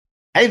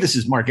Hey, this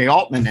is Mark A.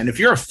 Altman, and if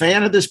you're a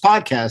fan of this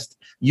podcast,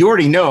 you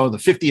already know the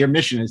 50-year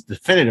mission is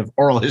definitive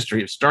oral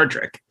history of Star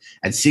Trek,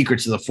 and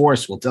Secrets of the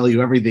Force will tell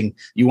you everything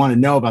you want to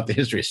know about the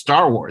history of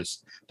Star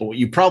Wars. But what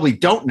you probably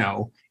don't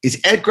know is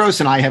Ed Gross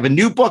and I have a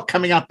new book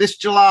coming out this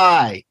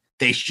July.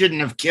 They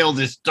Shouldn't Have Killed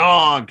His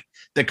Dog,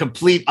 the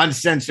complete,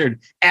 uncensored,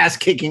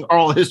 ass-kicking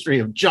oral history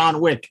of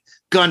John Wick,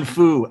 Gun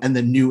Fu, and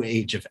the new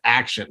age of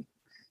action.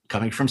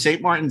 Coming from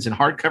St. Martin's in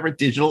hardcover,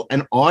 digital,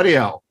 and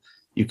audio.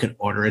 You can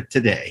order it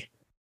today.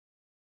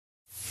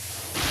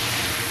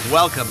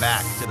 Welcome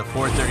back to the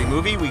 430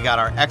 Movie. We got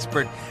our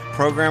expert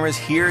programmers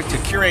here to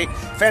curate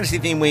fantasy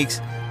theme weeks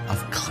of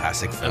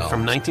classic films.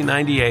 From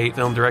 1998,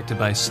 film directed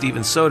by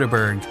Steven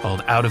Soderbergh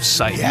called Out of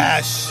Sight.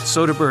 Yes.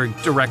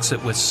 Soderbergh directs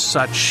it with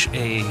such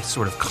a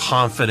sort of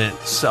confident,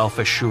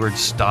 self-assured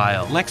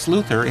style. Lex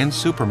Luthor in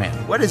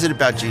Superman. What is it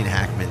about Gene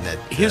Hackman that...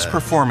 His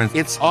performance,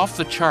 it's off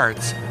the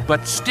charts,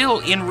 but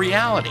still in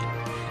reality.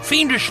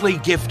 Fiendishly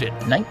gifted.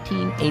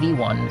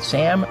 1981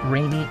 Sam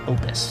Raimi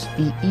opus,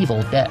 The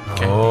Evil Dead.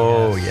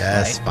 Oh,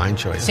 yes. Right? Fine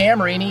choice. Sam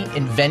Raimi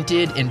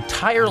invented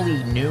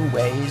entirely new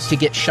ways to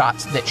get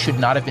shots that should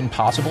not have been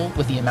possible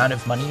with the amount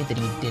of money that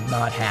he did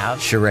not have.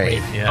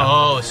 Charade. Yeah.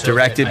 Oh, so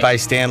directed good. by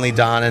Stanley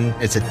Donen.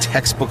 It's a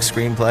textbook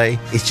screenplay.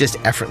 It's just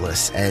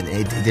effortless, and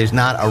there's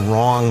not a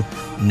wrong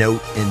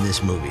note in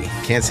this movie.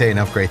 Can't say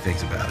enough great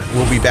things about it.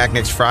 We'll be back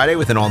next Friday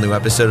with an all-new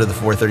episode of the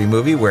 430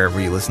 Movie, wherever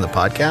you listen to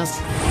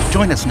podcasts.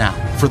 Join us now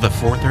for the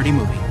 430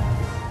 Movie.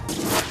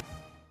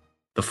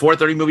 The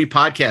 430 Movie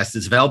Podcast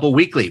is available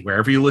weekly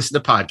wherever you listen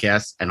to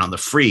podcasts and on the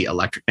free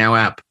Electric Now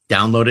app.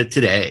 Download it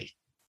today.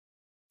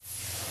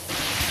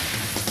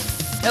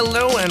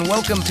 Hello and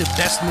welcome to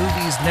Best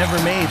Movies Never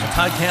Made, the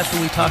podcast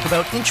where we talk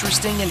about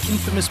interesting and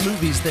infamous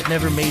movies that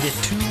never made it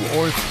to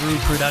or through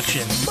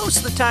production. Most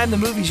of the time, the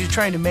movies you're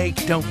trying to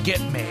make don't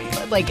get made.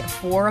 Like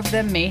 4 of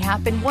them may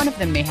happen, 1 of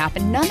them may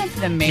happen, none of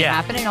them may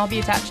happen, and I'll be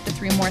attached to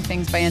 3 more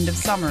things by end of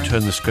summer.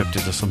 Turn the script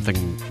into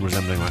something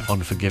resembling like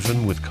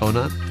Unforgiven with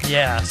Conan.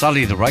 Yeah.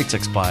 Sadly, the rights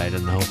expired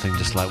and the whole thing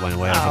just went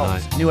away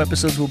overnight. New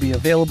episodes will be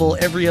available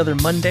every other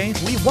Monday.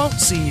 We won't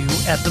see you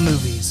at the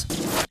movies.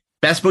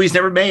 Best Movies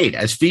Never Made,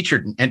 as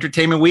featured in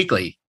Entertainment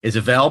Weekly, is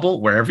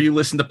available wherever you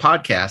listen to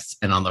podcasts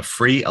and on the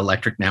free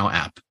Electric Now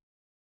app.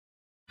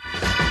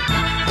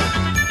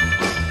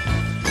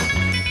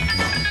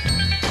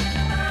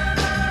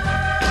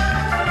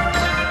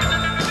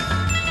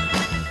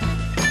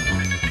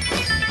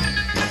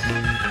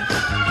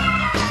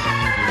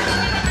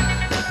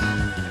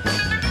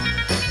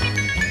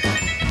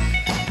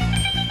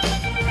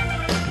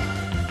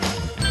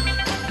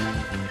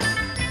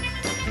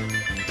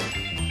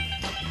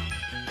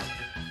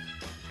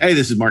 Hey,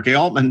 this is Mark A.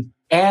 Altman.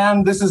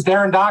 And this is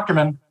Darren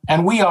Doctorman.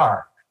 And we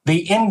are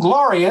the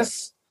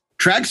Inglorious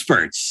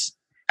Trexperts.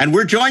 And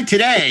we're joined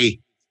today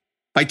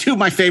by 2 of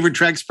my favorite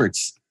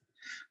Trexperts.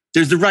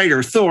 There's the writer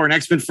of Thor and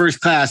X-Men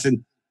First Class,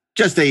 and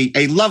just a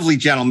lovely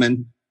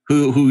gentleman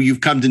who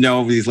you've come to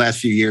know over these last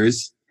few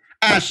years,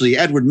 Ashley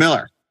Edward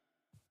Miller.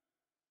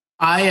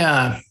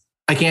 I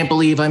can't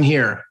believe I'm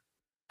here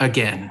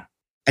again.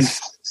 And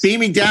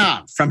beaming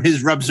down from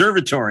his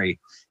observatory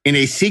in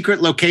a secret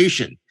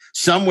location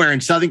somewhere in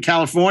Southern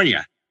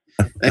California.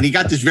 And he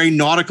got this very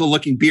nautical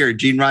looking beard.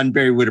 Gene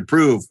Roddenberry would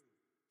approve.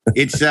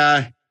 It's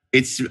a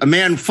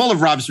man full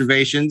of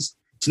observations.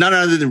 It's none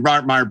other than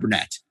Robert Meyer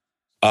Burnett.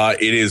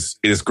 It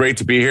is great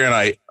to be here. And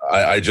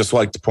I just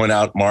like to point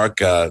out, Mark,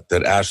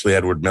 that Ashley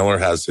Edward Miller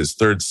has his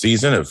 3rd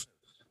season of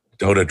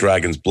Dota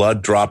Dragon's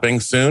Blood dropping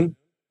soon.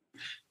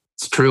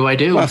 It's true, I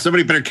do. Well,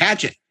 somebody better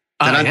catch it.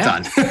 I'm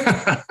done.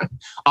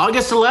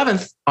 August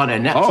 11th on a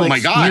Netflix. Oh my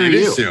God, it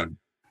is soon.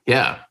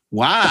 Yeah.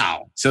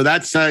 Wow. So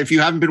that's, if you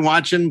haven't been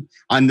watching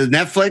on the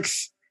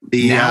Netflix,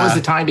 now is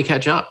the time to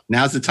catch up.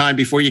 Now's the time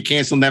before you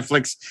cancel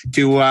Netflix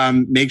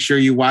to make sure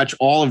you watch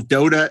all of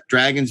Dota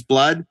Dragon's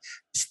Blood.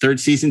 It's 3rd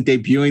season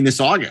debuting this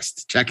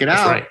August. Check it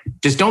out. Right.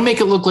 Just don't make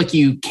it look like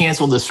you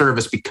canceled the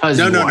service because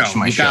you watched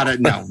my show.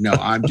 No.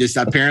 I'm just,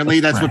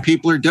 apparently that's what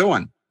people are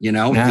doing. You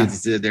know,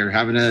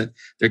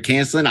 they're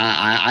canceling.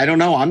 I don't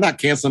know. I'm not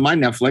canceling my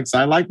Netflix.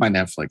 I like my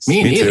Netflix.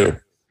 Me too.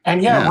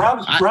 And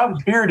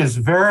Rob's beard is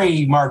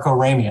very Marco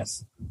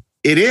Ramius.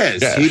 It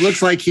is. Yeah. He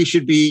looks like he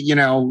should be,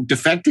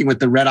 defecting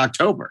with the Red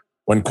October.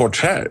 When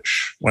Cortez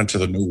went to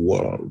the New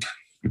World,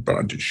 he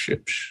burned his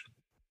ships.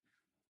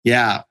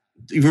 Yeah.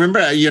 You remember,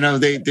 well,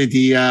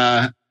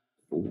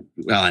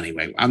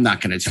 anyway, we're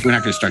not going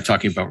to start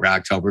talking about Red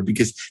October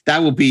because that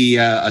will be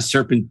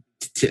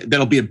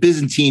that'll be a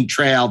Byzantine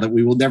trail that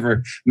we will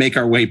never make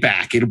our way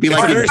back. It'll be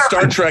like a very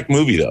Star Trek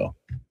movie, though.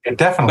 It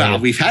definitely. Well,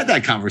 we've had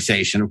that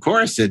conversation. Of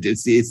course,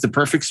 it's the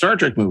perfect Star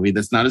Trek movie.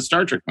 That's not a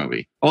Star Trek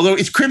movie. Although,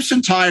 is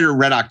Crimson Tide or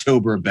Red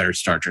October a better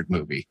Star Trek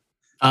movie?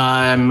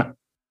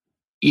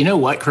 You know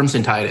what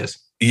Crimson Tide is?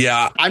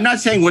 Yeah, I'm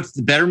not saying what's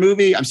the better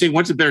movie. I'm saying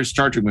what's the better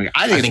Star Trek movie.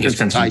 I think it's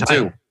Crimson Tide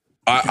too.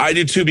 I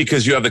do too,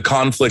 because you have the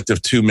conflict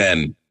of 2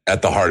 men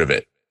at the heart of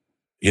it.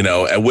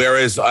 And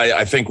whereas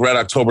I think Red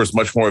October is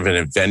much more of an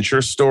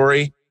adventure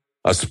story,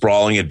 a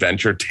sprawling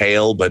adventure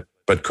tale, but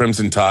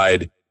Crimson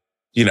Tide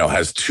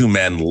has two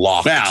men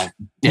locked. Well,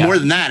 more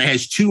than that, it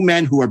has two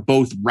men who are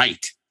both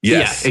right.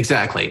 Yes, yeah,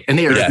 exactly. And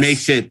they are, It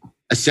makes it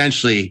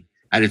essentially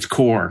at its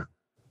core.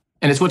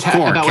 and it's what's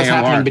Core, what's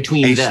happening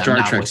between a them, Star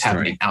not Trek what's story.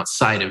 happening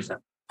outside of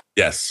them.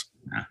 Yes.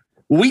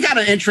 Well, we got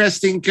an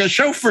interesting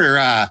show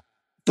for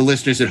the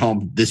listeners at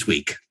home this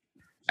week.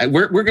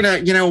 We're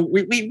gonna,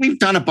 we've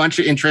done a bunch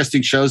of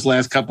interesting shows the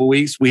last couple of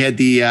weeks. We had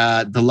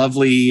the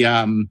lovely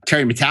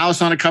Terry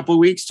Matalas on a couple of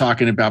weeks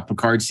talking about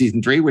Picard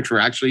season 3, which we're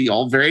actually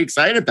all very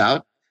excited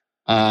about.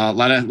 A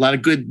lot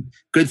of good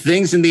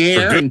things in the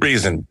air. For good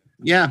reason.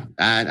 Yeah,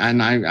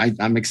 and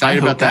I'm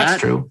excited about that.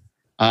 That's true.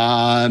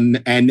 And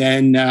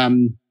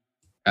then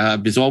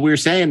because all we were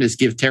saying is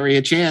give Terry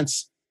a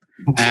chance.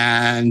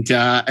 And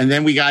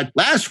then we got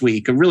last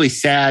week a really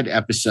sad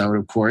episode.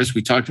 Of course,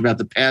 we talked about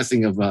the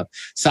passing of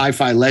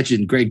sci-fi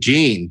legend Greg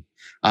Jean,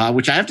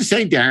 which I have to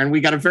say, Darren,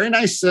 we got a very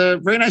nice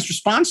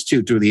response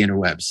to through the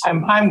interwebs.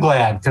 I'm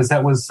glad, because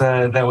that was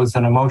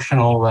an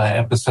emotional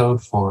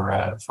episode for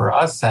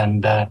us,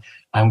 and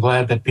I'm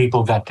glad that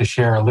people got to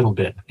share a little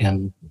bit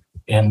in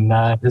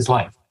his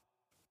life.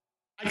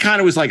 I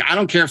kind of was like, I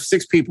don't care if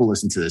 6 people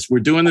listen to this. We're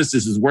doing this.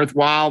 This is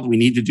worthwhile. We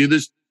need to do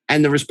this.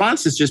 And the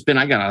response has just been,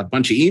 I got a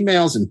bunch of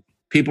emails and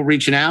people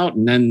reaching out,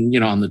 and then,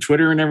 on the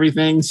Twitter and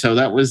everything. So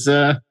that was,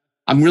 I'm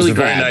really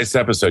glad. Very nice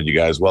episode, you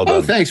guys. Well done.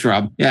 Oh, thanks,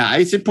 Rob. Yeah,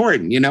 it's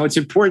important. It's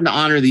important to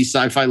honor these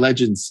sci-fi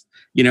legends,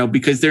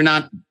 because they're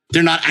not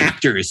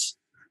actors,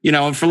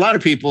 and for a lot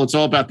of people, it's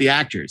all about the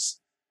actors.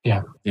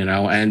 Yeah.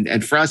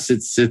 And for us,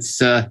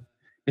 it's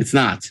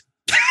not.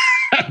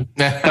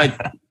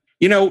 But,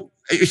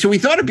 so we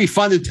thought it'd be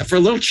fun for a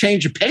little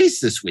change of pace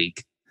this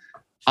week,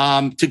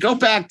 to go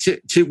back to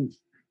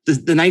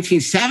the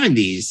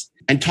 1970s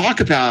and talk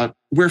about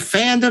where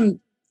fandom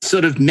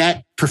sort of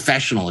met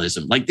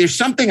professionalism. Like, there's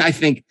something I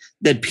think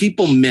that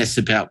people miss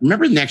about.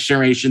 Remember Next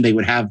Generation? They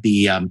would have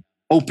the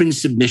open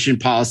submission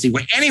policy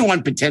where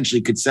anyone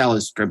potentially could sell a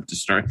script to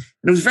start. And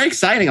it was very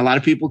exciting. A lot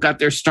of people got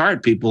their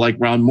start. People like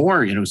Ron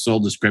Moore,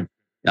 sold the script.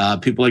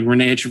 People like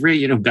Renee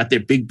Echeverria, got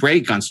their big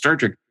break on Star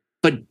Trek.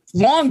 But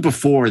long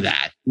before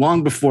that,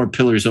 long before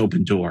Pillar's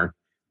Open Door,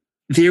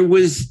 there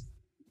was,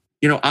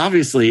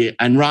 obviously,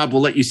 and Rob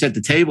will let you set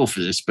the table for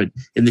this, but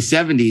in the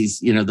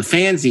 70s, the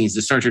fanzines,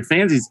 the Star Trek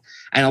fanzines,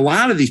 and a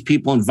lot of these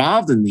people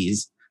involved in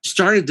these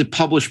started to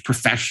publish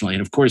professionally.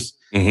 And of course,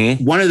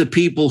 one of the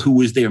people who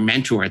was their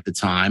mentor at the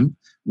time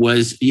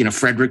was,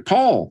 Frederick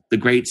Pohl, the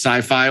great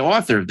sci-fi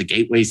author of the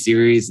Gateway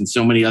series and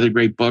so many other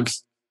great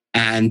books,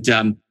 and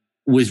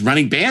was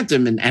running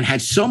Bantam and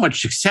had so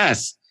much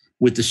success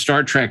with the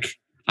Star Trek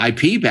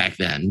IP back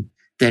then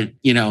that,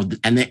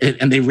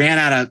 and they ran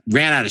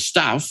out of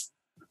stuff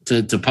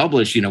to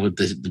publish, with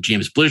the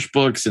James Blish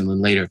books and then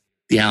later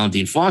the Alan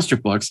Dean Foster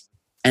books.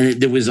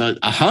 And there was a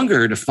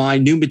hunger to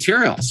find new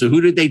material. So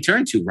who did they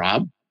turn to,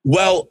 Rob?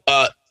 Well,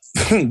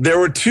 there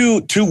were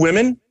two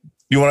women.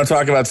 You want to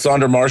talk about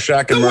Sandra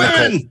Marshak and Myrna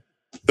Colbreth?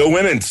 The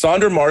women,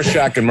 Sandra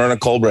Marshak and Myrna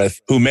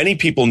Colbreth, who many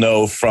people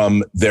know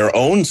from their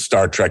own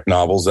Star Trek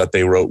novels that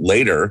they wrote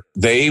later.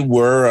 They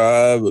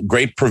were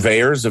great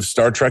purveyors of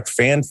Star Trek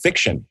fan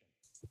fiction.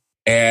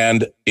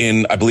 And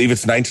in, I believe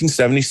it's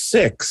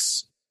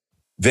 1976,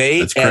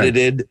 they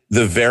edited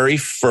the very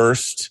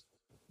first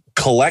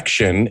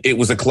collection. It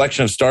was a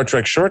collection of Star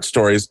Trek short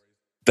stories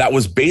that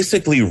was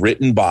basically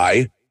written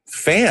by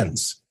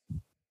fans.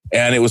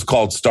 And it was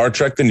called Star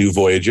Trek: The New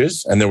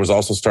Voyages. And there was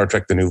also Star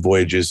Trek: The New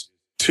Voyages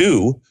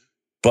 2.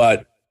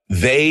 But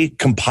they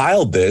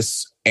compiled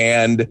this.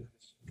 And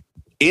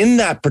in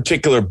that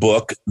particular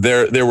book,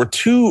 there were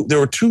two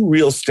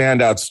real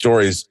standout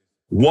stories.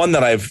 One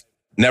that I've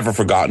never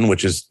forgotten,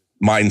 which is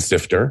Mind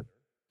Sifter.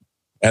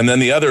 And then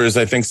the other is,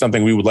 I think,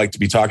 something we would like to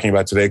be talking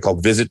about today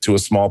called Visit to a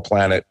Small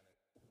Planet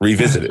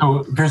Revisited.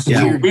 Now,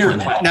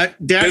 Darren,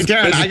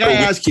 I got to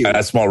ask you.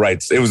 Small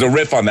rights. It was a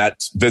riff on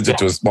that Visit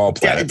to a Small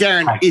Planet.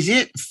 Darren, is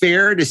it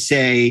fair to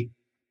say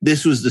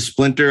this was the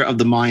splinter of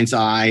the mind's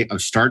eye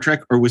of Star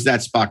Trek, or was that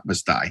Spock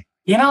Must Die?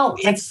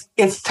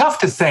 It's tough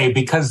to say,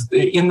 because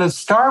in the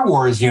Star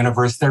Wars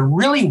universe, there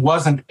really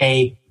wasn't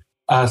a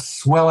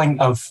swelling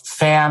of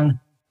fan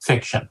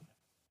fiction,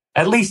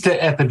 at least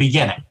at the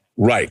beginning.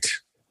 Right.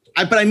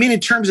 But I mean, in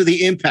terms of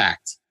the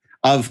impact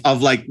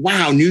of like,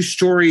 wow, new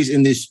stories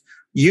in this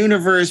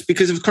universe,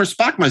 because of course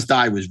Spock Must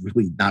Die was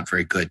really not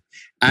very good.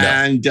 No.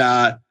 And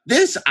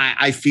this,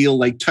 I feel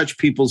like, touched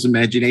people's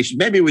imagination.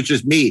 Maybe it was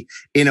just me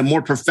in a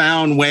more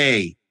profound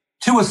way.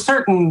 To a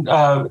certain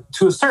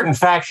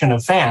faction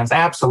of fans,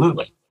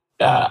 absolutely.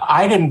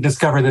 I didn't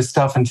discover this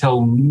stuff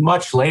until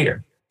much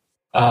later,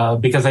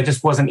 because I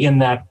just wasn't in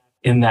that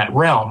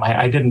realm.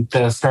 I didn't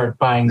start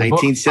buying the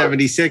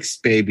 1976,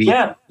 book. baby.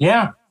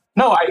 Yeah.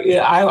 No,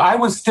 I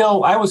was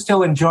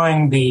still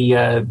enjoying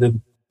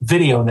the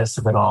video-ness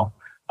of it all.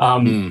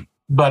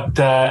 But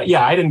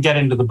I didn't get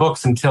into the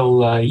books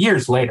until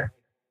years later.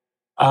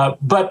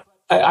 But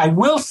I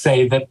will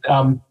say that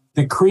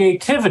the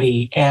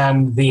creativity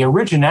and the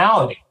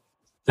originality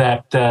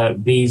that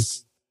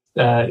these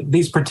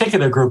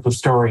particular group of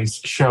stories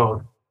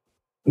showed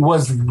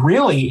was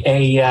really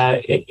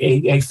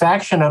a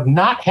faction of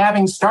not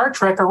having Star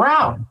Trek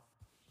around.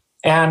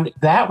 And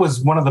that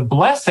was one of the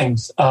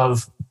blessings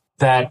of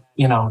that,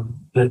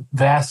 the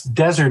vast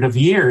desert of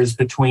years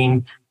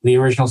between the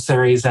original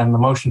series and the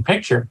motion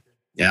picture.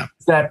 Yeah.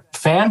 That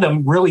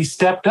fandom really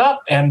stepped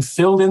up and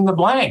filled in the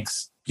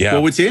blanks. Yeah.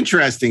 Well, what's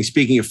interesting,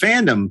 speaking of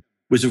fandom,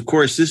 was, of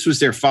course, this was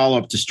their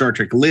follow-up to Star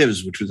Trek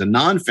Lives, which was a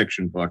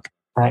nonfiction book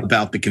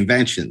about the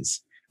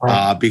conventions.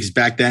 Right. Because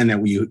back then,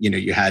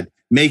 you had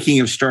Making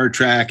of Star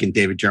Trek and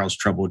David Jarrett's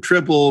Trouble with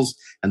Triples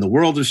and the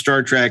World of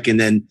Star Trek. And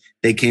then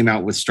they came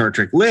out with Star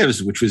Trek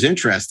Lives, which was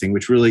interesting,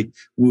 which really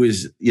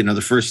was,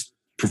 the first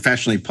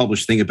professionally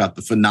published thing about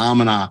the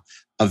phenomena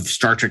of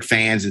Star Trek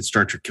fans and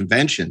Star Trek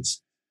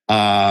conventions.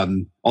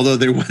 Although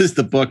there was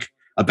the book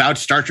about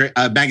Star Trek,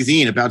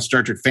 magazine about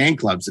Star Trek fan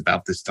clubs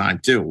about this time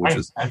too, which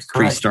was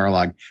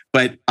pre-Starlog.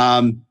 But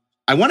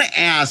I want to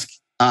ask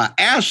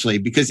Ashley,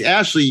 because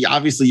Ashley,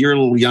 obviously you're a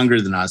little younger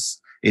than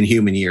us in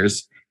human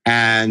years.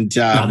 And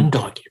not in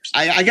dog years.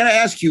 I got to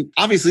ask you,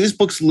 obviously this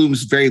book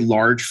looms very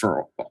large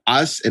for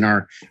us in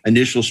our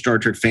initial Star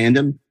Trek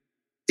fandom.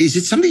 Is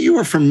it something you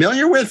were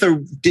familiar with,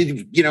 or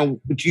did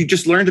you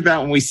just learned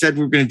about when we said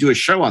we were going to do a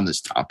show on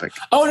this topic?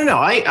 Oh, no.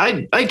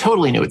 I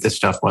totally knew what this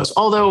stuff was.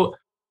 Although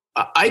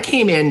I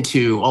came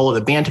into all of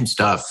the Bantam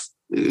stuff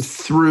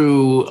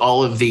through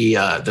all of the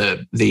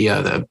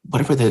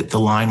whatever the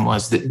line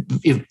was,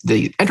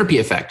 the entropy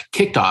effect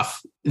kicked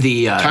off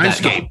the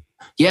Timescape.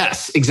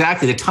 Yes,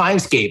 exactly. The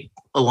Timescape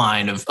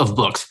line of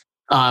books.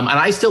 And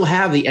I still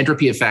have the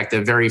entropy effect,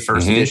 the very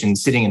first edition,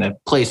 sitting in a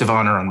place of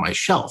honor on my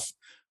shelf.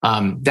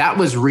 That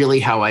was really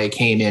how I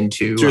came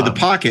into through the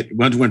Pocket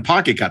when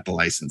Pocket got the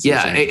license.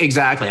 Yeah,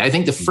 exactly. I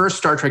think the first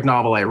Star Trek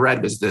novel I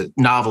read was the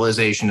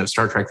novelization of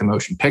Star Trek: The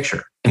Motion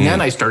Picture, and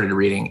then I started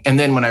reading. And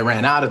then when I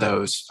ran out of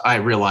those, I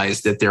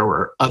realized that there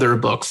were other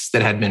books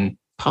that had been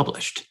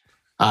published.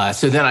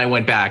 So then I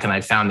went back and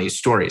I found these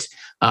stories.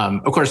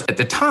 Of course, at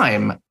the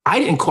time, I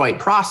didn't quite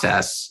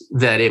process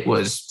that it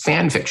was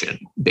fan fiction,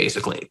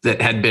 basically,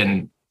 that had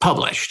been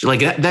published.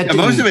 Like that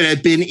most of it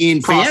had been in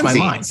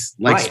fanzines,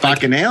 like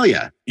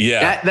Spockanalia.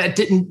 Yeah, that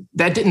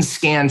didn't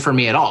scan for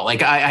me at all.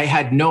 Like I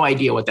had no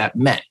idea what that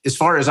meant. As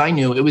far as I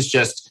knew, it was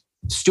just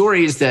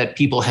stories that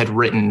people had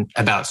written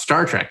about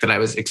Star Trek that I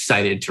was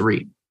excited to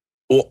read.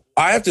 Well,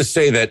 I have to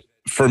say that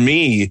for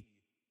me,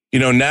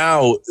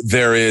 now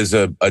there is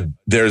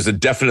there's a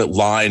definite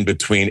line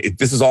between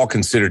this is all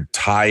considered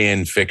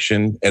tie-in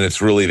fiction, and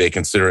it's really they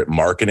consider it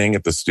marketing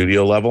at the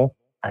studio level.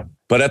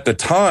 But at the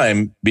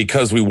time,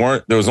 because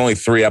there was only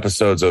 3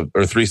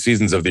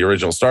 seasons of the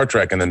original Star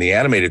Trek and then the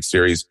animated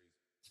series,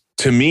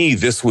 to me,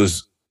 this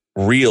was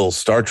real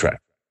Star Trek.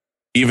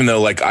 Even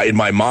though in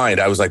my mind,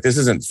 I was like, this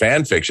isn't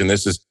fan fiction.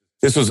 This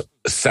was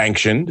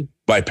sanctioned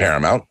by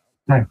Paramount.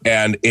 Right.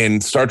 And in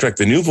Star Trek,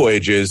 The New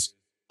Voyages,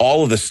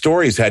 all of the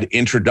stories had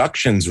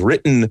introductions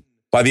written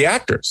by the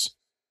actors.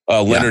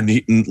 Leonard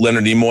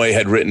Nimoy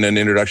had written an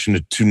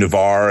introduction to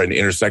Navarre, and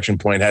Intersection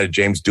Point had a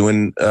James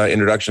Doohan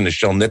introduction.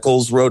 Nichelle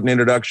Nichols wrote an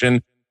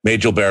introduction.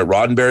 Majel Barrett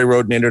Roddenberry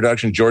wrote an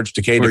introduction. George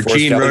Takei. Or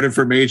Gene wrote it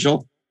for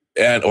Majel.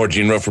 Or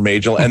Gene wrote for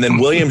Majel. And then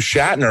William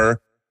Shatner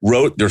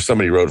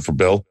somebody wrote it for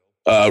Bill,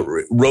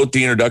 wrote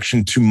the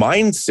introduction to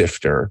Mind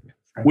Sifter,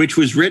 which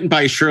was written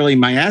by Shirley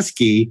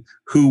Mayeski,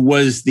 who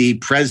was the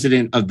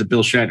president of the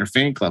Bill Shatner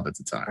fan club at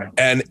the time.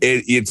 And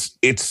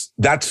it's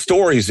that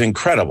story is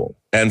incredible.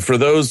 And for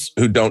those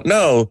who don't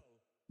know,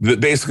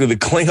 basically the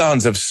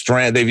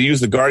Klingons they've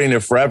used the Guardian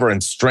of Forever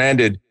and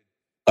stranded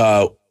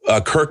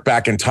Kirk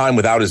back in time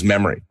without his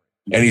memory.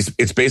 And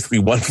it's basically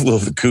One Flew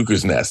Over the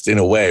Cuckoo's Nest in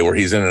a way, where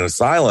he's in an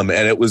asylum.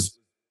 And it was,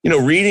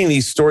 reading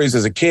these stories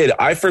as a kid,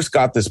 I first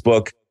got this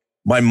book.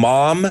 My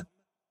mom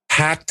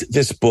packed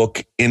this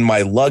book in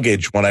my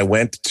luggage when I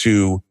went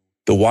to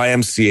the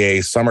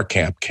YMCA summer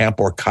camp, Camp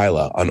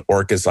Orkyla on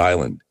Orcas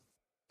Island.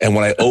 And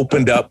when I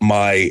opened up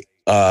my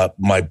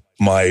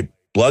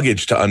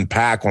luggage to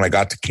unpack when I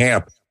got to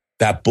camp,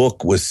 that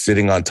book was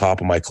sitting on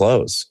top of my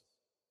clothes.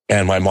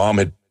 And my mom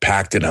had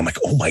packed it. And I'm like,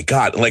 oh my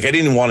God. I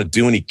didn't want to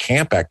do any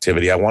camp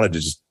activity. I wanted to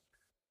just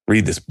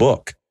read this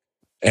book.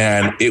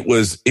 And it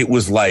was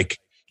like.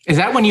 Is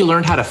that when you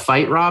learned how to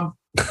fight, Rob?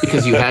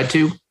 Because you had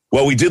to?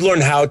 Well, we did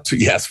learn how to.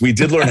 Yes, we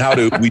did learn how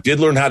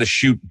to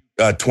shoot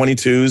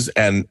 22s,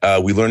 and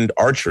we learned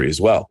archery as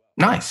well.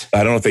 Nice.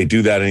 I don't know if they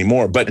do that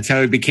anymore, but that's how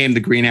it became the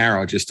Green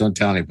Arrow. Just don't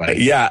tell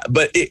anybody. Yeah,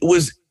 but it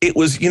was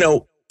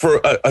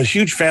for a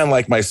huge fan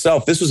like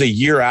myself, this was a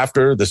year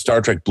after the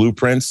Star Trek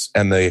blueprints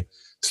and the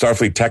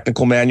Starfleet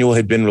technical manual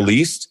had been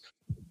released,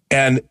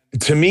 and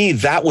to me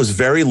that was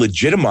very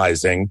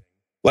legitimizing.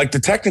 Like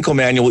the technical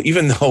manual,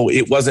 even though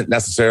it wasn't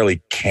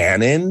necessarily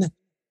canon,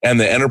 and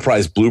the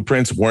Enterprise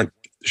blueprints weren't.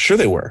 Sure,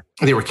 they were.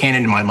 They were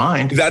canon in my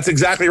mind. That's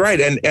exactly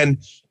right. And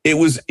it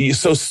was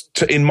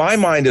in my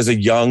mind as a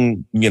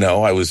young,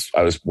 I was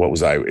what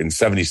was I in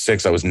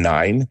 76? I was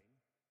 9.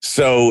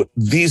 So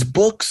these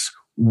books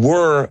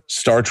were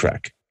Star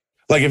Trek.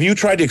 Like if you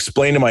tried to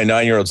explain to my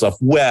 9-year-old self,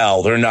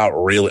 well, they're not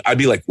really. I'd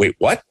be like, wait,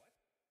 what?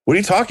 What are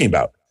you talking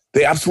about?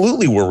 They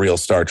absolutely were real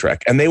Star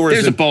Trek. And they were...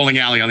 There's a bowling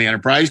alley on the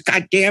Enterprise.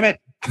 God damn it.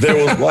 There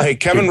was like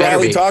Kevin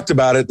Riley talked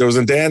about it. There was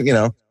a Dan,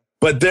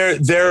 but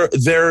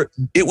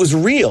it was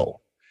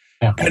real.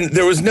 Yeah. And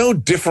there was no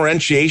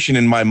differentiation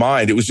in my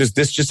mind. It was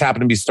this just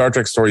happened to be Star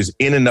Trek stories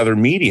in another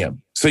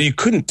medium. So you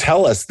couldn't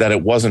tell us that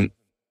it wasn't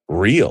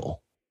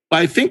real.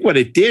 I think what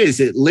it did is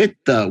it lit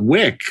the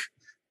wick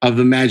of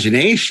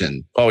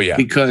imagination. Oh, yeah.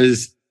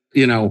 Because,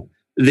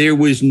 there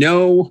was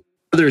no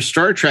other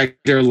Star Trek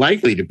there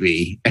likely to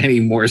be any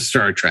more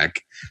Star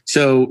Trek.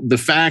 So the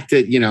fact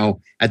that,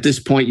 at this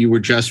point you were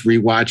just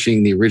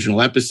rewatching the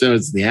original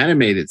episodes of the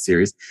animated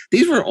series,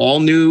 these were all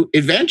new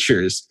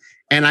adventures.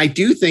 And I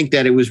do think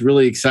that it was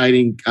really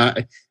exciting.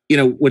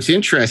 What's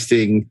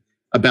interesting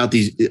about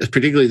these,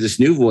 particularly this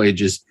new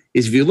Voyages,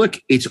 is if you look,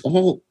 it's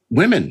all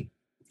women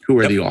who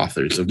are the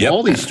authors of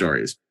all these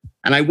stories.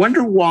 And I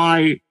wonder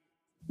why.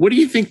 What do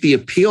you think the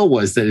appeal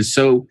was that is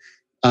so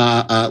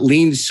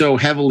leaned so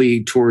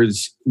heavily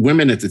towards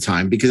women at the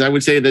time? Because I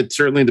would say that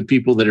certainly the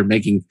people that are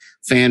making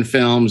fan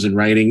films and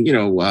writing,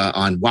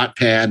 on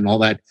Wattpad and all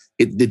that,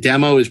 the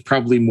demo is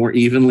probably more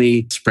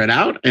evenly spread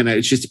out. And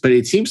but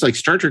it seems like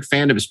Star Trek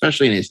fandom,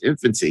 especially in its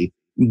infancy,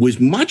 was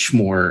much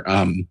more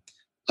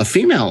a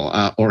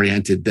female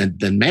oriented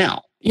than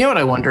male. You know what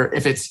I wonder?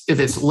 If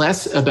it's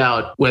less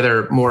about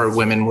whether more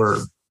women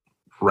were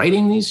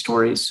writing these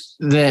stories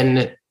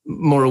than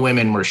more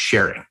women were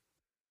sharing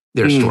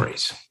their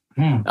stories.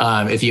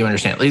 If you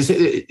understand, at least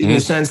in the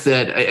sense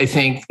that I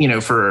think,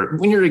 for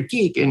when you're a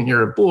geek and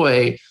you're a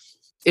boy,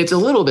 it's a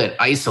little bit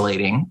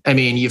isolating. I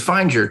mean, you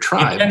find your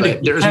tribe,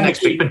 but there's an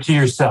keep it to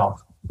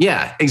yourself.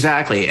 Yeah,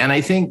 exactly. And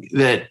I think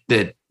that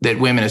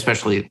women,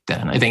 especially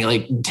then, I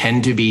think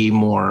tend to be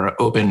more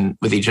open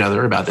with each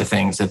other about the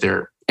things that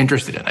they're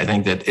interested in. I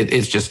think that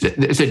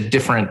it's a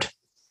different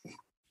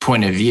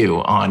point of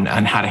view on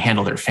how to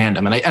handle their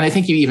fandom. And I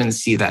think you even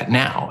see that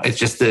now. It's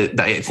just that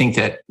I think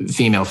that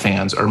female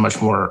fans are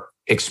much more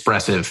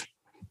expressive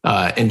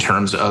in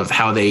terms of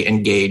how they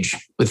engage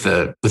with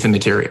the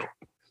material.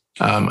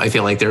 I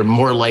feel like they're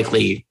more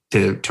likely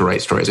to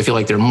write stories. I feel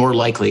like they're more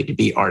likely to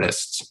be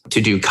artists, to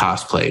do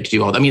cosplay, to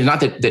do all. I mean, not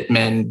that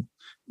men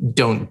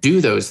don't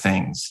do those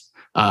things,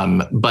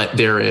 but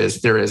there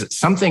is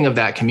something of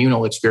that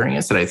communal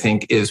experience that I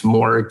think is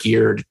more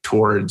geared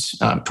towards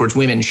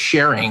women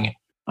sharing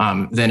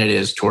than it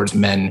is towards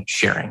men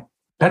sharing.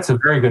 That's a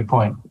very good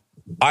point.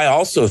 I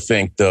also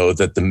think, though,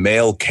 that the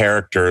male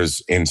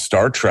characters in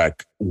Star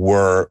Trek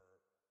were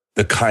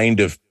the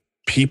kind of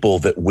people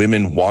that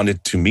women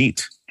wanted to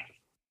meet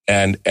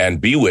and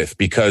be with,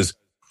 because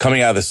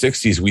coming out of the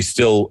 60s, we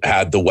still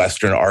had the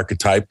Western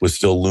archetype was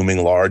still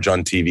looming large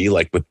on TV,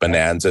 like with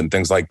Bonanza and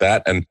things like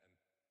that. And,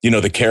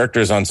 the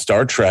characters on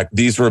Star Trek,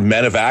 these were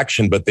men of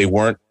action, but they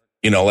weren't,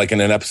 like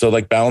in an episode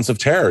like Balance of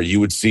Terror, you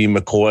would see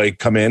McCoy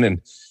come in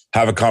and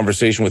have a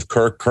conversation with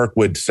Kirk. Kirk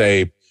would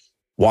say,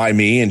 "Why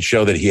me?" and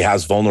show that he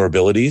has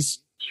vulnerabilities.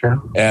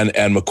 Sure. And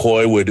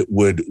McCoy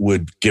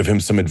would give him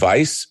some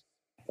advice.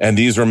 And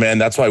these were men.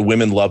 That's why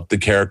women loved the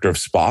character of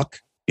Spock.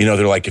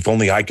 They're like, if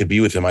only I could be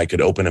with him, I could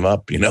open him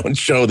up, and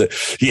show that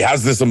he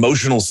has this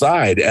emotional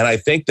side. And I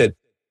think that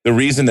the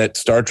reason that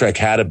Star Trek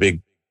had a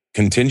big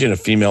contingent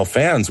of female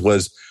fans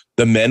was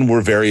the men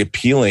were very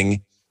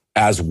appealing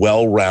as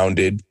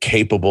well-rounded,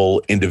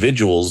 capable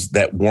individuals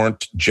that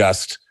weren't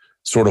just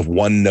sort of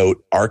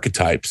one-note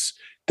archetypes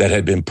that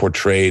had been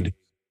portrayed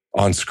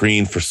on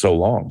screen for so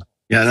long.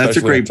 Yeah, that's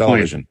a great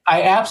point.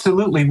 I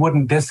absolutely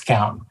wouldn't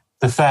discount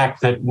the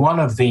fact that one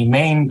of the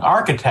main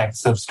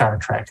architects of Star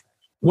Trek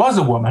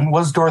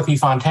was Dorothy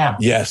Fontana.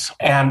 Yes.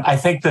 And I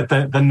think that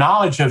the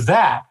knowledge of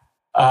that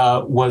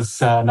was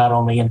not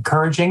only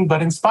encouraging,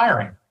 but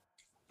inspiring.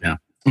 Yeah,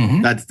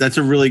 that's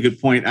a really good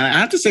point. And I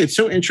have to say, it's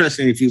so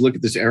interesting if you look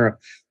at this era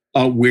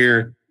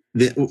where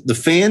the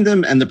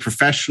fandom and the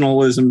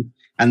professionalism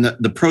and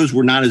the pros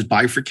were not as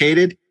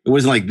bifurcated. It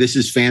wasn't like this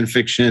is fan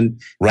fiction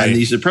and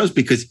these are pros,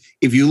 because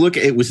if you look,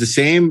 it was the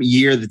same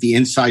year that the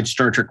Inside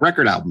Star Trek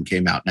record album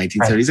came out,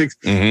 1976.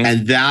 Right.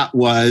 And that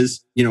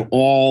was,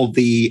 all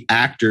the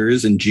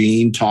actors and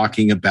Gene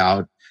talking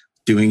about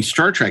doing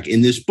Star Trek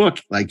in this book.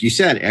 Like you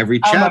said, every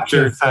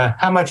chapter.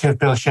 How much of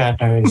Bill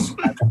Shatner is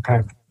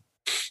Kirk?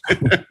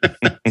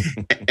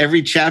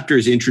 Every chapter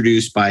is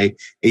introduced by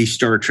a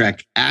Star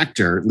Trek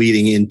actor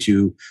leading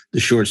into the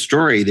short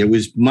story. There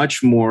was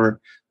much more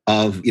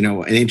of,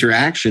 an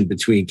interaction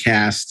between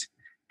cast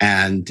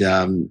and,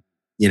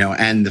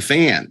 and the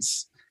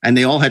fans. And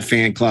they all had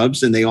fan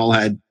clubs, and they all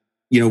had,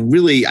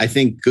 really, I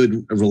think,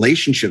 good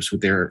relationships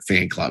with their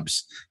fan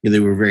clubs. They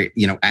were very,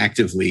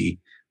 actively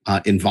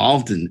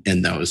involved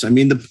in those. I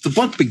mean, the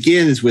book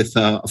begins with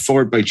a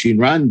foreword by Gene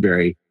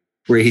Roddenberry,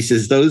 where he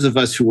says, those of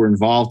us who were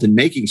involved in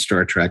making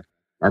Star Trek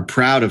are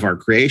proud of our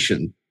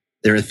creation.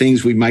 There are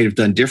things we might have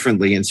done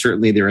differently, and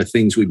certainly there are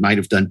things we might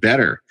have done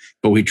better,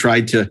 but we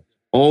tried to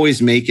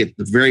always make it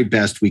the very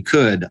best we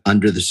could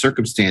under the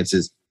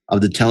circumstances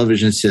of the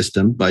television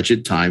system,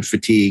 budget, time,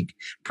 fatigue,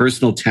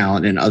 personal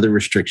talent, and other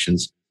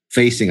restrictions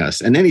facing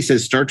us. And then he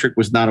says, Star Trek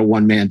was not a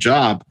one-man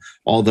job,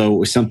 although it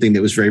was something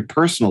that was very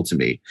personal to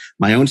me.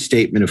 My own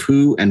statement of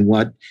who and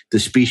what the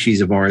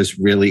species of ours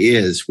really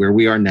is, where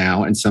we are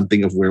now, and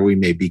something of where we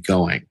may be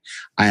going.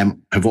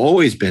 Have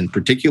always been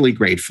particularly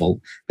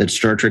grateful that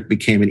Star Trek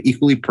became an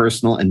equally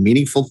personal and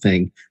meaningful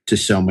thing to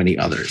so many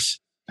others.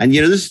 And,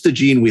 this is the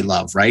Gene we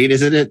love, right?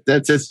 Isn't it?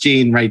 That's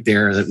Gene right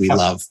there that we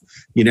love.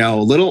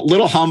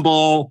 Little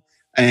humble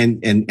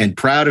and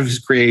proud of his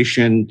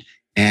creation.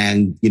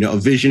 And, a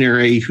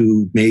visionary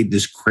who made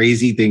this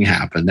crazy thing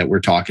happen that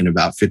we're talking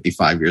about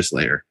 55 years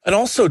later. And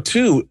also,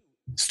 too,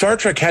 Star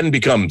Trek hadn't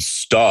become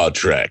Star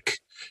Trek.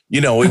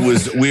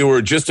 We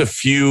were just a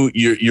few,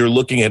 you're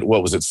looking at,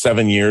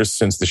 7 years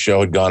since the show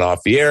had gone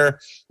off the air.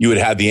 You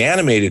had the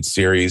animated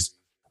series.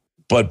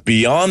 But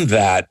beyond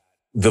that,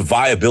 the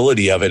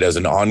viability of it as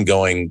an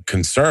ongoing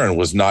concern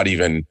was not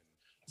even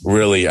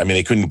really,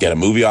 they couldn't get a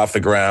movie off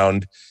the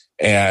ground.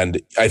 And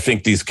I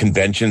think these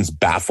conventions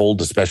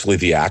baffled, especially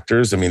the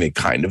actors. They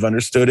kind of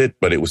understood it,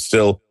 but it was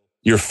still,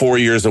 you're 4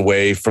 years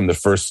away from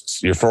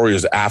you're 4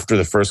 years after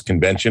the first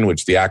convention,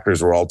 which the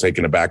actors were all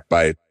taken aback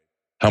by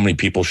how many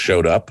people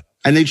showed up.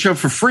 And they'd show up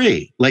for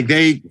free. Like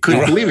they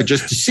couldn't believe it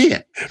just to see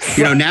it.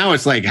 Now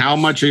it's like, how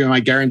much am I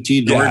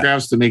guaranteed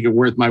autographs to make it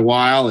worth my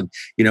while? And,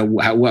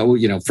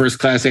 first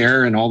class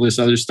air and all this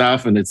other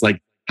stuff. And it's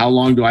like, how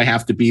long do I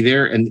have to be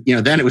there? And,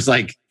 then it was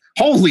like,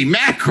 holy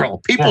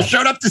mackerel, people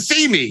showed up to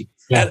see me.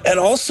 Yeah. And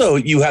also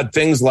you had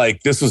things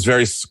like, this was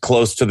very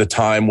close to the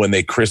time when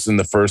they christened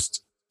the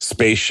first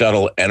space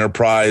shuttle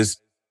Enterprise.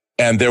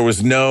 And there was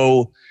an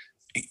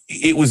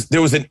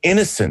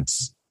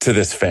innocence to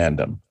this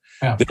fandom.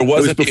 Yeah. It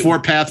was before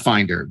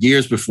Pathfinder,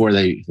 years before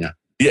they,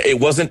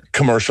 it wasn't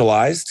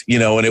commercialized,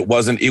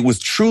 and it was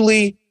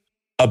truly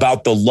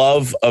about the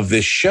love of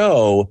this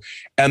show.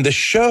 And the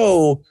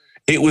show,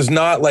 it was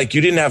not like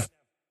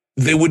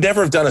they would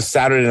never have done a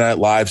Saturday Night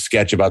Live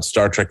sketch about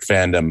Star Trek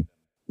fandom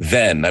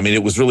then.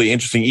 It was really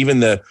interesting. Even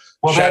that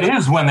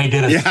is when they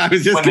did it. Yeah, I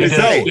was just going to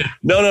say.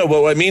 No.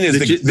 What I mean is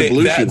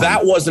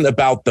that wasn't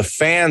about the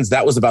fans.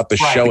 That was about the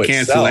show itself.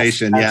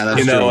 Cancellation. Yeah,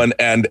 that's true.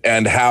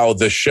 And how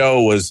the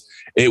show was.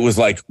 It was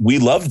like, we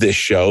love this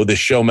show. This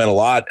show meant a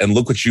lot, and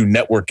look what you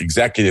network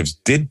executives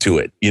did to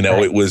it.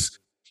 It was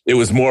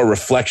more a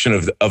reflection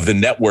of the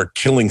network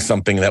killing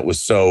something that was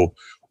so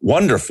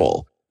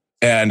wonderful.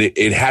 And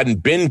it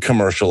hadn't been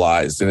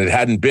commercialized, and it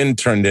hadn't been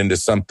turned into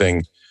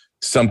something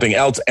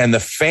else. And the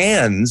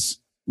fans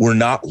were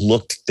not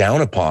looked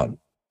down upon.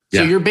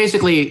 So you're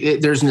basically,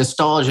 there's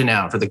nostalgia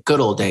now for the good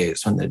old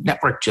days when the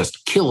network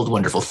just killed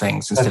wonderful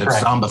things instead of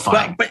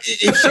zombifying. But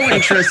it's so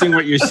interesting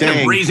what you're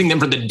saying. Raising them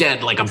from the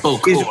dead like a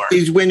folklore.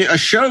 Is when a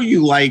show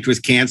you liked was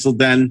canceled,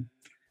 then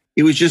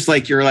it was just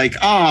like, you're like,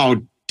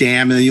 oh,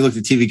 damn. And then you looked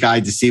at TV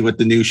Guide to see what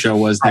the new show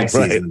was next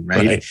season,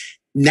 right?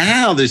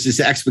 Now there's this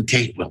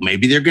expectation. Well,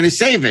 maybe they're going to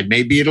save it.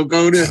 Maybe it'll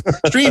go to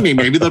streaming.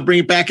 Maybe they'll bring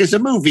it back as a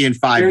movie in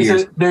 5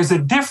 years. There's a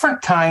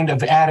different kind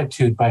of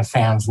attitude by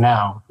fans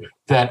now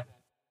that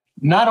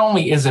not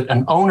only is it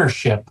an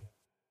ownership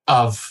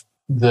of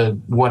the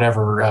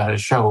whatever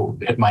show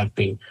it might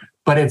be,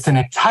 but it's an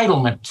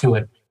entitlement to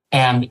it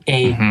and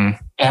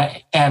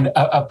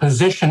a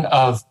position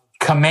of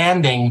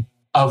commanding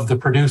of the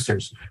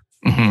producers.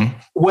 Mm-hmm.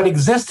 What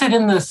existed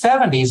in the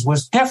 70s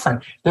was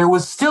different. There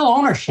was still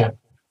ownership,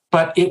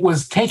 but it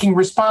was taking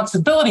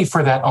responsibility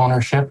for that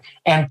ownership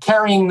and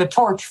carrying the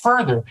torch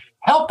further,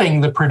 helping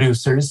the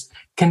producers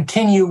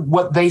continue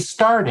what they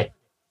started.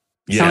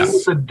 Yes. So it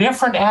was a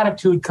different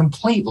attitude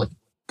completely.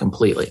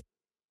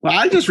 Well,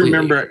 I just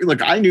remember,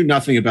 look, I knew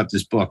nothing about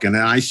this book, and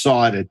then I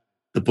saw it at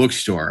the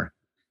bookstore,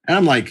 and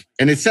I'm like,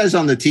 and it says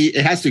on the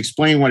it has to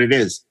explain what it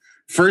is.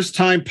 First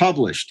time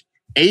published,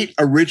 8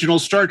 original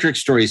Star Trek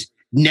stories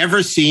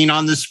never seen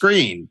on the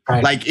screen.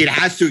 Right. Like, it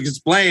has to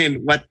explain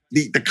what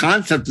the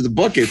concept of the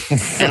book is.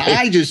 And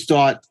I just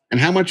thought, and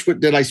how much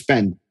did I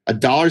spend?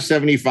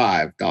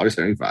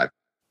 $1.75.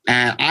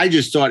 And I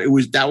just thought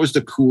that was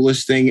the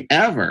coolest thing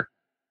ever.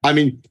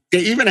 They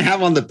even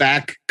have on the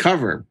back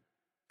cover,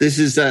 this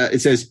is,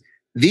 it says,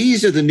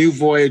 these are the new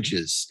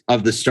voyages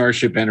of the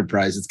Starship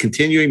Enterprise. Its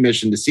continuing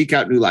mission to seek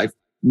out new life,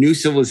 new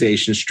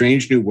civilizations,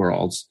 strange new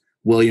worlds,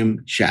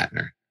 William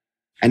Shatner.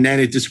 And then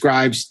it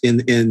describes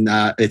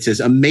it says,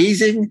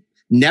 amazing,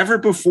 never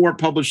before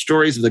published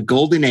stories of the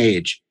golden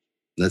age.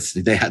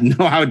 They had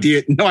no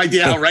idea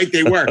how right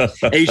they were.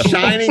 A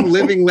shining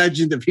living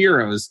legend of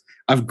heroes,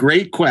 of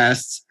great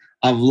quests,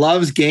 of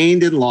loves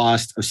gained and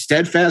lost, of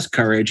steadfast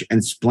courage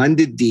and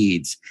splendid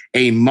deeds,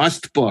 a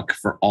must book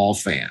for all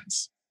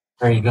fans.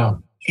 There you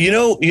go. You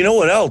know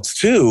what else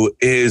too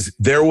is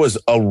there was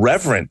a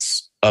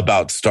reverence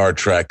about Star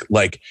Trek.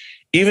 Like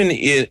even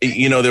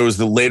there was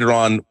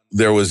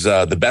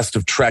the Best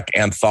of Trek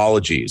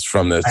anthologies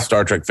from the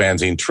Star Trek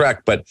fanzine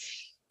Trek. But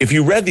if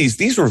you read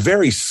these were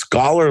very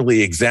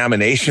scholarly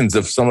examinations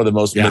of some of the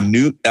most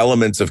minute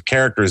elements of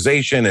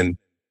characterization and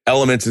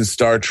elements in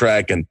Star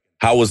Trek, and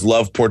how was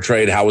love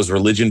portrayed? How was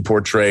religion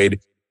portrayed?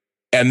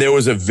 And there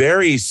was a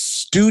very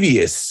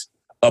studious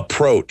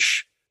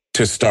approach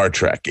to Star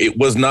Trek. It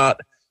was not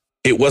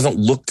it wasn't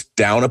looked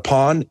down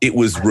upon. It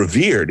was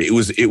revered. It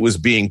was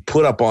being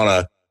put up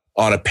on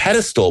a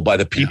pedestal by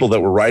the people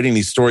that were writing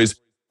these stories,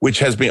 which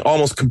has been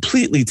almost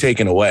completely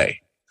taken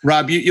away.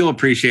 Rob, you'll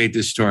appreciate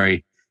this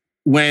story.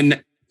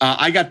 When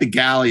I got the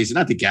galleys,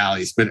 not the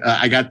galleys, but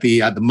I got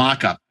the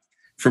mock-up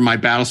for my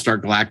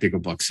Battlestar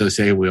Galactica book. So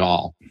say we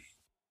all.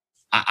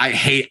 I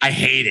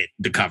hated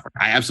the cover.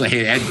 I absolutely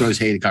hate it. Ed Gross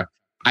hated the cover.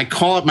 I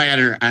call up my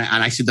editor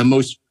and I said the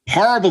most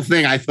horrible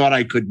thing I thought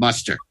I could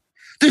muster.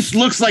 This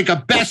looks like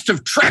a Best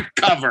of Trek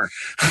cover,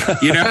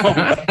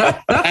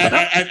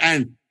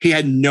 and he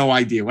had no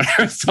idea what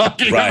I was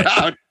talking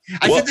about.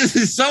 I said, this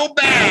is so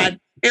bad.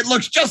 It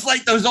looks just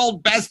like those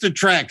old Best of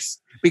Treks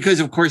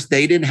because, of course,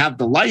 they didn't have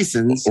the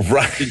license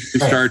to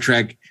Star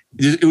Trek.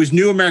 It was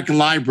New American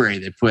Library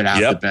that put out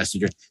the Best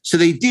of Trek. So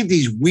they did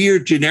these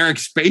weird generic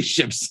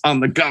spaceships on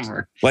the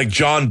cover. Like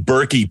John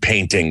Berkey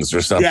paintings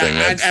or something.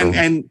 Yeah,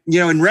 and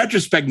in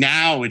retrospect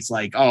now, it's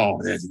like,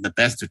 oh, the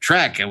Best of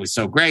Trek. It was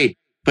so great.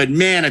 But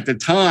man, at the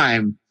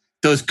time,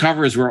 those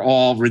covers were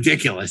all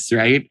ridiculous,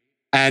 right?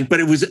 But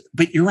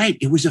you're right.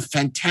 It was a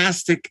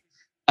fantastic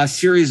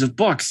series of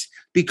books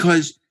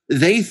because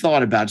they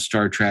thought about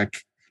Star Trek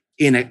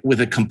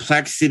with a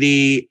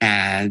complexity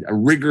and a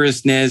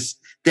rigorousness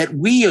that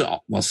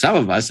some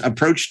of us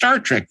approach Star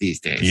Trek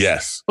these days.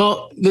 Yes.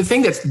 Well, the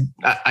thing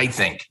I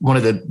think one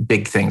of the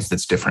big things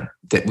that's different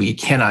that we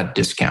cannot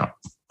discount,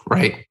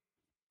 right,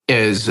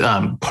 is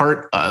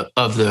part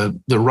of the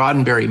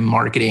Roddenberry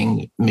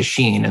marketing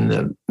machine and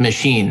the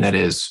machine that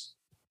is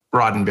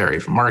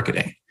Roddenberry for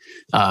marketing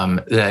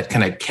that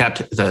kind of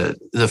kept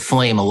the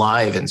flame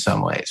alive in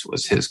some ways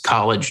was his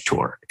college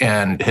tour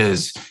and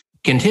his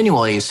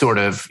continually sort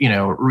of,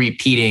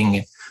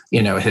 repeating,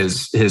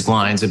 his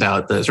lines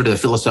about the sort of the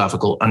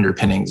philosophical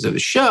underpinnings of the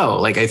show,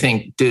 like I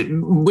think,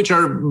 which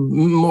are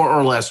more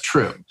or less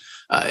true.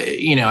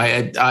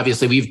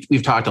 Obviously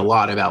we've talked a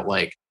lot about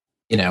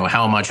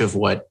how much of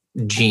what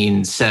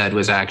Gene said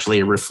was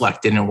actually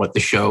reflected in what the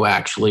show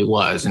actually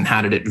was and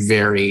how did it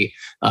vary,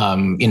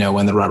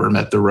 when the rubber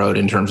met the road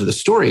in terms of the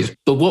stories.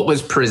 But what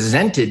was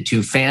presented to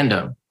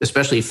fandom,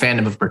 especially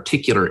fandom of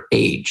particular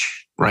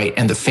age, right,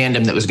 and the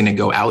fandom that was going to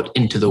go out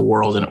into the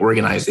world and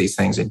organize these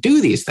things and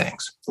do these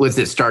things, was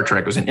that Star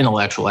Trek was an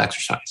intellectual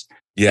exercise.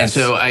 Yes. And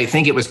so I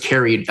think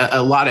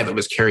a lot of it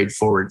was carried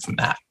forward from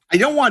that. I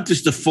don't want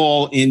this to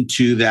fall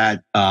into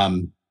that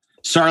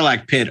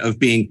Sarlacc pit of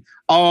being,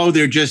 oh,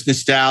 they're just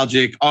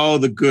nostalgic. Oh,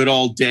 the good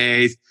old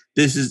days.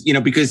 This is,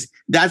 because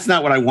that's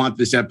not what I want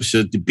this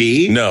episode to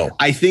be. No.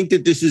 I think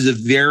that this is a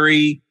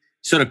very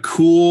sort of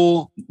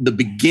cool, the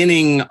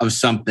beginning of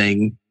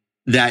something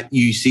that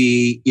you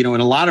see, in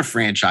a lot of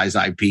franchise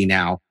IP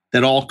now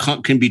that all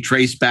can be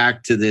traced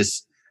back to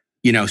this,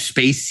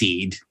 space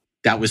seed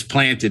that was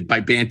planted by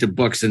Bantam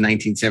Books in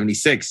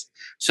 1976.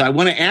 So I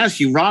want to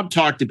ask you, Rob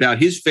talked about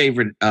his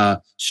favorite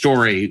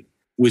story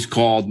was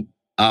called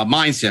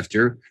Mind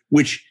Sifter,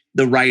 which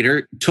the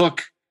writer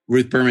took,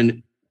 Ruth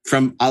Berman,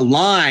 from a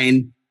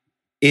line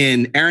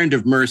in Errand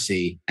of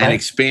Mercy and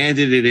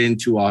expanded it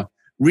into a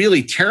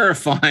really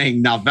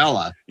terrifying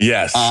novella.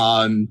 Yes.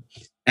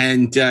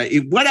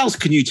 What else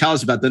can you tell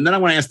us about them? Then I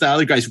want to ask the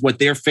other guys what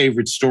their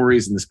favorite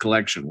stories in this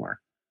collection were.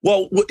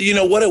 Well,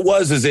 what it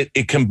was is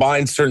it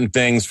combined certain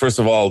things. First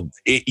of all,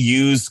 it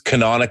used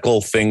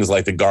canonical things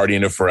like the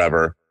Guardian of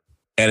Forever,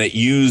 and it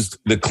used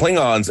the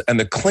Klingons, and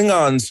the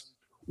Klingons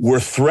were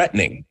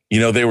threatening.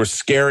 They were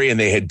scary, and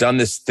they had done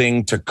this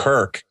thing to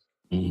Kirk,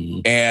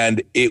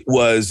 and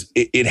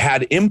it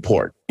had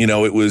import.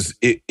 It was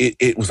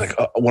like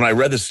when I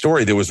read the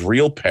story, there was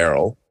real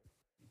peril.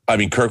 I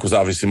mean, Kirk was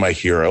obviously my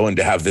hero, and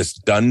to have this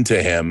done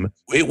to him,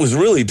 it was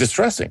really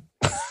distressing.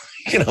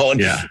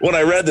 When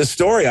I read the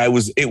story,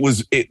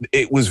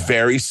 it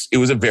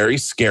was a very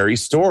scary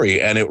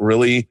story, and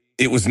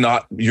it was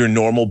not your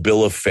normal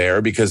bill of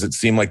fare because it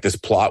seemed like this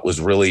plot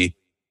was really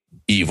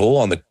evil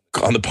on the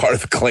part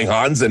of the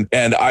Klingons.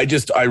 And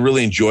I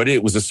really enjoyed it.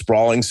 It was a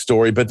sprawling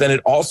story, but then it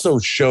also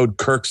showed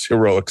Kirk's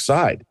heroic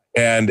side.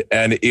 And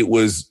it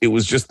was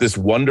just this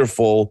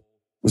wonderful,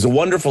 it was a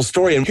wonderful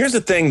story. And here's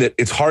the thing that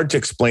it's hard to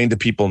explain to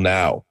people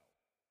now,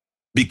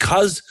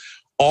 because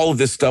all of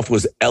this stuff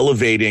was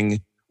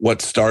elevating what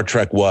Star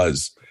Trek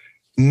was.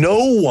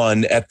 No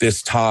one at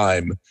this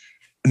time,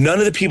 none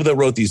of the people that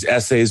wrote these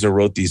essays or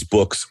wrote these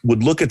books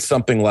would look at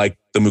something like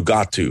the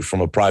Mugatu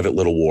from A Private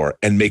Little War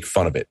and make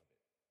fun of it.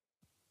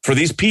 For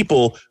these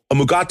people, a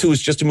Mugatu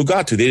is just a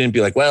Mugatu. They didn't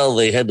be like, well,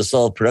 they had to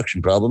solve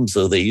production problems,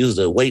 so they used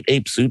a white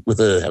ape suit with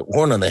a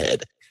horn on the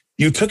head.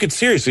 You took it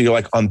seriously. You're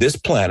like, on this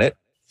planet,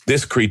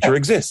 this creature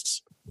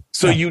exists.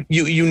 So you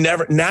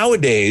never,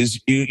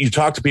 nowadays, you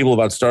talk to people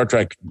about Star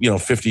Trek,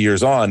 50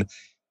 years on,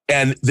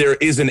 and there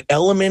is an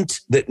element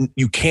that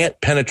you can't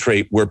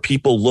penetrate where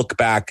people look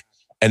back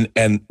and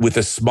with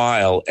a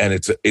smile, and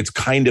it's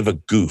kind of a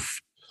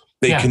goof.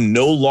 They can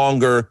no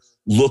longer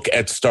look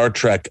at Star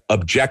Trek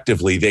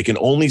objectively. They can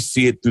only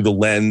see it through the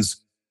lens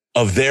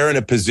of they're in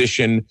a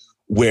position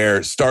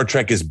where Star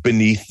Trek is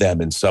beneath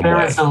them in some way.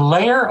 There is a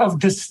layer of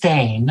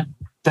disdain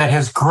that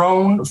has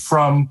grown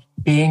from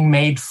being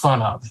made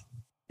fun of.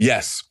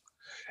 Yes.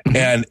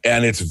 And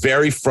it's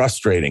very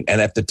frustrating.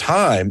 And at the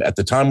time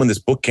when this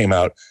book came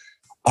out,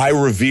 I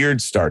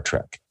revered Star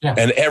Trek. Yeah.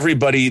 And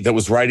everybody that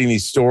was writing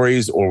these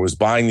stories or was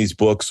buying these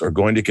books or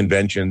going to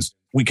conventions,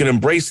 we could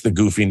embrace the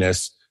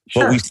goofiness,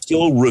 but we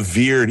still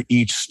revered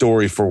each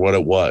story for what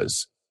it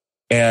was.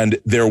 And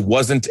there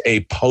wasn't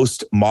a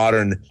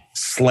postmodern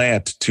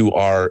slant to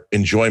our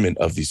enjoyment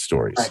of these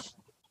stories. Right.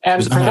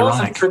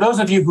 And for those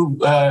of you who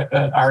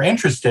are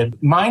interested,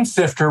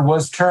 Mindsifter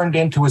was turned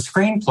into a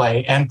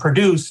screenplay and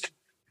produced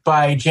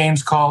by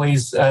James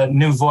Cawley's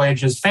New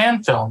Voyages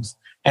fan films.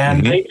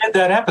 And they did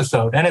that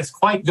episode, and it's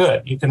quite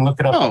good. You can look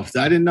it up. Oh,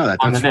 I didn't know that.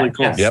 That's really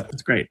cool. Yes. Yep.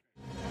 That's great.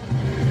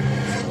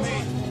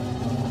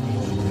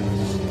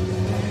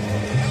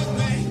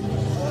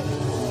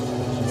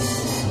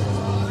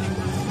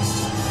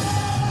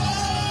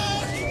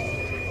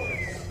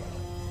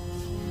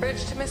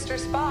 Bridge to Mr.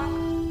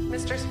 Spock.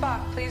 Mr.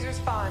 Spock, please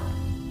respond.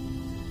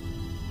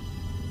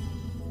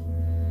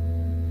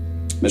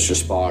 Mr.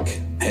 Spock,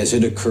 has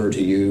it occurred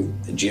to you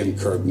that Jim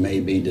Kirk may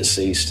be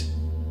deceased?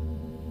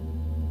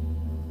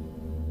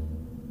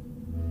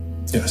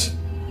 Yes.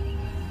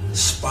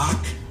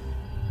 Spock?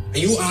 Are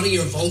you out of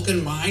your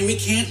Vulcan mind? We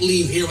can't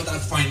leave here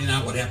without finding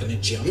out what happened to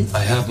Jim. I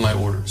have my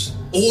orders.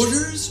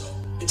 Orders?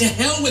 To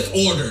hell with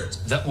orders.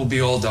 That will be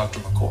all, Dr.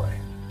 McCoy.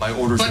 My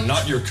orders are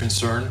not your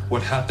concern.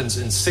 What happens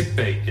in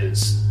sickbay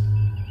is...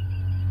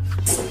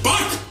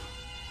 Spock!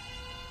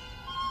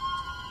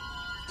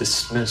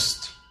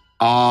 Dismissed.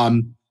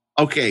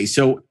 Okay,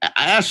 so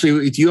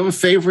Ashley, do you have a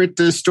favorite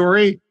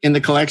story in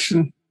the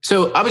collection?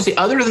 So obviously,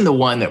 other than the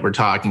one that we're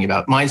talking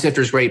about, Mindsifter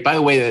is great. By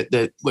the way,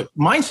 what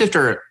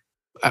Mindsifter,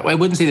 I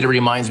wouldn't say that it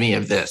reminds me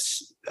of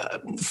this.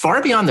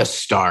 Far Beyond the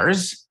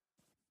Stars.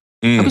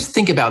 I always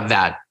think about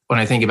that when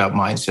I think about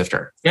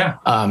Mindsifter. Yeah.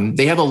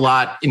 They have a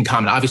lot in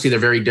common. Obviously, they're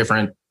very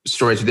different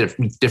stories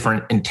with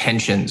different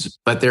intentions,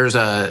 but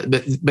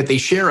but they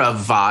share a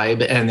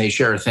vibe and they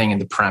share a thing in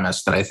the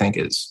premise that I think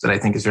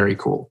is very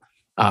cool.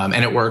 And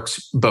it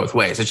works both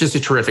ways. It's just a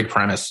terrific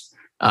premise.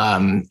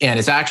 And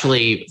it's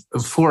actually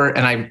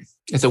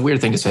it's a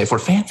weird thing to say for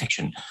fan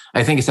fiction.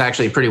 I think it's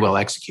actually pretty well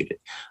executed.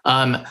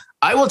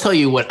 I will tell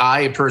you what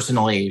I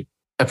personally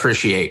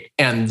appreciate.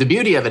 And the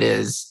beauty of it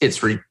is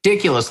it's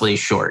ridiculously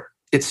short.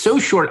 It's so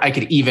short, I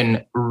could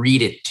even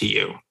read it to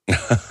you.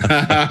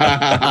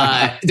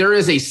 There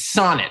is a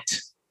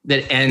sonnet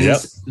that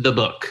ends the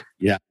book.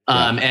 Yeah.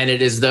 And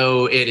it is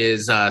though it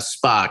is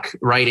Spock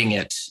writing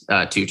it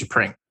to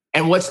T'Pring.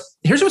 And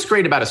here's what's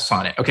great about a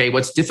sonnet. Okay,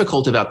 what's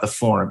difficult about the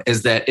form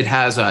is that it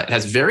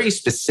has very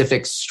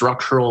specific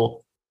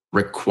structural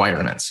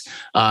requirements.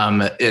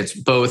 It's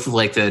both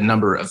like the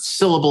number of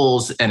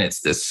syllables and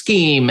it's the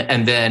scheme,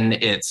 and then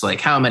it's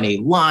like how many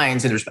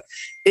lines. And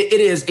it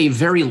is a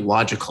very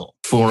logical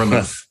form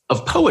of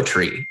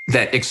poetry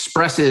that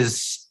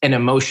expresses an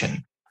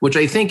emotion, which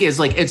I think is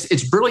like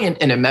it's brilliant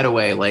in a meta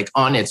way, like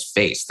on its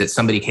face that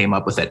somebody came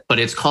up with it. But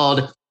it's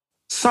called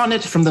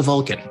Sonnet from the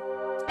Vulcan.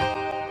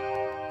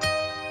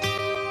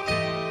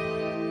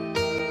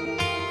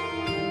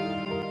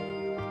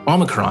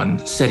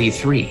 Omicron Ceti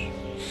 3.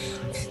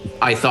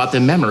 I thought the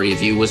memory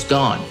of you was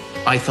gone.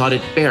 I thought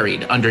it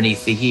buried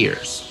underneath the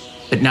years.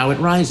 But now it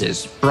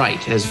rises,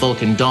 bright as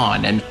Vulcan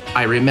dawn, and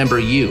I remember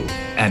you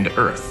and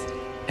Earth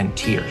and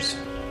tears.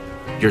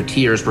 Your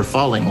tears were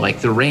falling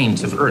like the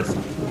rains of Earth.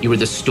 You were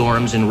the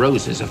storms and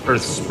roses of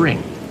Earth's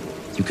spring.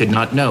 You could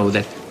not know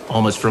that,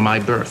 almost from my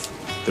birth,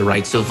 the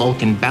rights of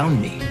Vulcan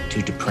bound me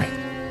to T'Pring.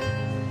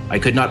 I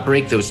could not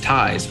break those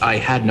ties. I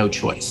had no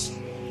choice.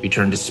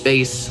 Returned to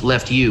space,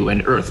 left you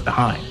and Earth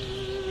behind.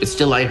 But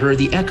still I heard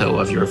the echo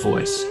of your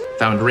voice,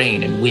 found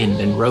rain and wind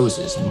and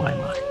roses in my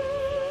mind.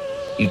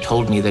 You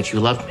told me that you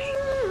loved me,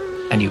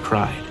 and you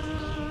cried.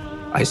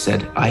 I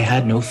said I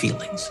had no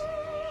feelings,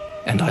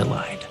 and I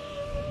lied.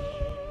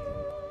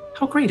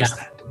 How great is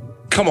that?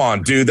 Come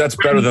on, dude. That's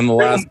better than the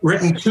last.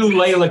 Written to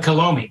Layla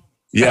Kalomi.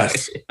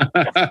 Yes.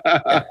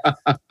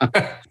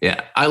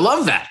 Yeah, I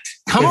love that.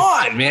 Come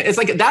on, man. It's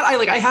like that.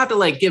 I have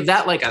to give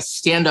that a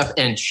stand up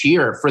and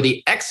cheer for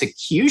the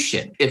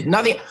execution. If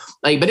nothing,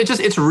 but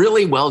it's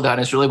really well done.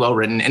 It's really well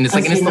written, and it's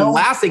the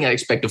last thing I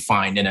expect to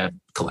find in a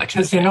collection.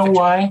 Because you know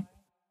why?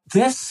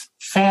 This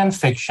fan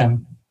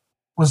fiction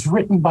was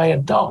written by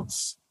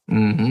adults.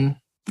 Mm-hmm.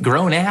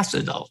 Grown ass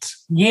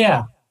adults.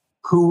 Yeah,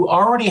 who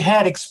already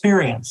had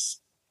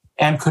experience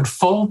and could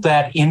fold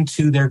that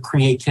into their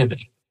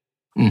creativity.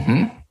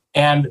 Mm-hmm.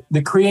 And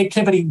the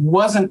creativity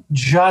wasn't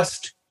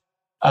just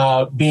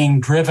being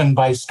driven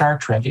by Star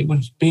Trek. It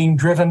was being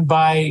driven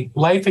by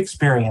life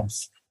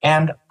experience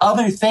and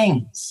other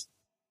things.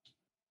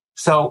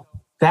 So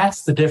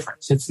that's the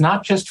difference. It's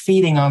not just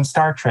feeding on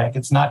Star Trek.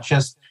 It's not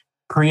just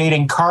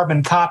creating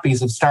carbon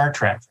copies of Star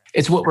Trek.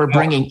 It's what we're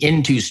bringing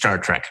into Star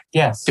Trek.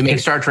 Yes. To make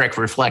Star Trek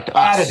reflect us.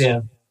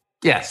 Additive.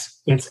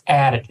 Yes. It's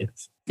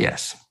additive.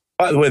 Yes.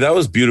 By the way, that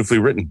was beautifully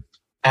written.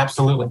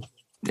 Absolutely.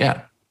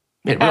 Yeah.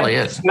 It really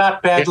is. It's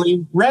not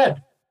badly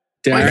read.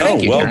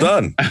 Darren, well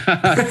done.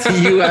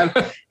 Do you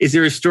have? Is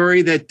there a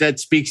story that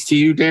speaks to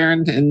you,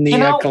 Darren, in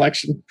the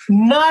collection?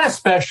 Not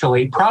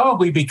especially,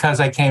 probably because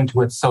I came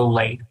to it so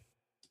late.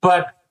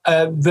 But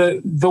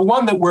the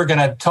one that we're going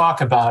to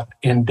talk about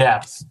in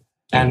depth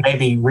and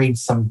maybe read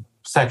some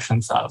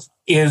sections of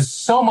is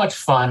so much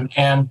fun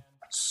and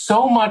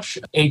so much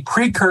a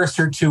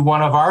precursor to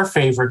one of our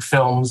favorite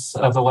films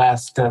of the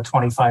last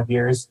 25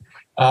 years,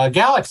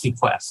 Galaxy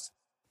Quest.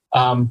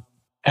 And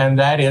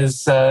that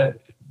is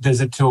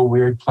Visit to a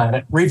Weird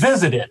Planet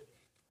Revisited,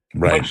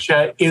 right? Which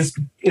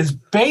is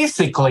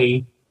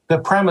basically the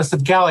premise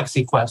of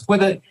Galaxy Quest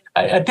with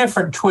a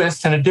different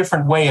twist and a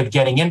different way of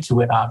getting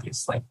into it,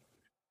 obviously.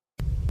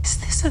 Is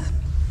this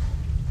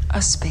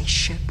a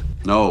spaceship?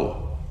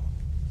 No.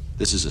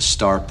 This is a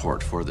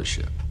starport for the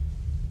ship.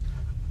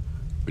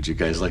 Would you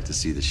guys like to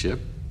see the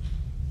ship?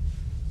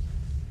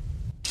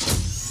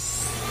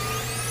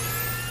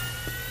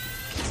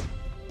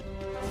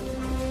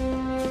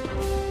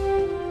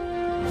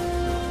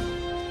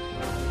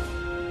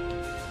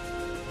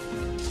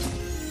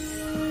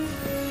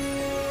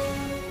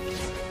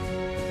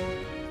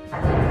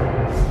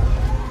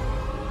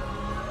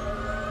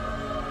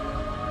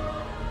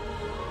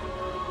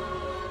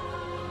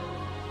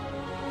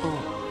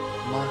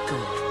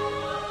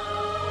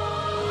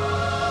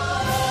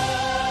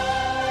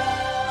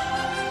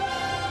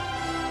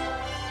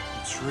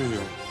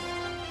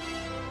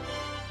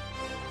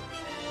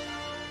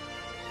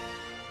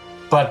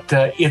 But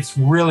it's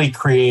really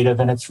creative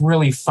and it's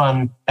really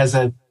fun as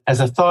a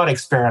thought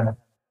experiment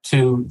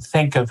to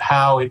think of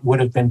how it would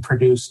have been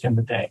produced in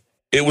the day.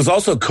 It was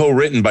also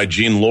co-written by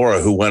Gene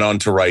Laura, who went on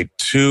to write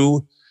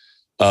 2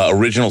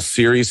 original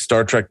series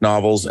Star Trek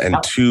novels and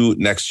 2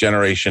 Next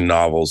Generation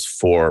novels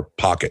for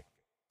Pocket.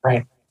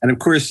 Right. And of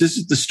course, this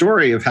is the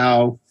story of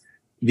how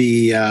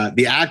the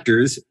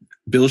actors,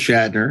 Bill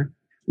Shatner,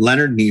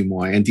 Leonard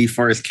Nimoy, and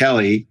DeForest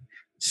Kelley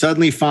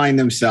suddenly find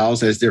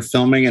themselves, as they're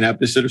filming an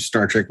episode of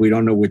Star Trek, we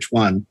don't know which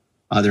one,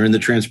 they're in the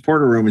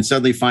transporter room and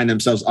suddenly find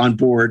themselves on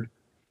board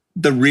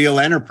the real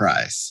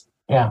Enterprise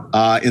in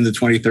the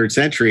 23rd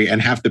century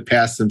and have to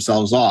pass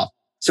themselves off.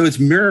 So it's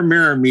Mirror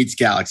Mirror meets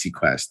Galaxy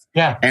Quest.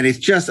 Yeah. And it's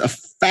just a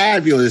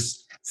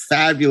fabulous,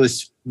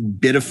 fabulous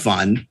bit of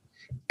fun.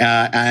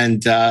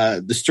 And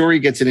the story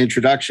gets an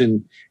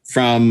introduction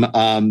from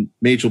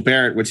Majel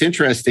Barrett. What's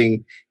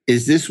interesting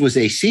is this was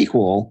a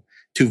sequel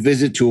to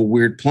Visit to a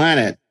Weird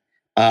Planet,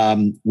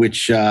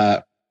 which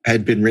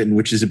had been written,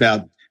 which is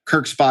about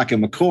Kirk, Spock,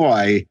 and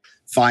McCoy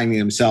finding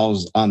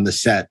themselves on the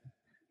set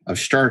of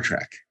Star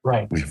Trek.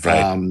 Right.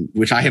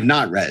 Which I have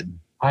not read.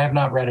 I have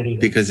not read it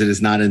either. Because it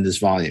is not in this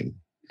volume.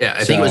 Yeah,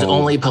 I think it was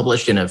only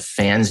published in a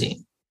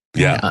fanzine.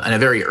 Yeah. And a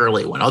very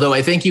early one. Although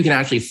I think you can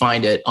actually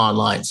find it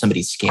online.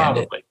 Somebody scanned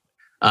it.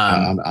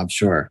 I'm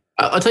sure.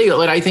 I'll tell you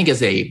what I think is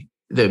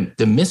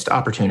the missed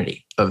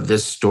opportunity of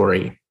this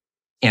story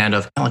and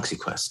of Galaxy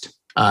Quest.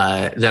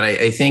 That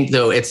I think,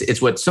 though,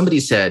 it's what somebody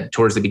said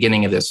towards the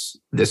beginning of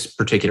this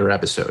particular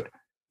episode,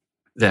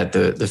 that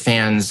the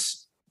fans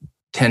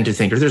tend to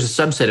think, or there's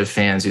a subset of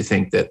fans who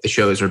think that the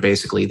shows are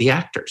basically the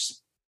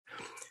actors.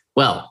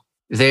 Well,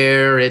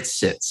 there it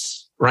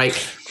sits, right?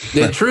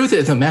 The truth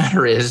of the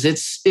matter is,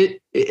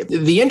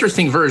 the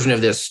interesting version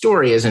of this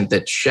story isn't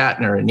that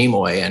Shatner and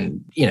Nimoy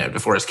and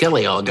DeForest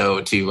Kelley all go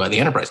to the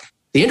Enterprise.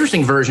 The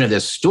interesting version of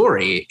this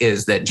story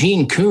is that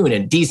Gene Kuhn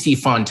and DC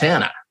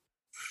Fontana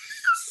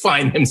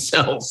find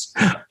themselves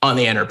on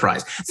the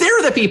Enterprise.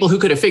 They're the people who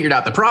could have figured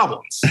out the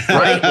problems,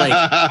 right? Like,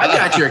 I've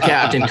got your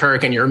Captain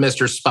Kirk and your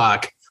Mr.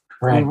 Spock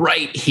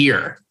right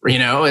here.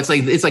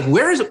 It's like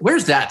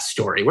where's that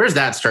story? Where's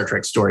that Star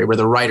Trek story where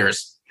the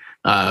writers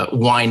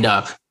wind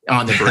up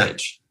on the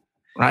bridge?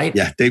 Right?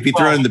 Yeah, they'd be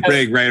throwing the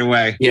brig right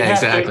away. Yeah,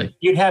 exactly.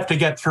 You'd have to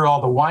get through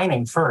all the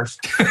whining first.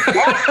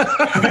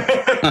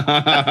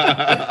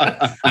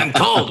 I'm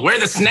cold. Where are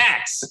the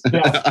snacks?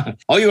 Yeah.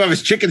 All you have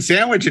is chicken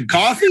sandwich and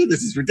coffee.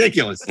 This is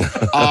ridiculous.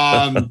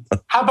 How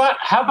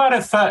about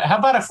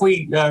if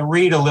we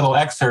read a little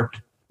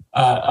excerpt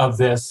of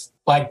this,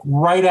 like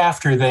right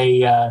after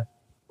they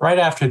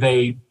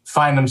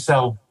find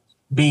themselves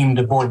beamed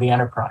aboard the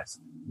Enterprise.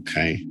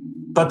 Okay.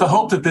 But the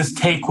hope that this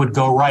take would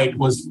go right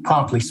was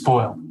promptly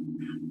spoiled.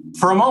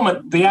 For a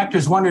moment, the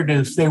actors wondered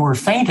if they were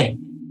fainting.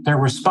 There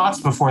were spots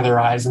before their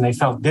eyes and they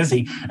felt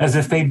dizzy, as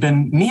if they'd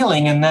been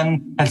kneeling and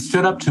then had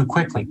stood up too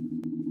quickly.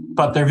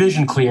 But their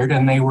vision cleared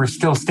and they were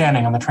still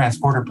standing on the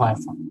transporter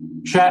platform.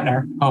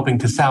 Shatner, hoping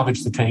to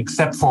salvage the take,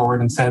 stepped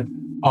forward and said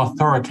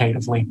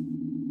authoritatively,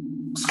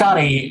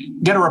 "Scotty,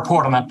 get a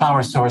report on that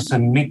power source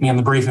and meet me in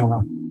the briefing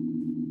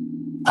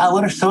room."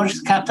 "Power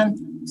source, Captain?"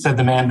 said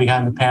the man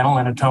behind the panel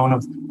in a tone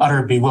of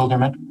utter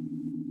bewilderment.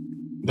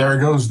 "There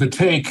goes the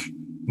take,"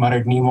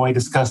 muttered Nimoy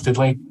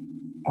disgustedly.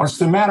 "What's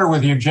the matter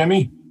with you,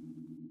 Jimmy?"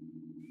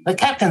 "The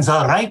captain's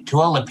all right to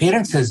all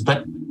appearances,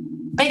 but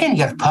begging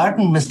your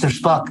pardon, Mr.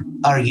 Spock,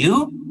 are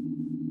you?"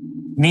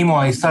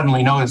 Nimoy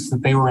suddenly noticed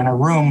that they were in a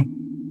room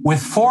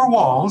with 4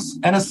 walls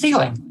and a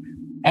ceiling,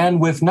 and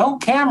with no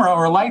camera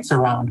or lights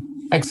around,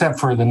 except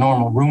for the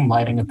normal room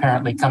lighting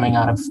apparently coming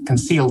out of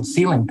concealed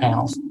ceiling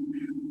panels.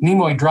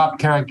 Nimoy dropped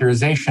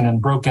characterization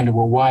and broke into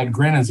a wide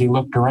grin as he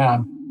looked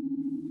around.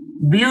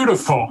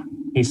 Beautiful,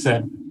 he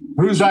said.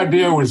 Whose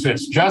idea was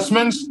this?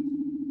 Justman's?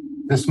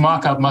 This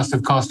mock-up must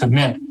have cost a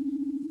mint.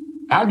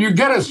 How'd you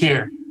get us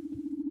here?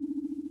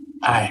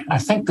 I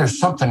think there's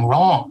something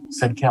wrong,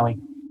 said Kelly.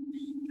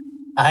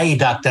 Aye,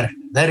 Doctor.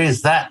 There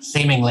is that,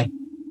 seemingly.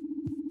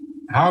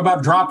 How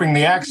about dropping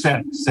the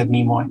accent, said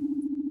Nimoy.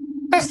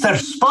 Mr.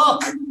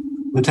 Spock!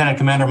 Lieutenant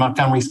Commander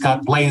Montgomery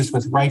Scott blazed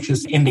with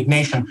righteous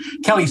indignation.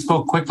 Kelly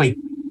spoke quickly.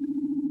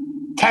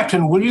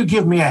 Captain, will you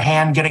give me a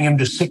hand getting him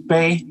to sick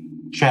bay?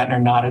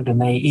 Shatner nodded, and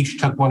they each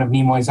took one of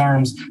Nimoy's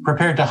arms,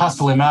 prepared to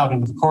hustle him out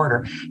into the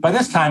corridor. By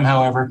this time,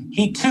 however,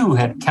 he too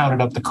had counted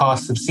up the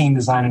costs of scene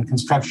design and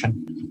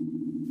construction.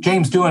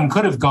 James Doohan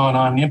could have gone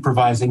on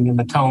improvising in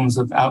the tones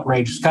of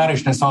outraged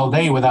Scottishness all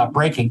day without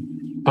breaking,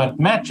 but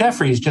Matt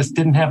Jeffries just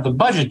didn't have the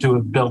budget to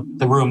have built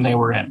the room they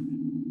were in.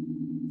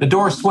 The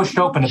door swooshed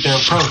open at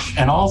their approach,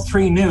 and all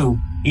three knew,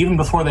 even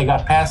before they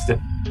got past it,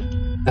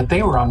 that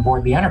they were on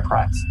board the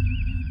Enterprise.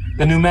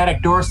 The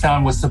pneumatic door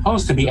sound was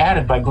supposed to be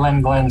added by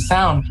Glenn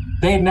Sound.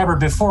 They had never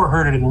before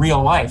heard it in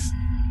real life.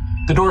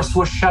 The door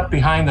swooshed shut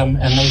behind them,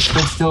 and they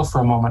stood still for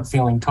a moment,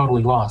 feeling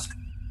totally lost.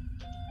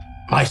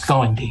 Nice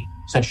going, Dee,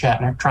 said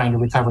Shatner, trying to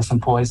recover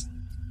some poise.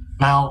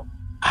 Now,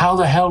 how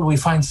the hell do we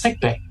find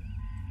sickbay?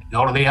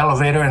 Go to the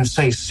elevator and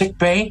say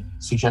sickbay,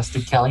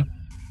 suggested Kelly.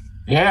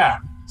 Yeah,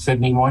 said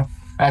Nimoy.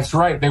 That's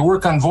right. They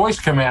work on voice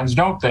commands,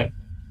 don't they?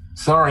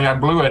 Sorry, I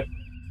blew it.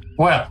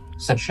 Well,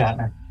 said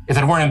Shatner, if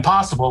it weren't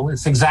impossible,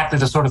 it's exactly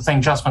the sort of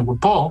thing Justman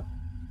would pull.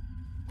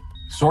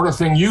 Sort of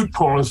thing you'd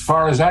pull as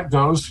far as that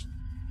goes.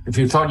 If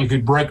you thought you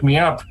could break me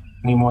up,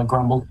 Nimoy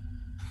grumbled.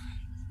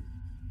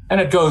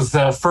 And it goes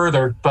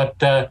further, but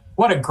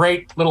what a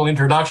great little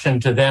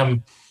introduction to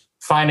them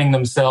finding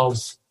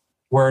themselves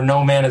where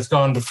no man has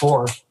gone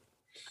before.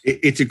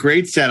 It's a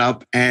great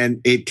setup, and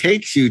it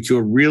takes you to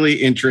a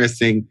really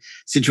interesting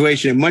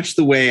situation, in much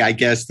the way, I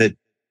guess, that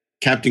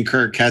Captain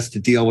Kirk has to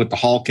deal with the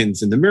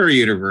Hawkins in the Mirror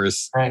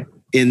Universe. Right.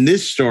 In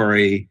this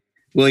story,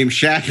 William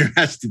Shatner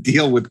has to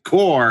deal with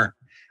Core,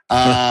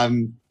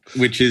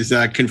 which is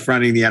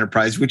confronting the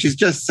Enterprise, which is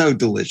just so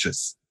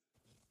delicious.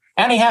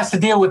 And he has to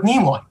deal with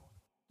Nimoy.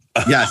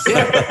 Yes.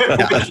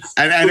 Yeah.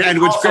 And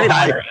what's great,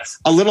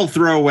 a little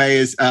throwaway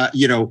is,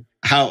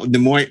 how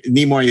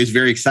Nimoy is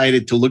very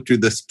excited to look through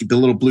the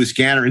little blue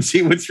scanner and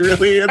see what's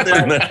really in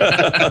there.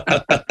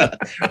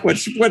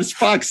 What's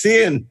Spock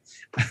seeing?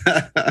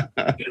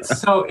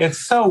 It's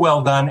so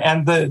well done.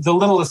 And the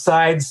little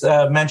asides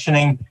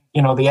mentioning,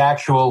 the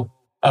actual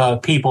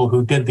people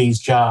who did these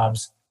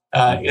jobs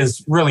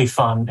is really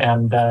fun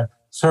and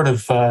sort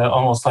of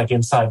almost like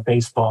inside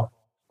baseball.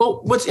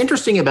 Well, what's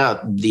interesting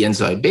about the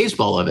inside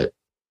baseball of it,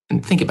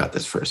 and think about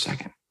this for a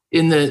second,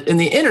 in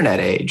the internet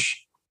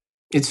age,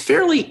 it's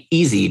fairly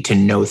easy to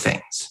know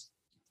things,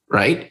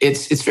 right?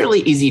 It's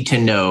fairly easy to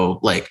know,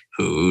 like,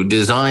 who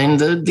designed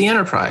the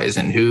Enterprise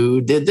and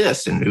who did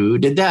this and who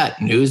did that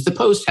and who's the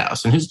post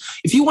house and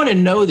if you want to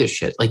know this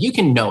shit, like, you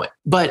can know it.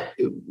 But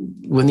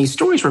when these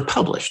stories were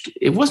published,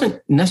 it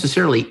wasn't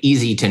necessarily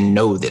easy to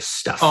know this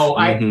stuff. Oh,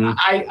 but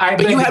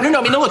you have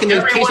look in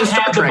the case of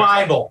Star Trek. The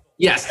Bible.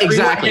 Yes,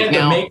 exactly.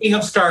 The making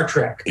of Star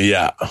Trek.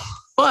 Yeah.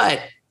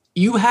 But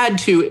you had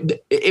to,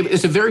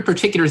 it's a very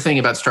particular thing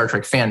about Star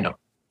Trek fandom,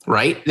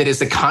 right? That is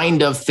the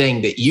kind of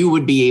thing that you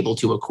would be able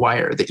to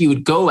acquire, that you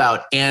would go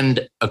out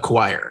and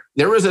acquire.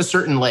 There was a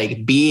certain,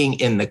 like, being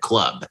in the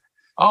club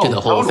to the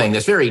whole thing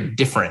that's very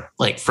different,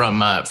 like,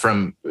 from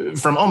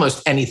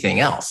almost anything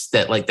else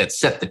that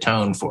set the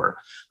tone for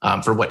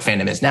what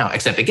fandom is now.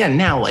 Except, again,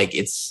 now, like,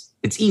 it's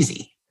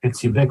easy.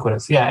 It's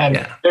ubiquitous.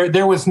 Yeah. And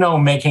there was no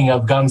making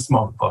of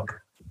Gunsmoke book.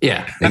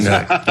 Yeah,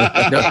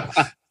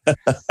 exactly.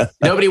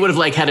 Nobody would have,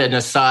 like, had an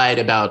aside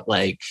about,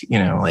 like,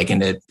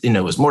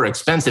 it was more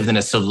expensive than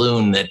a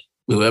saloon that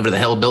whoever the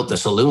hell built the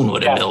saloon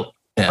would have built.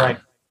 Yeah. Right.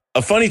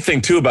 A funny thing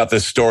too about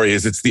this story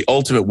is it's the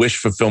ultimate wish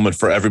fulfillment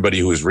for everybody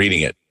who is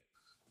reading it.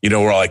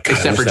 We're all like, God,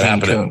 except for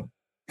Gene Coon.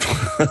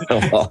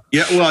 I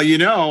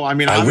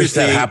wish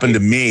that happened to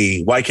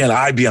me. Why can't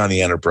I be on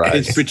the Enterprise?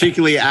 It's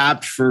particularly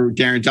apt for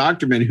Darren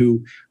Doctorman,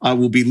 who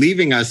will be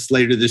leaving us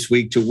later this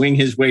week to wing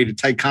his way to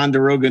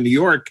Ticonderoga, New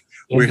York,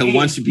 where he'll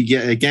once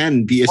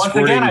again be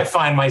escorting. Once again, I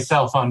find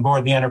myself on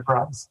board the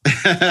Enterprise,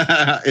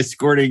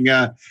 escorting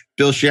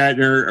Bill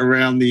Shatner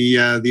around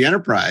the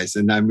Enterprise.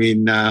 And I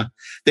mean,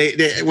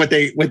 what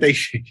they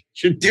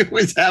should do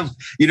is have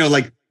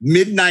like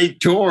midnight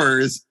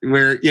tours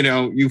where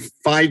you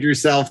find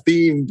yourself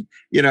themed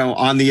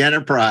on the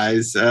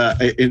Enterprise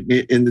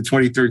in the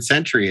 23rd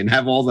century, and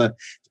have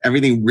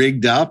everything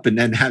rigged up, and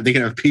then they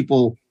can have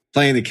people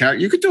playing the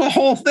character. You could do a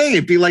whole thing.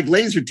 It'd be like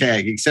laser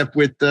tag, except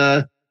with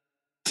you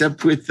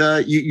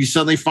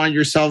suddenly find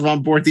yourself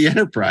on board the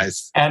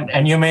Enterprise.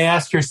 And you may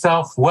ask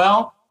yourself,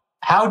 well,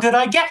 how did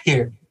I get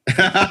here?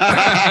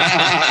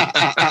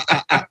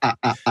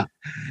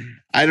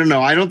 I don't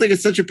know. I don't think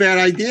it's such a bad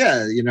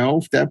idea,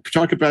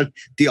 talk about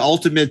the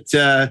ultimate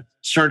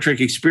Star Trek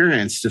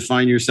experience, to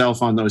find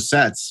yourself on those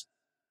sets.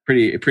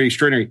 Pretty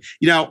extraordinary.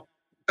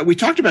 We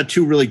talked about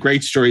two really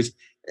great stories.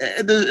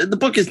 the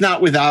book is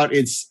not without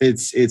its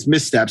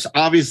missteps.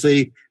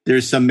 Obviously,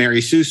 there's some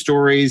Mary Sue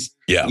stories.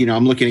 Yeah.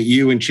 I'm looking at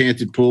you,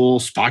 Enchanted Pool.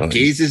 Spock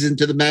gazes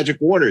into the magic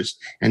waters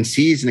and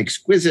sees an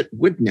exquisite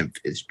wood nymph,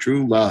 his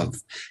true love.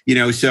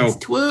 So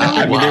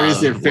I mean, there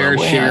is their fair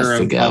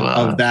share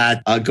of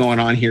that going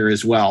on here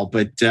as well.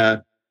 But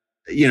the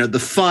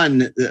fun,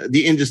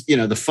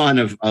 the fun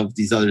of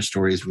these other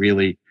stories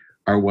really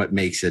are what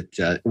makes it.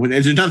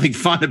 There's nothing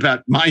fun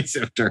about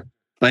Mindsifter,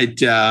 but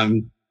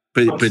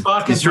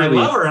Spock is my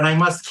lover, and I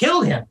must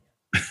kill him.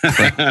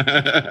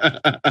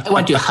 I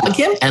want to hug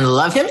him and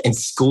love him and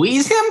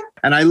squeeze him.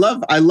 And I love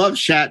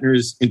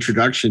Shatner's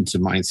introduction to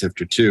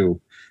Mindsifter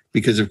too,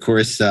 because of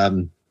course,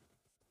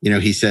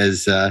 he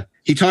says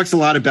he talks a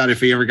lot about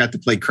if he ever got to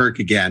play Kirk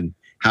again,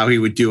 how he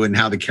would do it and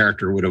how the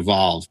character would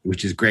evolve,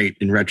 which is great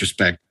in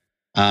retrospect.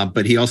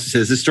 But he also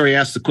says this story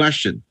asks the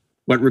question: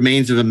 what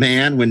remains of a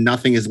man when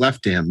nothing is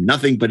left to him?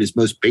 Nothing but his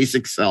most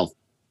basic self.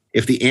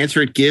 If the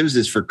answer it gives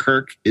is for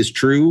Kirk is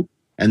true,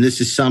 and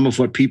this is some of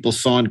what people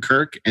saw in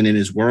Kirk and in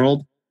his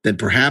world, then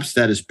perhaps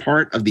that is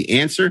part of the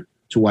answer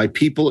to why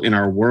people in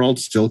our world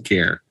still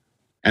care.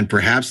 And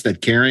perhaps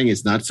that caring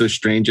is not so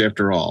strange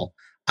after all.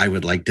 I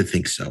would like to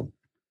think so.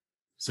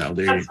 So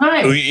there you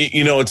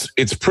go.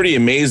 It's pretty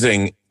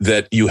amazing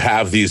that you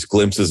have these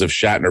glimpses of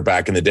Shatner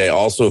back in the day.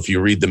 Also, if you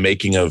read the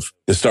making of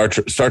the Star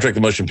Trek the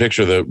Motion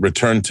Picture, the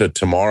Return to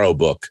Tomorrow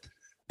book,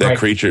 that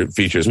Creature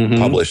Features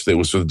published. It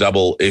was a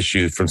double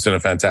issue from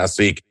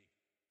Cinefantastique.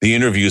 The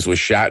interviews with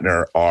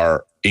Shatner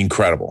are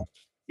incredible.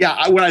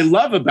 Yeah, what I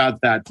love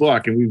about that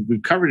book, and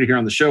we've covered it here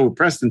on the show with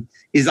Preston,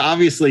 is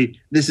obviously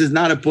this is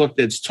not a book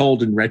that's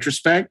told in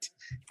retrospect.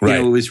 Right.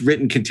 It was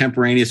written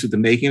contemporaneous with the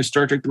making of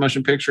Star Trek the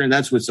Motion Picture, and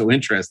that's what's so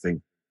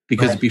interesting,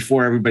 because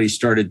before everybody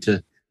started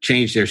to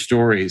change their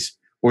stories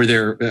or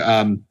their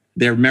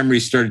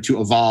memories started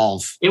to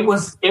evolve. It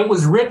was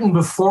written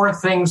before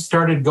things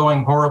started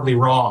going horribly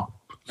wrong.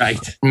 Right.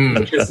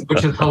 Which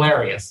is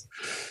hilarious.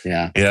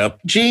 Yeah. Yep.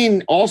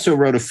 Gene also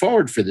wrote a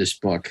foreword for this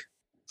book.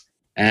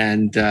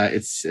 And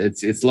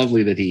it's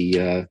lovely that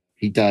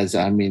he does.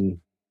 I mean,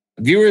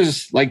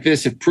 viewers like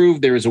this have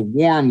proved there is a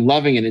warm,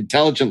 loving, and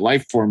intelligent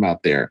life form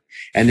out there,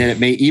 and that it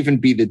may even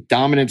be the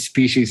dominant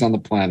species on the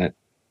planet.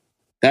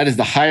 That is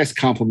the highest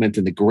compliment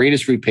and the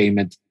greatest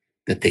repayment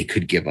that they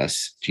could give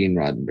us. Gene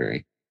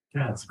Roddenberry.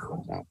 Yeah, that's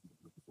cool.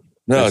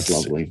 No, it's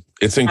lovely.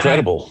 It's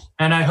incredible.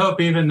 And I hope,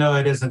 even though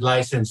it isn't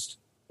licensed,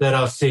 that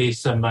I'll see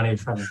some money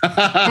from it.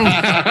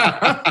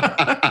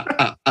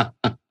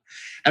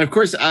 And of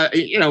course,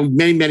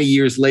 many, many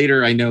years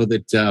later, I know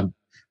that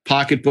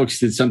Pocket Books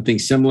did something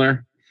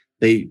similar.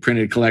 They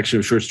printed a collection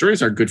of short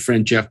stories. Our good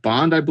friend Jeff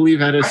Bond, I believe,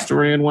 had a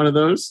story in one of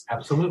those.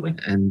 Absolutely.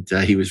 And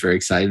he was very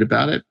excited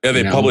about it. Yeah,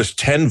 they published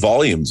 10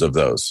 volumes of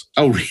those.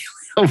 Oh, really?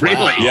 Oh, really?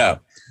 Wow. Yeah.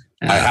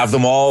 I have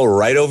them all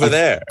right over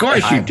there. Of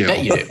course you do.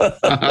 Bet you do.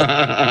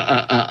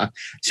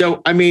 So,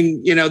 I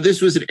mean,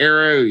 this was an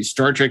era,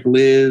 Star Trek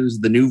Lives,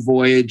 the new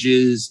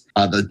Voyages,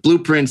 the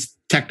Blueprints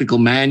technical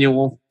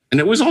manual. And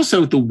it was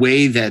also the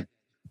way that,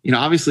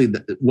 obviously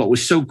what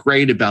was so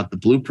great about the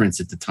Blueprints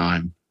at the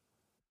time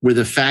were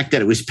the fact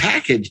that it was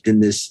packaged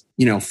in this,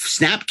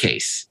 snap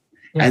case.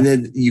 Yeah. And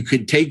then you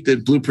could take the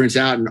Blueprints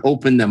out and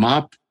open them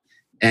up.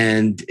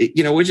 And,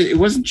 it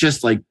wasn't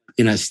just like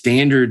in a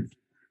standard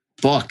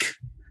book.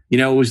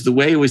 It was the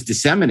way it was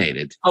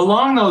disseminated.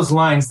 Along those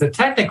lines, the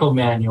technical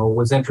manual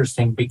was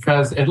interesting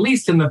because, at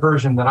least in the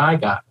version that I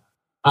got,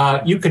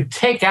 you could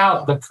take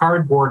out the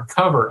cardboard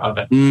cover of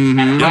it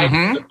and write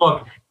the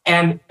book.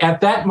 And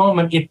at that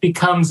moment, it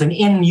becomes an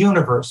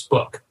in-universe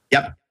book.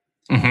 Yep.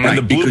 Mm-hmm. And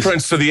the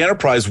blueprints to the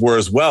Enterprise were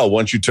as well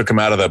once you took them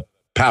out of the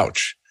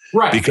pouch.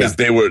 Right. Because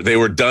they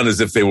were done as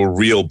if they were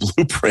real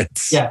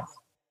blueprints. Yeah.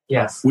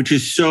 Yes. Which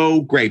is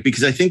so great,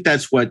 because I think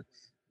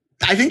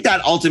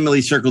that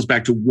ultimately circles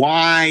back to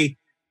why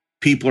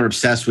people are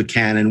obsessed with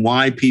canon,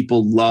 why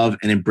people love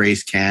and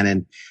embrace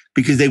canon,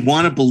 because they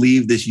want to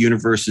believe this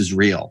universe is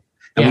real.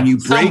 And when you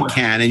break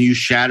canon, you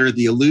shatter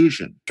the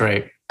illusion.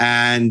 Right.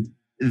 And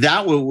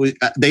that was,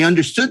 they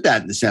understood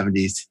that in the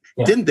 70s,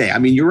 didn't they? I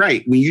mean, you're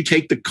right. When you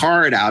take the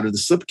card out of the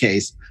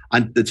slipcase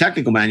on the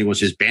technical manual,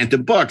 which is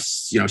Bantam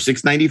Books,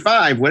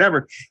 $6.95,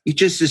 whatever, it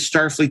just says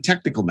Starfleet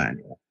technical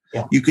manual.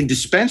 Yeah. You can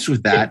dispense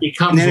with that,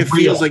 and then it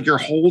feels like you're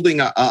holding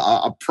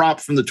a prop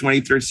from the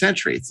 23rd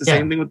century. It's the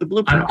same thing with the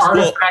blueprints. An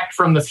artifact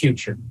from the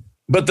future.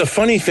 But the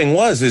funny thing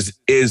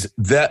is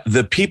that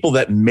the people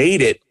that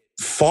made it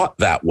thought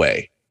that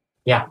way.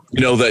 Yeah.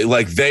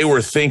 They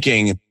were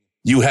thinking,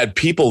 you had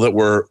people that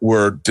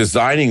were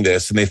designing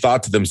this, and they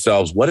thought to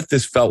themselves, what if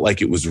this felt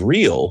like it was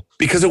real?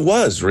 Because it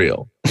was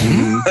real.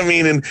 I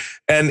mean,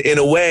 and in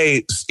a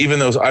way, even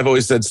though I've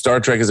always said Star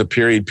Trek is a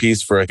period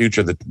piece for a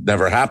future that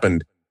never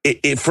happened,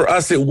 for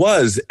us, it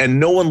was, and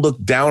no one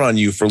looked down on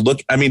you for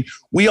I mean,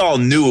 we all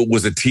knew it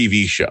was a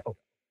TV show.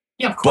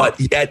 Yeah, of course.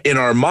 But yet in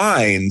our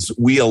minds,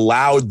 we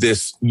allowed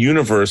this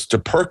universe to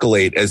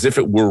percolate as if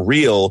it were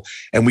real,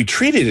 and we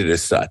treated it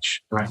as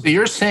such. Right. So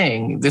you're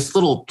saying this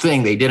little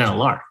thing they did in a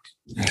lark.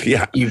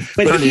 Yeah. You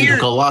turned it into a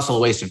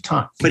colossal waste of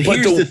time. But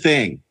here's the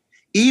thing.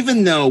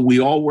 even though we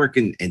all work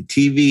in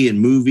TV and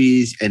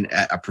movies and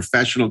a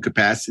professional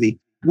capacity,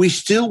 we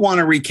still want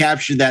to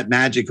recapture that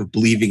magic of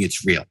believing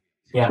it's real,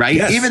 right?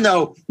 Yes. Even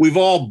though we've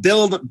all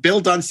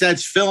built on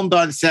sets, filmed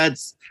on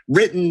sets,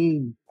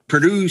 written,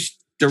 produced,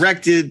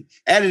 directed,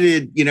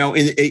 edited, you know,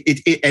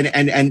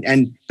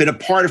 and been a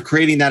part of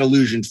creating that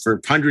illusion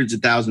for hundreds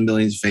of thousands,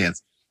 millions of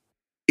fans.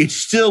 It's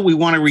still, we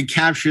want to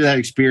recapture that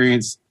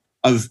experience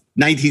of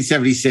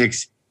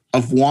 1976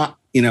 of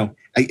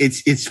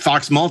it's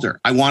Fox Mulder.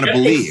 I want to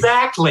believe.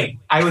 Exactly.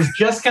 I was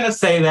just going to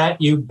say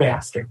that, you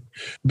bastard.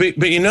 But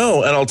you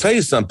know, and I'll tell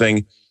you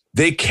something,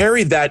 they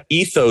carried that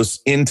ethos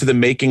into the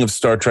making of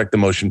Star Trek: The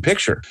Motion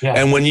Picture. Yeah.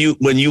 And when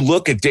you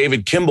look at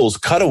David Kimball's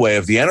cutaway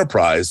of the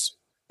Enterprise,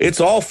 it's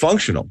all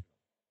functional.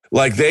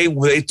 Like they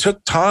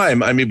took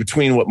time, I mean,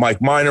 between what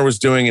Mike Miner was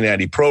doing and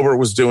Andy Probert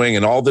was doing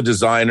and all the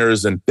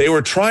designers, and they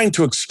were trying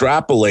to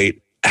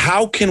extrapolate,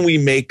 how can we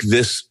make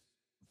this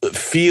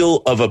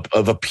feel of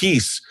a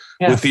piece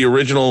with the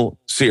original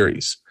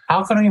series?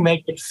 How can we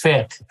make it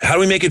fit? How do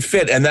we make it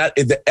fit? And that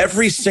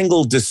every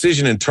single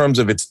decision in terms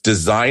of its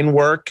design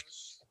work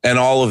and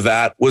all of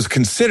that was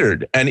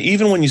considered. And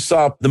even when you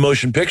saw the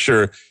motion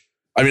picture,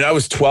 I mean, I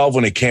was 12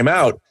 when it came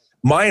out.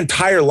 My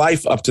entire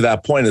life up to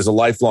that point as a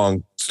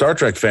lifelong Star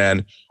Trek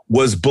fan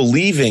was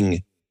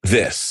believing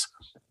this.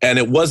 And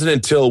it wasn't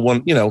until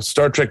when, you know,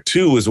 Star Trek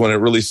 2 is when it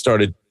really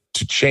started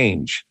to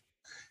change.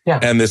 Yeah.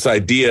 And this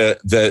idea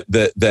that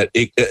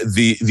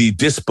the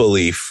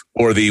disbelief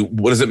or the,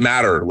 what does it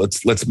matter?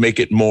 Let's make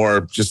it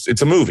more just,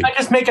 it's a movie. I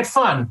just make it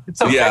fun.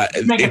 It's okay. Yeah,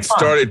 it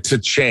started to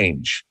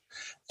change.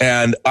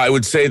 And I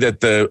would say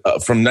that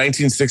from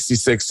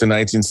 1966 to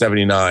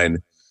 1979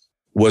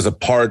 was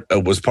part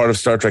of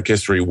Star Trek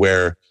history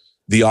where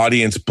the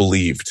audience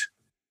believed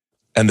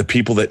and the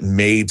people that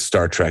made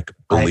Star Trek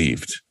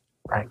believed.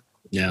 Right.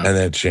 Yeah. And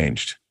then it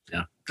changed.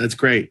 Yeah. That's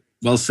great.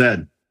 Well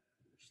said.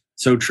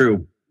 So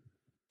true.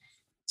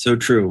 So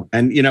true.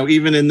 And, you know,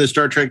 even in the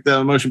Star Trek,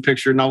 the motion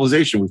picture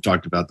novelization, we've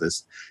talked about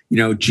this. You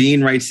know,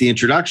 Gene writes the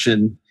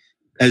introduction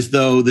as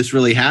though this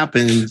really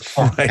happened,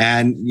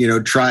 and, you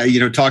know,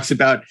 talks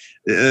about,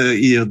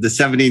 the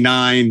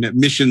 79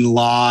 mission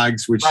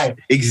logs, which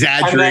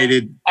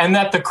exaggerated. And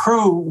that the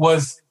crew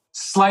was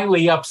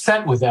slightly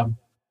upset with them.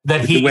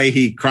 The way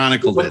he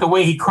chronicled the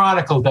way he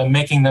chronicled them,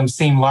 making them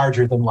seem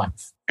larger than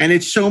life. And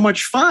it's so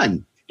much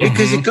fun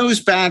because it goes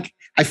back.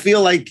 I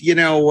feel like, you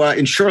know,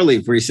 in Shore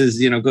Leave, where he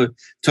says, you know,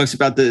 talks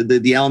about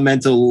the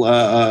elemental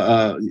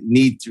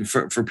need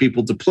for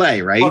people to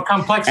play, right? More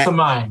complex the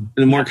mind.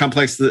 The more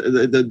complex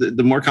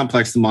the more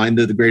complex the mind,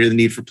 the greater the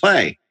need for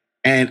play.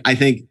 And I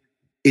think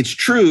it's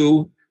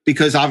true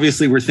because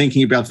obviously we're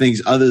thinking about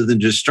things other than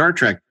just Star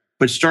Trek.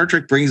 But Star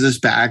Trek brings us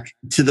back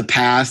to the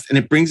past, and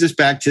it brings us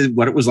back to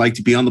what it was like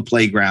to be on the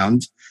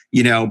playground,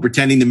 you know,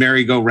 pretending the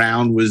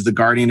merry-go-round was the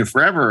guardian of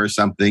forever or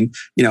something,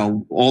 you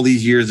know, all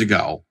these years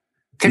ago.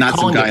 Not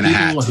some guy in a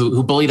hat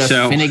who bullied us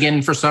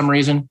Finnegan for some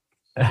reason.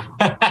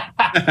 and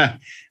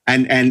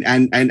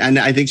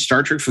I think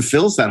Star Trek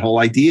fulfills that whole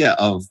idea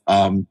of,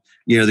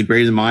 you know, the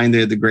greater the mind,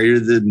 the greater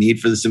the need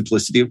for the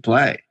simplicity of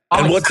play.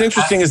 And what's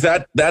interesting is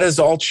that has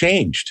all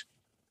changed.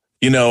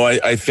 You know,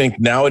 I think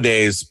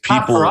nowadays people.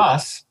 Not for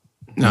us.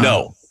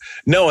 No.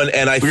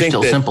 And I think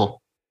still that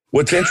simple.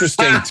 What's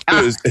interesting too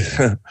is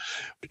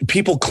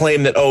people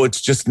claim that,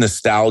 it's just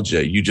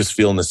nostalgia. You just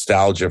feel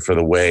nostalgia for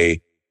the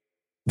way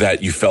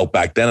that you felt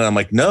back then. And I'm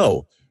like,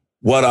 no,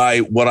 what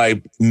I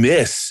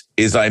miss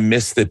is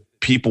that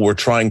people were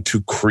trying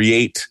to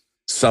create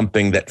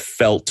something that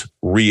felt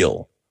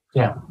real.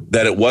 Yeah.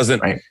 That it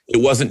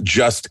wasn't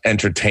just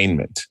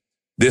entertainment.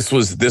 This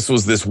was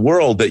this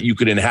world that you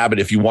could inhabit.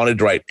 If you wanted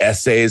to write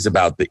essays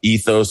about the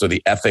ethos or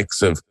the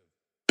ethics of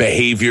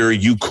behavior,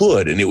 you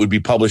could, and it would be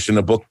published in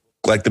a book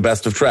like The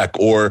Best of Trek,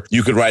 or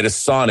you could write a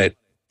sonnet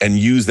and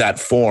use that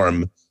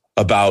form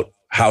about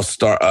how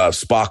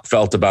Spock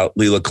felt about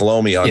Leela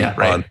Kalomi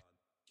on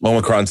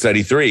Omicron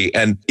Ceti 3.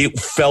 And it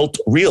felt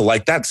real.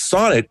 Like that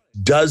sonnet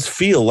does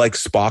feel like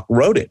Spock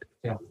wrote it.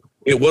 Yeah.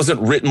 It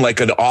wasn't written like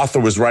an author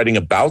was writing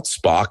about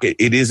Spock.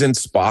 It is in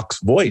Spock's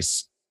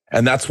voice.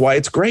 And that's why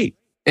it's great.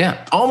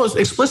 Yeah, almost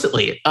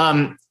explicitly.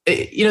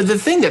 You know, the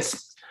thing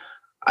that's,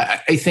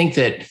 I think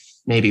that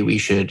maybe we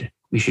should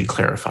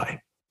clarify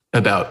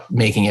about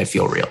making it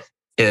feel real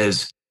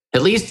is,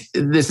 at least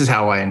this is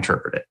how I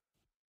interpret it.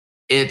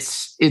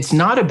 It's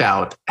not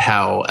about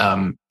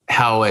how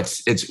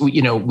it's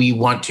you know, we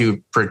want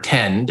to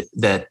pretend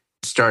that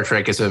Star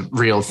Trek is a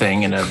real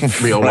thing in a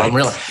real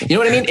world. You know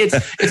what I mean? It's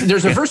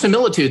there's a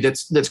verisimilitude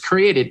that's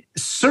created,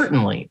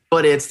 certainly,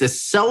 but it's the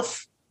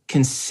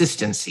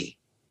self-consistency,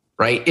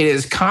 right? It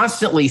is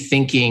constantly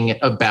thinking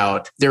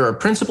about, there are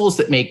principles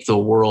that make the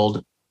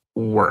world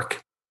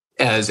work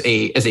as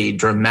a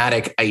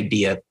dramatic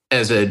idea,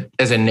 as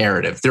a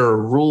narrative. There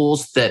are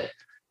rules that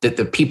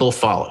the people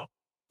follow.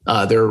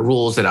 There are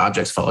rules that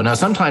objects follow. Now,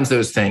 sometimes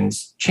those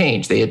things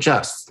change, they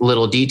adjust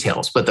little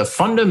details, but the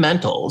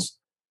fundamentals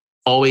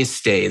always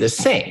stay the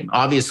same.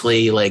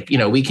 Obviously, like,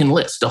 we can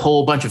list a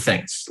whole bunch of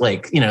things,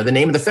 like, the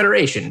name of the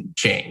Federation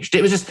changed.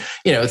 It was just,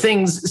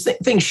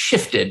 things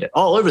shifted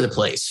all over the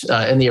place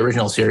in the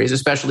original series,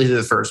 especially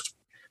the first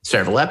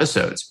several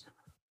episodes.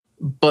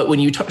 But when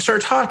you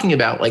start talking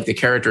about like the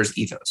characters'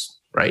 ethos,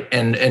 right,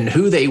 and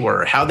who they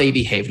were, how they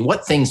behaved,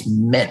 what things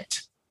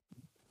meant,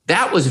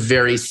 that was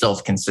very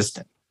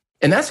self-consistent.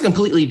 And that's a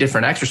completely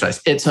different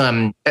exercise. It's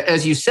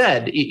as you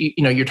said,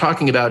 you're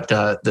talking about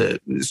the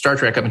Star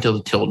Trek up until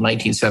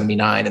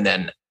 1979, and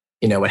then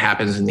what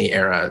happens in the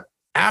era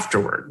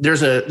afterward.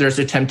 There's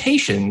a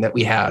temptation that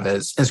we have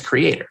as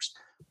creators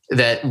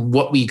that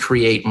what we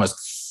create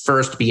must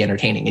first be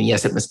entertaining, and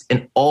yes, it must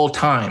in all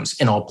times,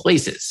 in all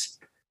places,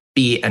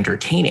 be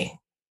entertaining.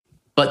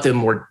 But the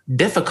more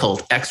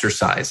difficult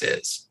exercise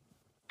is,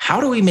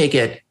 how do we make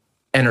it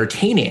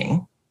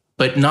entertaining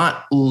but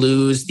not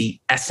lose the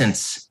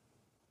essence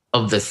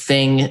of the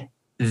thing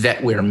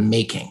that we're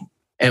making?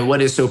 And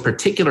what is so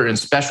particular and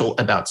special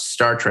about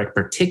Star Trek,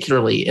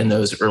 particularly in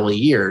those early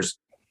years,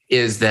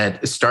 is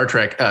that Star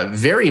Trek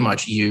very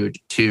much hewed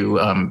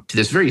to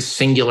this very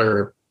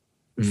singular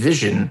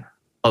vision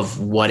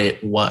of what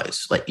it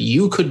was. Like,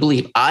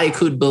 I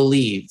could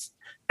believe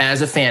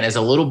as a fan, as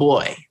a little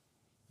boy,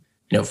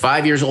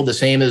 5 years old, the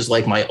same as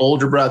like my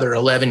older brother,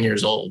 11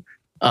 years old,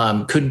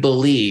 could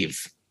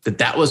believe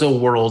that was a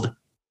world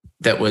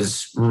that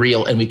was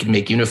real, and we could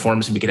make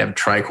uniforms, and we could have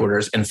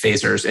tricorders and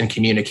phasers and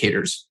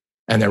communicators,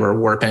 and there were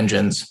warp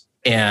engines,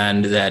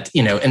 and that,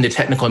 in the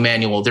technical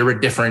manual, there were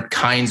different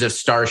kinds of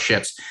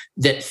starships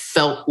that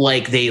felt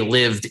like they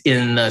lived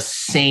in the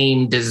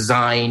same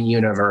design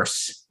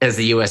universe as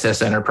the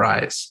USS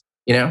Enterprise,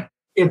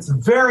 It's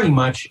very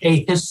much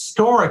a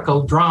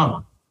historical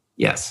drama.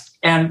 Yes.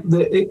 And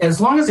as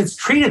long as it's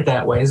treated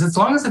that way, as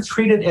long as it's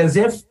treated as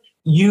if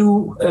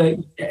you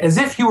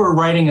were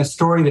writing a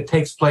story that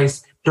takes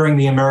place during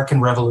the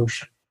American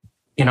Revolution,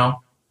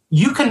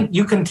 you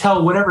can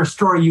tell whatever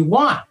story you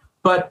want,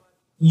 but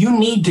you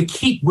need to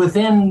keep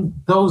within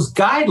those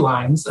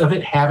guidelines of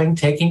it having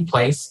taken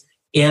place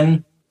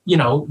in,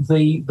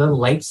 the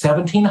late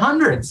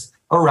 1700s,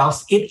 or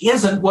else it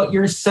isn't what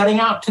you're setting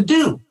out to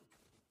do.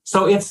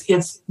 So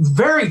it's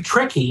very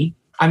tricky.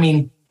 I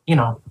mean,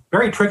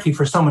 very tricky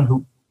for someone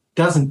who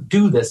doesn't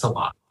do this a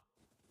lot,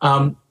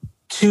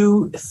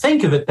 to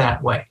think of it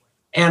that way.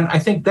 And I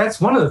think that's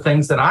one of the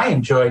things that I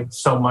enjoyed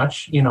so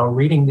much,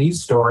 reading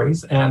these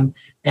stories and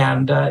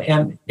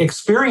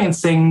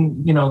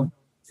experiencing,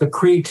 the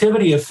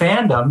creativity of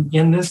fandom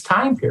in this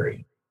time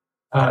period.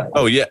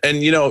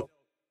 And,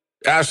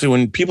 Ashley,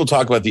 when people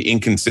talk about the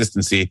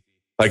inconsistency,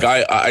 like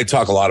I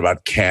talk a lot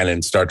about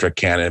canon, Star Trek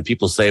canon, and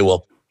people say,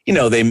 well,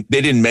 they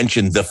didn't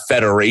mention the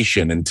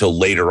Federation until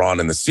later on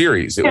in the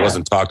series. It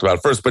wasn't talked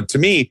about first. But to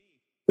me,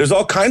 there's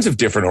all kinds of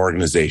different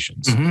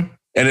organizations. Mm-hmm.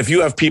 And if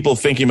you have people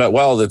thinking about,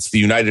 well, that's the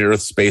United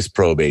Earth Space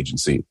Probe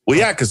Agency. Well,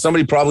 yeah, because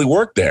somebody probably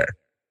worked there,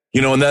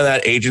 and then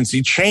that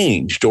agency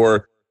changed,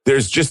 or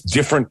there's just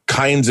different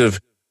kinds of,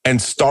 and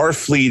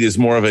Starfleet is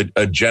more of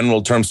a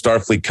general term,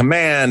 Starfleet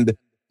Command,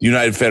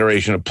 United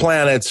Federation of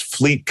Planets,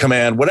 Fleet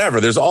Command,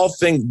 whatever. There's all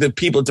things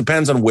that it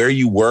depends on where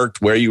you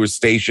worked, where you were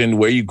stationed,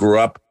 where you grew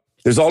up.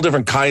 There's all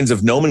different kinds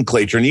of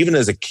nomenclature. And even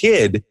as a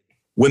kid,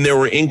 when there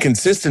were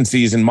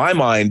inconsistencies in my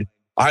mind,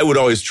 I would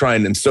always try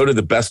and so did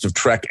the Best of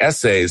Trek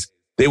essays,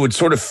 they would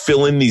sort of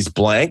fill in these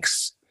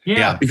blanks.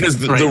 Yeah. Because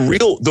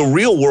the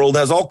real world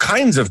has all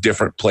kinds of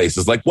different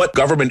places. Like, what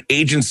government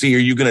agency are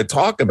you going to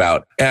talk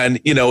about?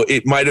 And,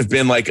 it might have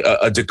been like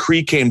a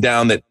decree came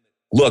down that,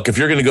 look, if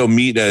you're going to go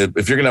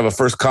if you're going to have a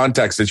first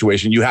contact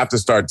situation, you have to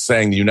start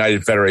saying the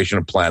United Federation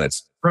of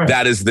Planets. Right.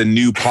 That is the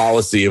new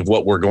policy of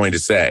what we're going to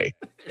say.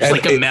 It's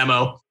like a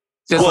memo.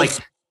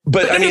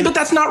 But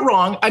that's not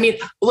wrong. I mean,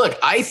 look,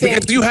 I think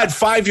because you had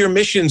 5-year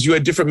missions, you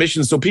had different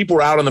missions. So people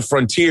were out on the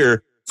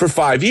frontier for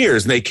 5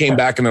 years, and they came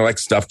back and they're like,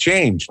 stuff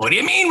changed. What do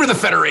you mean we're the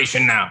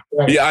Federation now?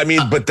 Yeah, I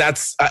mean, but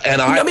that's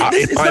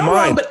it's not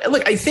wrong. But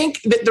look, I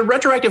think that the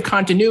retroactive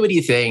continuity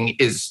thing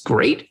is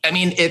great. I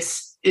mean,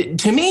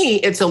 to me,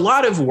 it's a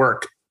lot of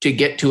work to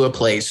get to a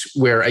place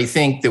where I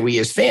think that we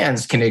as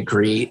fans can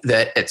agree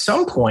that at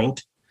some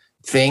point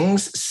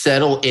things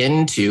settle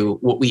into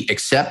what we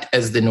accept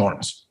as the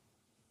norms,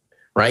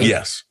 right?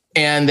 Yes.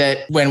 And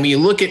that when we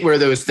look at where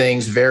those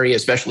things vary,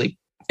 especially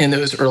in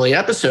those early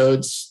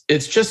episodes, they're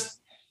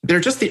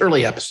just the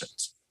early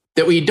episodes,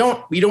 that we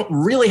don't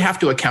really have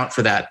to account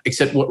for that,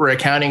 except what we're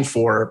accounting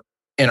for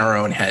in our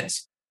own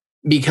heads.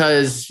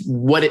 Because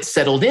what it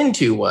settled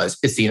into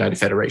it's the United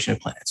Federation of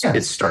Planets. Yeah.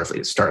 It's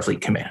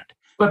Starfleet Command.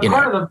 But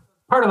part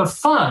of the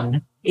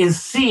fun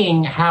is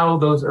seeing how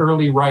those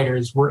early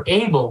writers were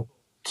able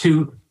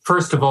to,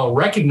 first of all,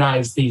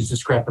 recognize these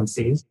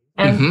discrepancies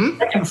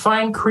and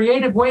find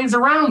creative ways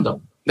around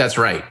them. That's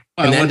right.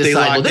 And then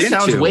decide, well, this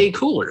sounds way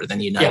cooler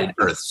than United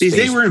Earth. See,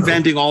 they were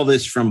inventing all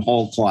this from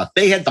whole cloth.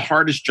 They had the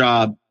hardest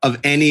job of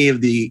any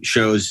of the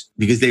shows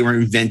because they were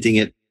inventing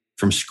it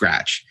from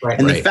scratch. Right.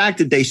 And the fact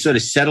that they sort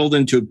of settled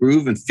into a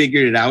groove and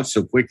figured it out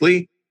so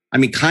quickly, I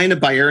mean, kind of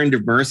by errand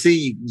of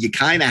mercy, you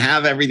kind of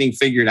have everything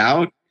figured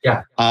out.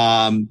 Yeah.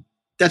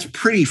 That's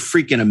pretty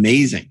freaking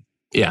amazing.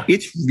 Yeah.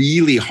 It's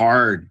really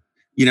hard.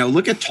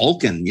 Look at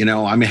Tolkien,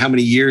 how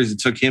many years it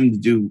took him to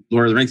do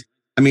Lord of the Rings.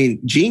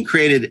 Gene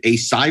created a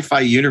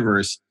sci-fi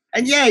universe,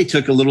 and he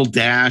took a little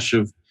dash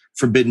of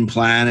Forbidden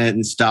Planet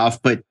and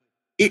stuff, but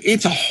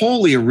it's a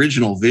wholly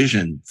original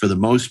vision for the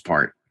most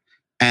part.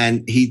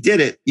 And he did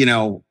it, in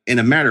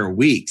a matter of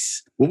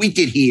weeks. What we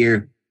did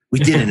here, we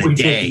did in a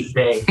day.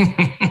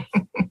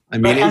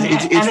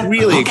 It's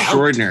really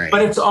extraordinary.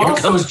 But it's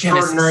also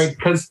extraordinary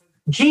because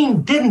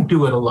Gene didn't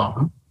do it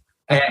alone.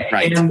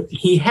 Right. And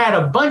he had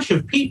a bunch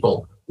of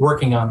people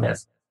working on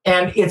this.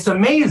 And it's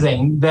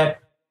amazing that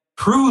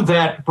through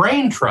that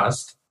brain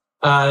trust,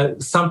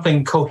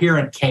 something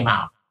coherent came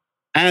out.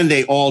 And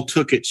they all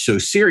took it so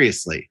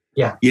seriously.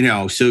 Yeah.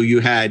 So you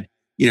had,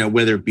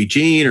 whether it be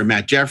Gene or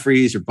Matt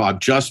Jeffries or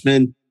Bob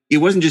Justman, it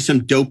wasn't just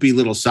some dopey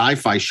little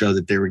sci-fi show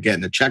that they were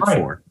getting a check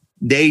for.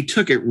 They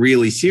took it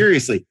really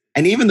seriously.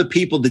 And even the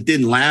people that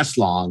didn't last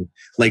long,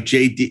 like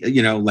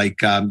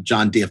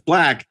John D.F.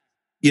 Black,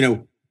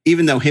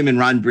 even though him and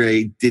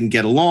Roddenberry didn't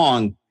get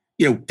along,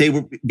 they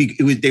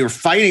were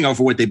fighting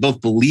over what they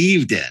both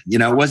believed in.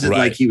 It wasn't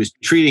like he was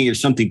treating it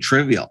as something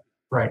trivial.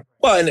 Right.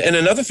 Well, and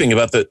another thing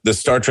about the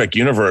Star Trek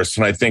universe,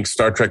 and I think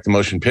Star Trek, the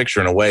motion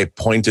picture, in a way,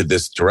 pointed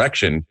this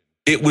direction.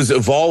 It was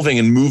evolving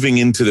and moving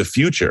into the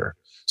future.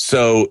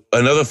 So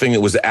another thing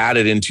that was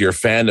added into your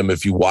fandom,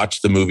 if you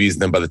watched the movies,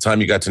 then by the time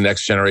you got to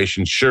Next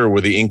Generation, sure, were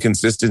the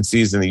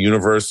inconsistencies in the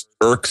universe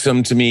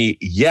irksome to me?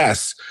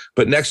 Yes.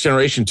 But Next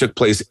Generation took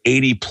place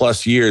 80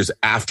 plus years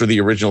after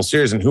the original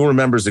series. And who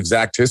remembers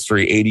exact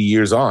history 80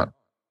 years on?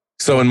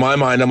 So in my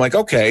mind, I'm like,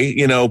 okay,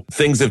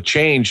 things have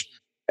changed.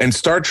 And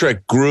Star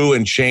Trek grew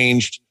and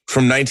changed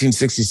from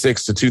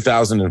 1966 to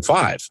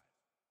 2005.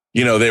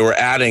 They were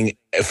adding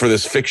for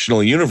this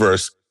fictional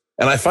universe.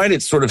 And I find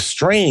it sort of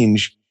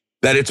strange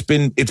that it's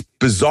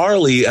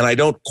bizarrely, and I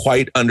don't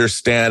quite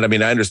understand.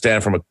 I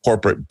understand from a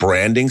corporate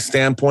branding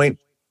standpoint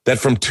that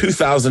from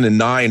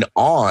 2009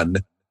 on,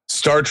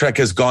 Star Trek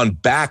has gone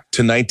back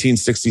to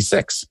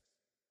 1966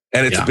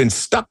 and it's been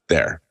stuck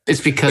there.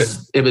 It's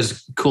because it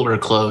was cooler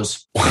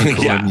clothes and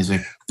cooler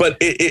music. But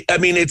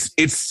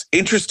it's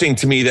interesting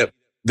to me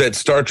that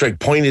Star Trek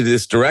pointed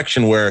this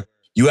direction where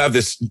you have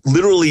this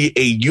literally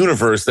a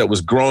universe that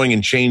was growing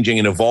and changing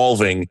and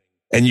evolving,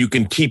 and you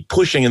can keep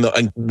pushing.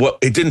 And what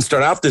it didn't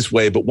start out this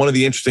way, but one of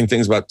the interesting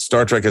things about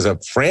Star Trek as a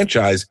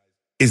franchise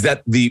is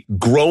that the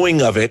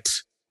growing of it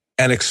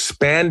and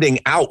expanding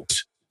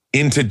out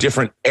into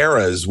different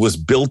eras was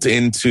built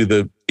into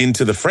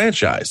the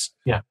franchise.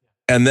 Yeah.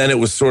 And then that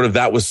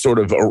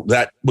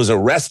was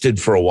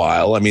arrested for a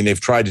while.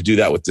 They've tried to do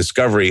that with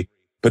Discovery,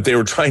 but they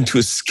were trying to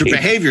escape. Their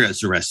behavior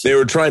is arrested. They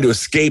were trying to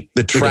escape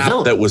the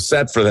trap that was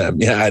set for them.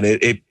 Yeah. And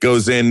it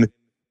goes in.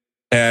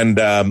 And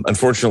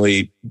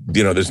unfortunately,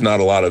 there's not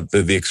a lot of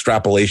the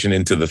extrapolation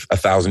into the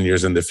 1,000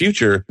 years in the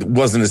future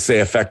wasn't as, say,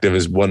 effective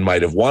as one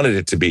might have wanted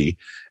it to be.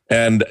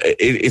 And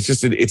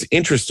it's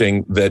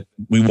interesting that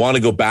we want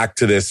to go back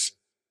to this,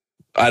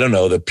 I don't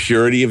know, the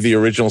purity of the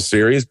original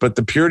series, but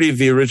the purity of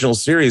the original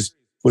series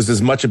was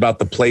as much about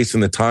the place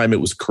and the time it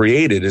was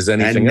created as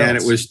anything else. And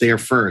it was there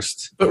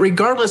first. But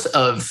regardless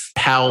of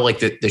how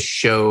the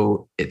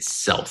show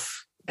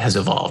itself has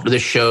evolved, or the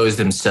shows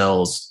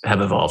themselves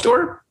have evolved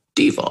or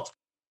devolved,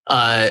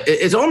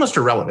 it's almost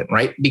irrelevant,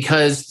 right?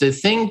 Because the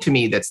thing to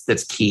me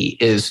that's key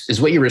is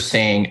what you were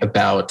saying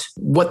about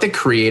what the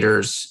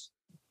creators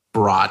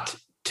brought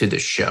to the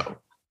show,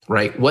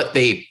 right? What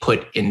they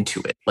put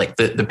into it, like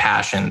the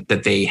passion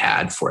that they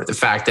had for it, the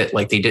fact that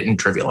they didn't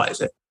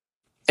trivialize it.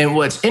 And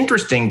what's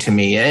interesting to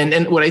me,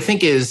 and what I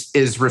think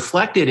is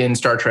reflected in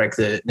Star Trek,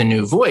 the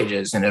New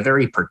Voyages, in a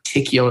very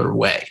particular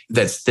way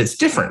that's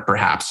different,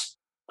 perhaps,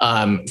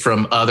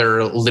 from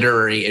other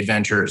literary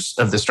adventures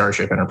of the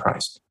Starship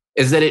Enterprise,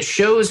 is that it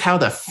shows how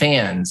the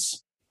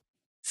fans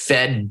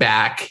fed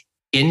back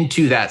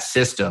into that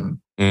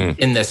system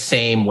in the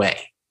same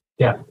way.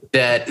 Yeah.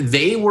 That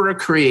they were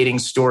creating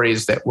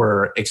stories that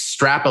were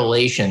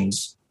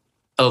extrapolations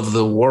of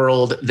the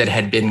world that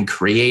had been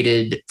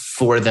created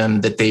for them,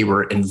 that they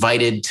were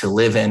invited to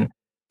live in.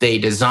 They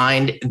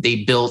designed,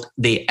 they built,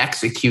 they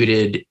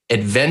executed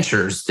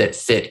adventures that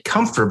fit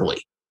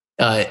comfortably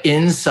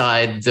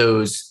inside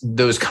those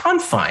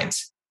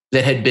confines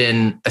that had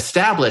been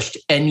established.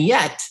 And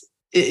yet,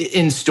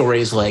 in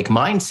stories like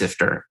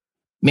Mindsifter,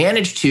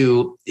 managed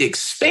to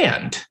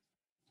expand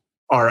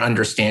our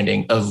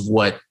understanding of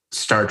what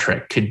Star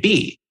Trek could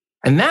be.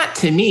 And that,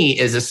 to me,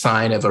 is a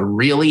sign of a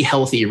really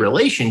healthy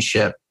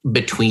relationship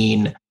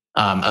between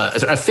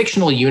a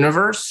fictional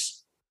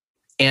universe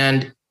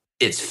and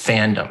its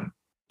fandom.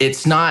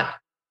 It's not.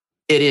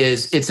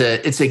 It's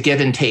a give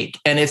and take,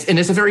 and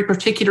it's a very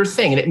particular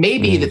thing. And it may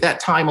be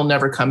that time will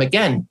never come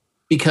again,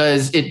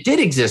 because it did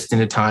exist in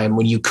a time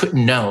when you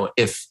couldn't know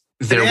if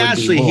there would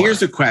be more.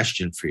 Here's a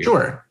question for you.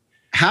 Sure.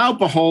 How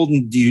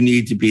beholden do you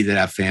need to be to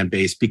that fan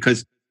base?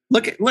 Because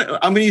look,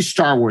 I'm going to use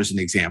Star Wars as an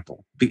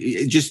example,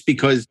 just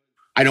because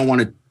I don't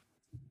want to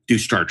do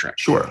Star Trek.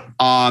 Sure.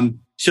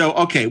 So,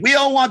 okay, we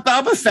all want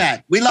Boba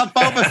Fett. We love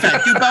Boba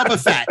Fett. Do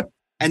Boba Fett.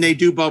 And they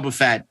do Boba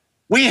Fett.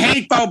 We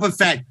hate Boba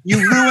Fett.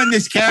 You ruined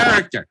this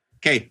character.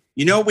 Okay,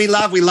 you know what we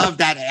love? We love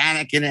that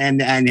Anakin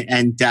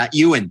and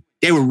Ewan.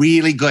 They were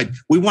really good.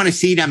 We want to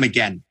see them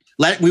again.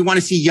 We want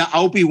to see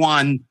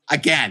Obi-Wan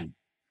again.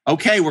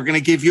 Okay, we're going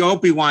to give you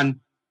Obi-Wan.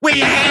 We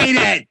hate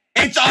it.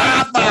 It's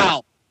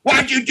awful.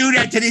 Why'd you do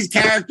that to these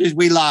characters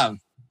we love?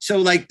 So,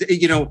 like,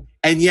 you know,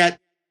 and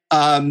yet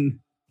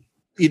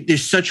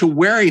there's such a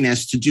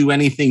wariness to do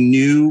anything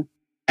new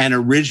and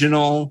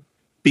original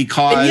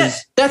because... And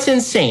yes, that's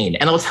insane.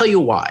 And I'll tell you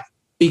why.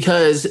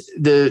 Because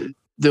the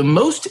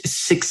most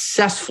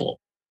successful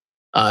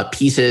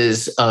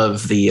pieces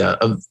of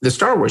the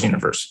Star Wars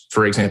universe,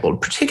 for example,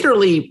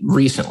 particularly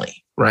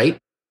recently, right?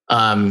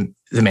 The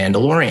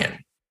Mandalorian.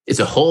 It's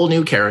a whole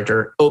new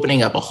character,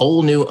 opening up a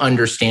whole new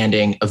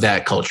understanding of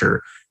that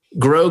culture.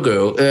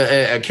 Grogu,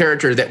 a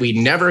character that we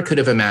never could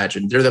have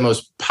imagined. They're the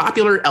most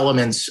popular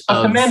elements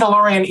of... The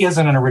Mandalorian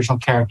isn't an original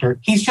character.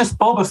 He's just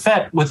Boba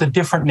Fett with a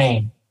different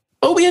name.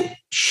 Boba,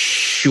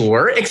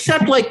 sure.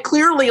 Except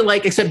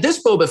except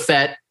this Boba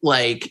Fett,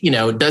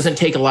 doesn't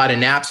take a lot of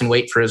naps and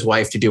wait for his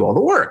wife to do all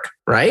the work,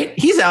 right?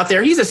 He's out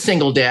there. He's a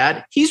single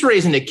dad. He's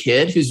raising a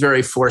kid who's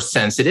very force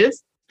sensitive.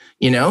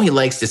 You know, he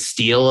likes to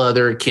steal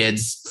other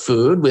kids'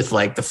 food with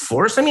the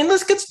Force. I mean,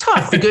 this gets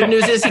tough. The good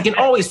news is he can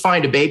always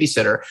find a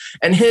babysitter,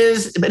 and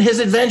his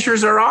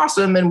adventures are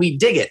awesome, and we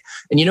dig it.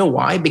 And you know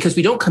why? Because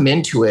we don't come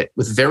into it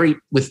with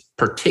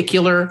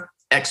particular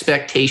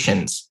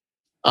expectations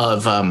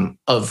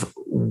of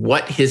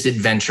what his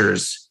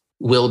adventures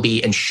will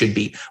be and should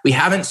be. We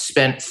haven't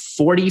spent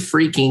 40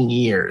 freaking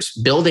years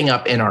building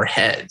up in our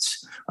heads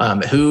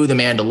who the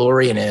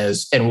Mandalorian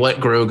is and what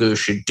Grogu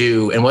should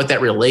do and what that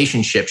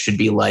relationship should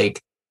be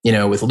like,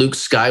 with Luke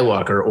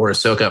Skywalker or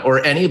Ahsoka or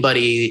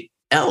anybody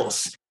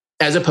else,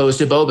 as opposed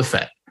to Boba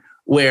Fett,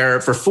 where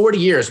for 40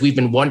 years we've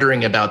been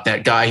wondering about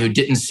that guy who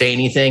didn't say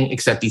anything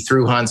except he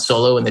threw Han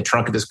Solo in the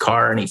trunk of his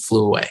car and he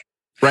flew away.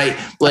 Right?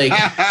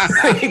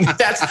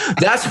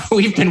 That's what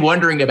we've been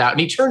wondering about.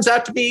 And he turns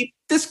out to be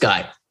this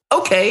guy.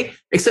 Okay.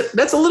 Except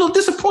that's a little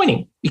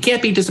disappointing. You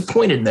can't be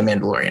disappointed in The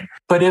Mandalorian.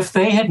 But if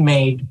they had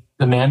made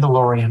The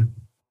Mandalorian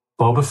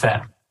Boba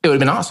Fett, it would have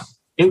been awesome.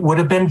 It would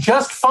have been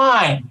just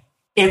fine.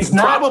 It's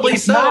not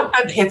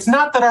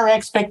that our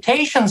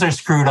expectations are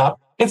screwed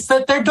up. It's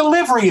that their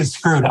delivery is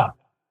screwed up.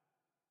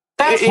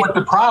 That's what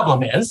the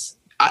problem is.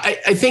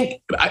 I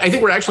think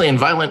we're actually in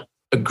violent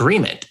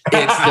agreement.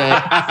 It's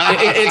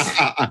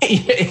that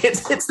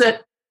it's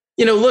that,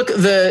 look,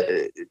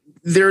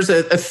 there's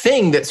a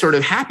thing that sort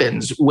of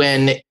happens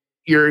when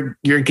you're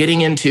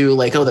getting into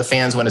the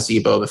fans want to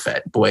see Boba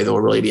Fett. Boy, they'll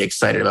really be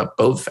excited about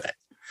Boba Fett.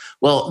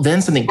 Well, then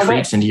something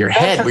creeps into your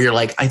head where you're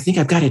like, I think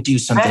I've got to do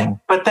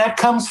something. But that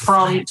comes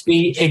from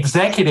the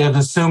executive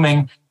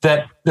assuming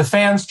that the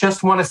fans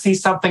just want to see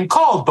something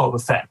called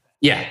Boba Fett.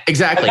 Yeah,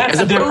 exactly. As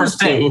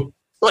opposed to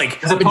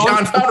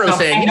John Favreau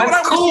saying,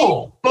 that's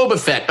cool, Boba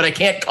Fett, but I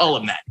can't call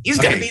him that. He's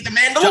going to be the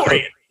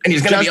Mandalorian, and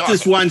he's going to be awesome.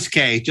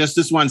 Just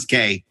this once,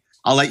 Kay.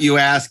 I'll let you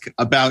ask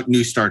about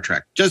new Star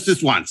Trek. Just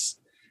this once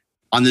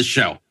on this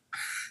show.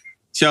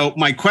 So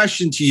my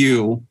question to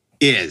you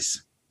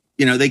is,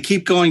 they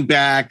keep going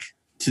back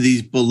to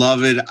these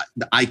beloved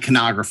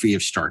iconography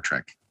of Star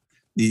Trek.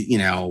 The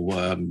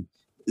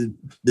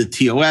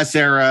TOS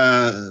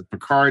era,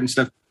 Picard and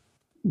stuff.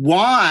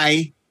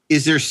 Why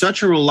is there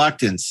such a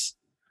reluctance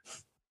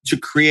to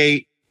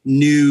create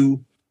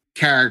new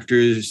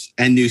characters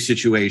and new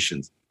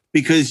situations?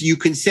 Because you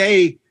can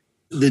say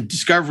the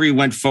Discovery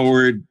went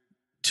forward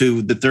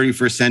to the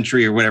 31st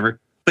century or whatever,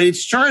 but it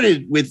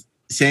started with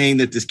saying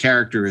that this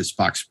character is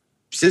Spock's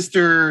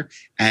sister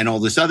and all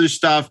this other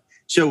stuff.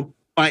 So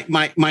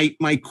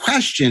my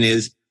question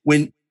is,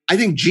 when I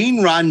think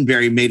Gene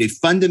Roddenberry made a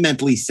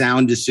fundamentally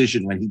sound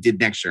decision when he did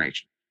Next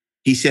Generation.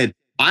 He said,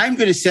 I'm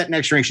going to set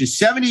Next Generation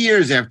 70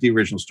 years after the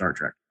original Star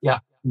Trek. Yeah.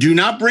 Do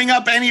not bring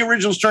up any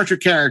original Star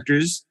Trek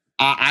characters.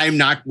 We're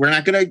not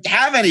going to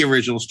have any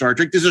original Star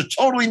Trek. This is a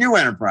totally new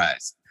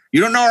Enterprise. You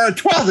don't know her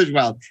 12 as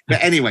well.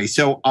 But anyway,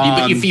 so...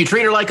 if you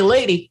treat her like a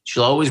lady,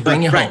 she'll always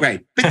bring you home.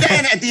 Right. But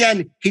then at the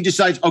end, he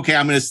decides, okay,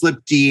 I'm going to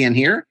slip D in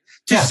here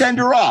to send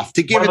her off,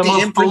 to give it the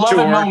imprint to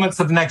her. Moments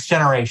of Next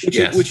Generation.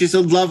 Which is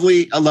a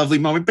lovely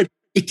moment. But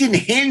it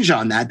didn't hinge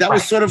on that. That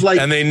was sort of like...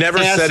 And they never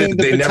said it.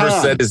 They never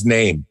said his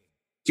name.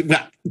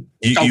 Well,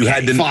 you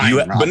had to...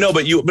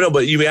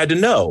 But you had to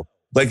know.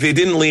 Like, they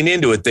didn't lean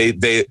into it.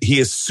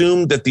 He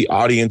assumed that the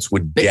audience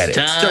would get it.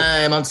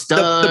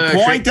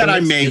 The point that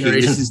I'm making,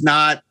 this is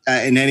not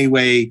in any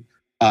way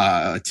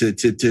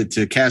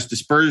to cast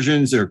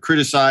aspersions or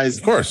criticize.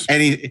 Of course.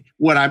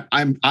 What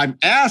I'm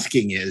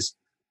asking is,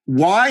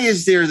 why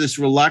is there this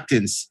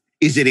reluctance?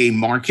 Is it a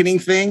marketing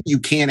thing? You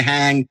can't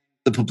hang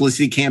the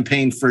publicity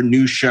campaign for a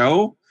new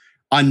show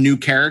on new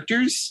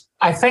characters?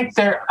 I think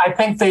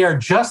they are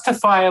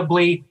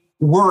justifiably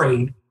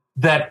worried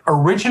that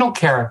original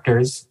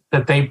characters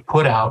that they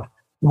put out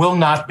will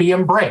not be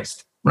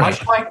embraced,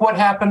 much like what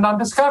happened on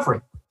Discovery.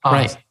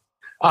 Right.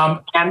 And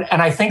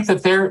I think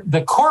that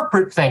the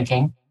corporate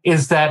thinking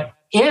is that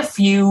if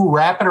you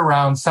wrap it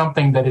around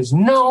something that is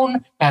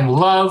known and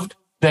loved,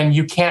 then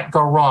you can't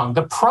go wrong.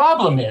 The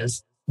problem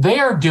is they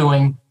are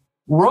doing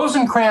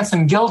Rosencrantz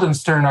and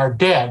Guildenstern are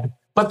dead,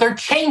 but they're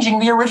changing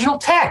the original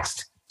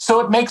text. So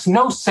it makes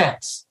no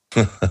sense.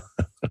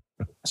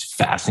 It's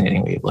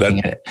fascinating way of looking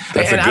at it.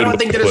 And I don't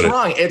think that it's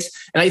wrong.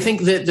 And I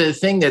think that the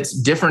thing that's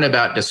different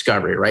about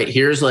Discovery, right?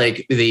 Here's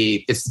like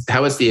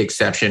how is the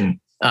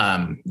exception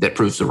that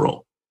proves the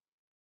rule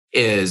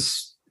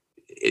is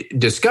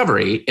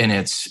Discovery in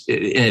its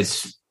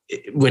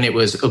when it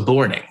was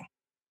aborting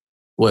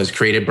was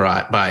created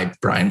by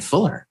Brian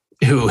Fuller,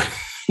 who,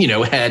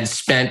 had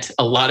spent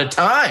a lot of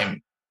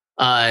time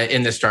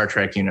in the Star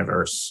Trek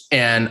universe.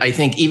 And I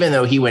think even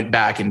though he went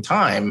back in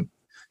time,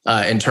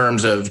 in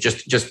terms of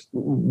just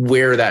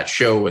where that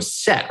show was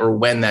set or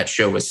when that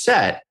show was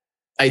set,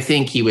 I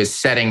think he was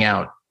setting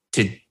out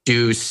to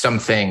do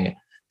something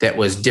that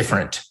was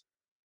different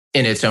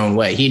in its own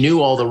way. He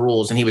knew all the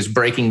rules and he was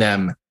breaking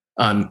them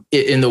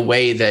in the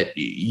way that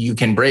you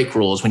can break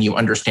rules when you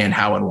understand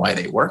how and why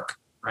they work.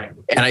 Right.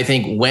 And I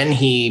think when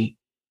he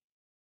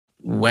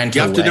went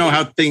you have to know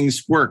how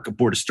things work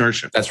aboard a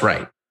starship. That's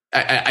right.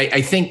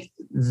 I think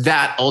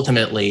that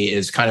ultimately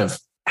is kind of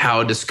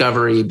how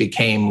Discovery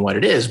became what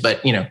it is.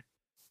 But,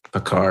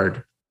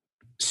 Picard,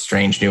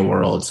 Strange New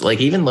Worlds, like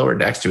even Lower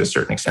Decks to a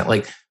certain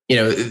extent,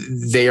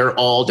 they are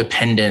all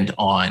dependent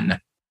on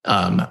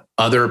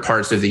other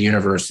parts of the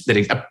universe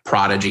that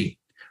Prodigy,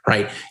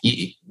 right?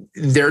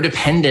 They're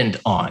dependent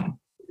on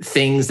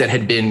things that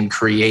had been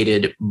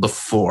created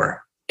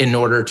before in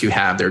order to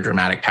have their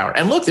dramatic power.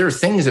 And look, there are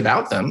things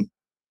about them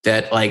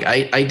that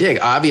I dig.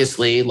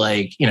 Obviously,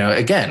 we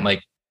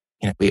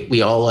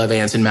all love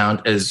Anson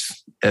Mount as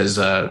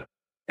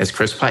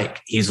Chris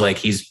Pike. He's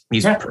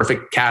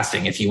perfect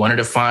casting. If you wanted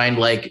to find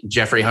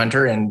Jeffrey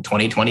Hunter in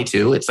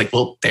 2022, it's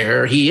well,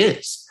 there he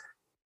is.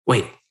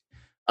 Wait.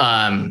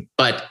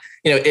 But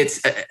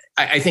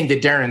I think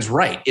that Darren's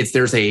right.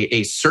 There's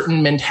a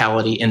certain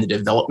mentality in the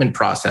development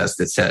process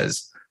that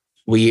says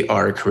we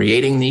are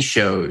creating these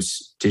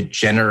shows to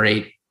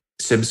generate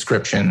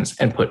subscriptions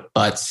and put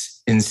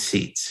butts in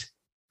seats.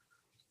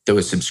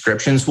 Those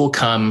subscriptions will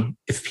come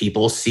if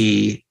people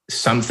see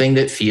something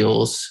that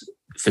feels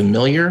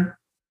familiar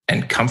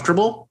and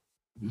comfortable,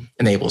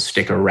 and they will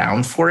stick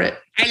around for it.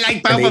 I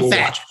like Boba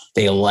Fett.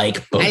 They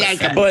like Boba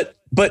Fett.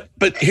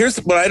 But here's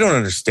what I don't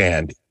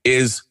understand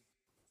is,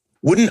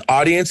 wouldn't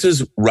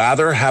audiences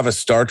rather have a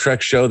Star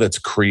Trek show that's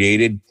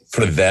created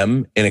for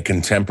them in a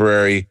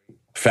contemporary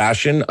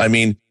fashion? I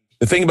mean,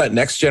 the thing about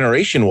Next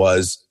Generation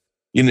was,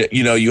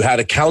 you had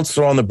a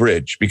counselor on the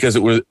bridge because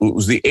it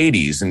was the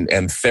 80s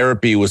and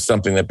therapy was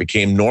something that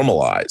became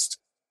normalized.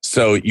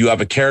 So you have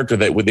a character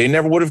that they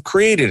never would have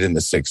created in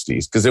the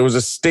 60s because there was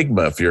a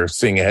stigma if you're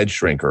seeing a head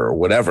shrinker or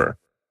whatever.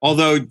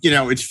 Although,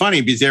 it's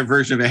funny because their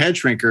version of a head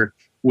shrinker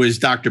was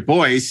Dr.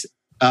 Boyce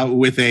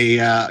with a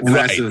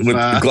glass of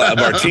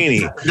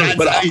martini.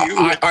 But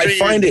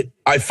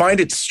I find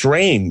it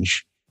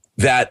strange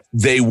that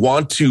they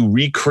want to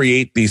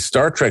recreate these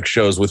Star Trek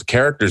shows with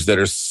characters that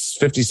are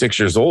 56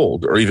 years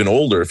old or even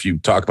older if you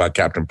talk about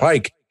Captain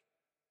Pike.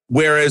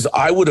 Whereas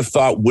I would have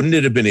thought, wouldn't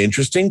it have been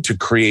interesting to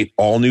create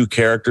all new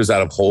characters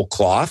out of whole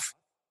cloth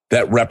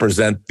that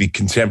represent the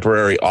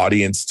contemporary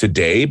audience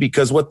today?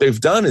 Because what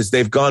they've done is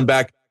they've gone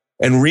back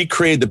and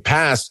recreated the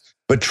past,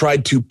 but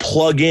tried to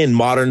plug in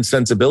modern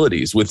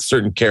sensibilities with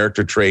certain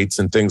character traits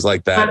and things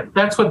like that.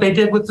 That's what they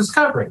did with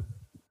Discovery.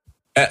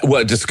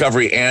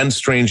 Discovery and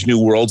Strange New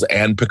Worlds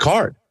and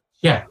Picard.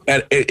 Yeah.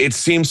 And it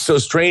seems so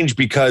strange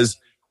because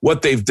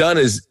what they've done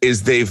is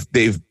they've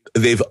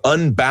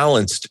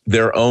unbalanced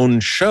their own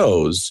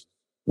shows,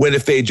 when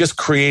if they just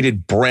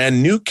created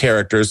brand new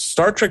characters,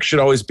 Star Trek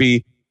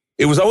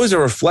it was always a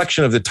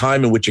reflection of the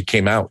time in which it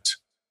came out.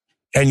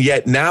 And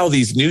yet now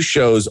these new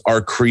shows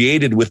are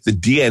created with the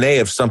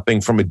DNA of something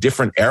from a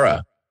different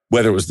era,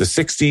 whether it was the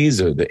 60s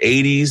or the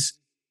 80s.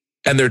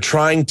 And they're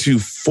trying to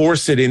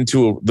force it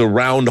into the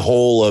round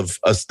hole of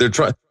us.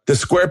 The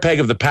square peg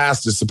of the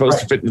past is supposed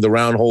to fit into the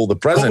round hole of the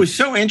present. What was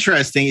so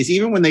interesting is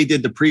even when they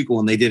did the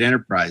prequel and they did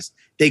Enterprise,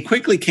 they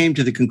quickly came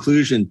to the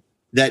conclusion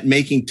that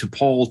making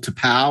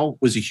T'Pau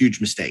was a huge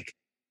mistake.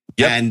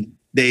 Yep. And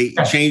they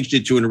changed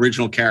it to an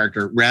original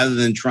character rather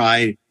than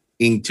trying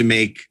to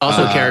make...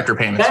 Also character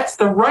payments. That's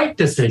the right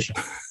decision.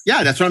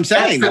 Yeah, that's what I'm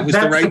saying. That was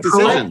the right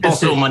decision.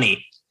 Also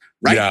money.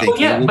 Right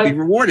thinking will be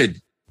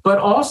rewarded. But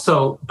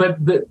also,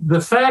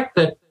 the fact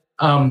that...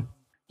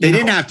 they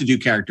didn't have to do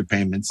character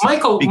payments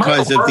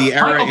because of the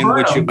era in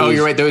which it was... Oh,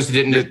 you're right. Those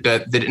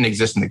didn't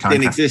exist in the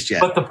contract. Didn't exist yet.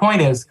 But the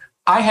point is,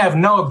 I have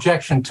no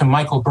objection to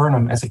Michael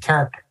Burnham as a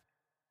character.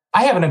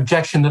 I have an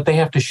objection that they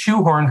have to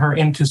shoehorn her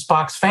into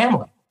Spock's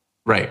family.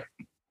 Right.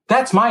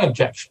 That's my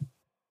objection.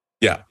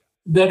 Yeah.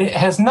 That it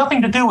has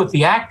nothing to do with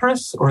the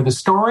actress or the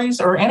stories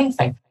or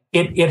anything.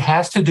 It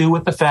has to do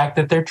with the fact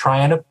that they're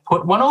trying to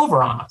put one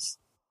over on us.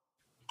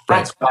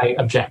 That's why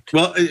I object.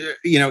 Well,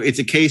 it's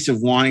a case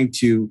of wanting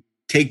to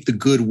take the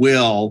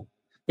goodwill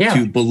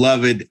to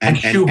Beloved and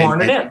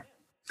shoehorn it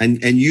in.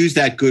 And use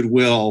that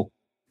goodwill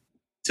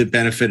to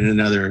benefit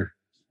another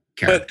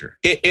character.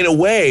 But in a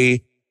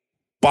way,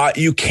 but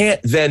you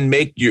can't then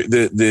make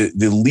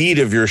the lead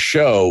of your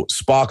show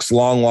Spock's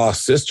long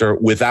lost sister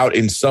without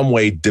in some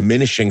way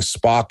diminishing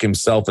Spock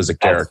himself as a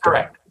character. That's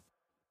correct.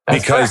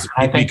 That's correct.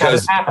 I think that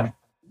has happened.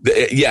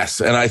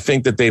 Yes, and I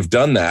think that they've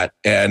done that,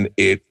 and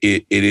it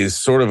is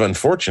sort of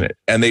unfortunate.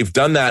 And they've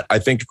done that, I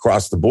think,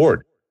 across the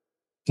board.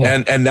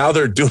 Yeah. And now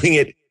they're doing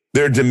it.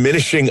 They're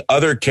diminishing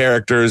other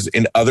characters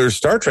in other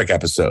Star Trek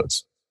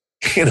episodes.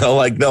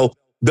 Like they'll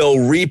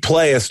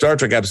replay a Star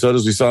Trek episode,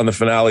 as we saw in the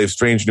finale of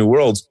Strange New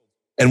Worlds.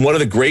 And one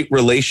of the great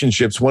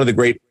relationships, one of the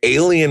great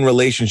alien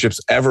relationships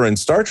ever in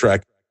Star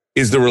Trek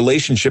is the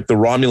relationship the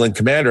Romulan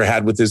commander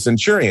had with his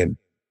Centurion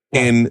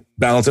in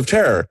Balance of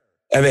Terror.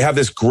 And they have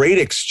this great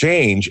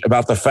exchange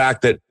about the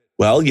fact that,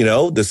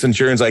 the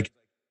Centurion's like,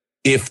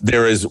 if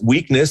there is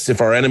weakness,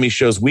 if our enemy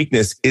shows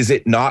weakness, is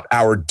it not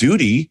our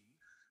duty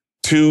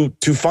to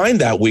find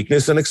that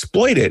weakness and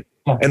exploit it?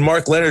 Yeah. And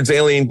Mark Leonard's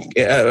alien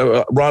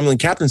Romulan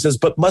captain says,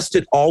 but must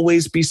it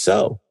always be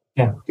so?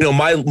 Yeah.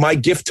 My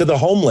gift to the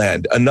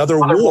homeland, another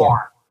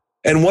war.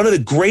 And one of the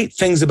great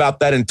things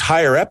about that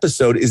entire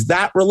episode is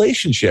that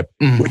relationship.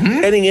 We're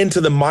getting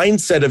into the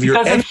mindset of your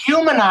enemy. Because it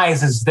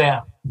humanizes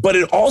them. But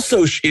it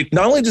also,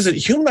 not only does it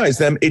humanize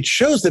them, it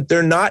shows that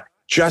they're not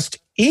just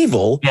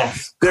evil.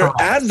 Yes, they're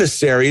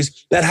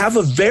adversaries that have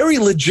a very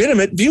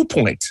legitimate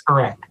viewpoint.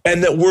 Correct.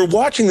 And that we're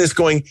watching this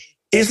going,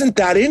 isn't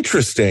that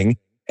interesting?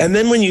 And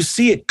then when you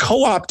see it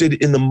co-opted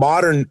in the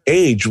modern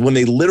age, when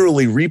they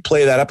literally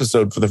replay that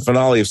episode for the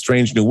finale of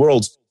Strange New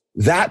Worlds,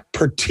 that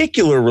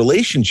particular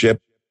relationship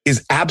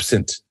is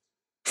absent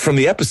from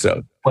the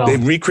episode. Well, they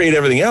recreate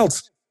everything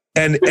else.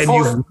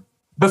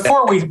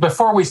 Before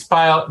we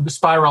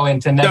spiral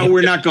into negative. No,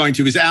 we're not going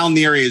to, because Al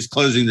Neary is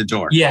closing the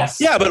door. Yes.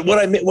 Yeah, but what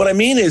I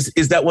mean is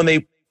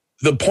that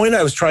the point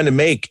I was trying to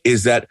make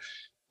is that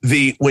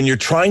when you're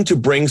trying to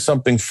bring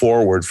something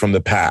forward from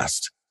the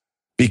past,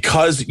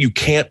 because you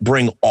can't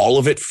bring all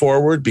of it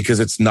forward because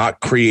it's not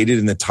created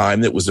in the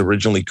time that was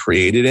originally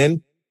created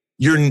in,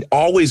 you're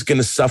always going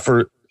to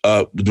suffer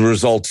the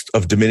results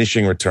of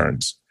diminishing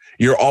returns.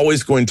 You're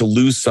always going to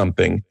lose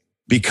something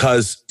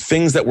because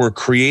things that were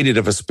created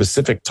of a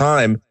specific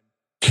time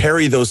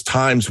carry those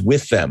times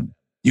with them.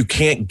 You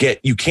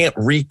can't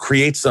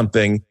recreate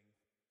something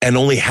and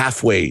only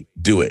halfway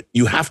do it.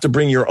 You have to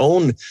bring your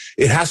own.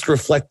 It has to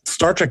reflect,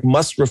 Star Trek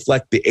must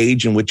reflect the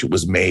age in which it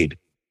was made.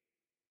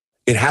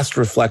 It has to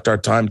reflect our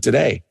time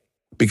today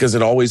because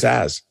it always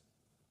has.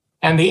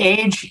 And the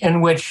age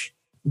in which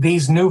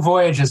these new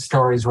Voyages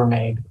stories were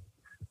made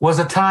was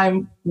a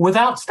time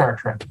without Star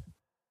Trek.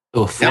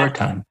 Before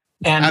time.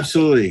 And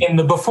absolutely. In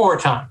the before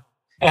time.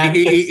 And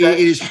it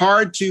is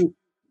hard to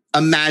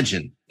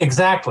imagine.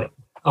 Exactly.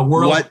 A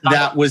world what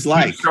that was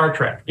like. Star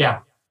Trek. Yeah.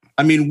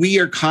 I mean, we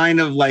are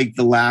kind of like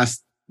the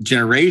last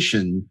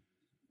generation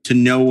to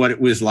know what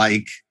it was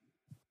like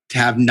to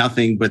have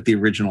nothing but the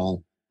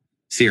original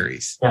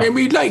series. Yeah. And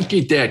we liked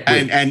it that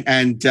way.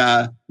 And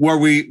were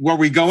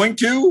we going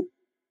to?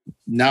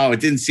 No, it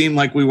didn't seem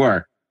like we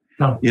were.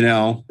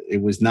 No.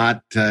 It was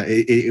not.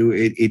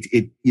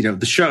 The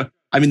show.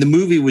 I mean, the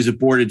movie was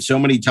aborted so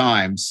many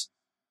times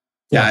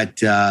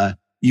that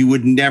you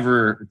would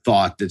never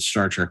thought that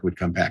Star Trek would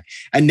come back.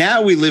 And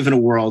now we live in a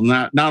world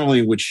not only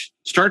in which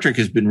Star Trek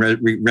has been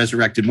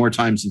resurrected more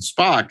times than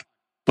Spock,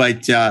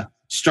 but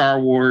Star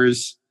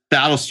Wars,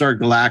 Battlestar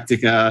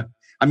Galactica.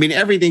 I mean,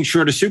 everything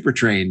short of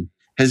Supertrain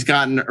has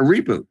gotten a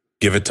reboot.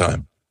 Give it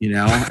time.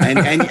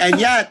 And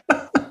yet,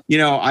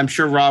 I'm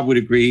sure Rob would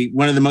agree.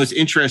 One of the most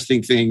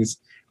interesting things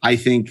I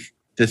think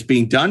that's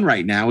being done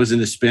right now isn't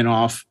a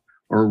spinoff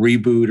or a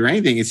reboot or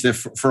anything. It's the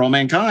For All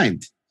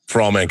Mankind. For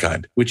All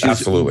Mankind. Which is,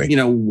 absolutely,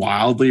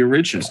 wildly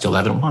original. Still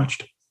haven't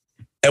watched.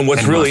 And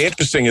what's really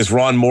interesting is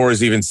Ron Moore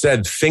has even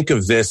said, think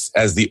of this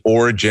as the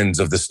origins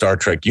of the Star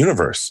Trek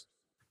universe,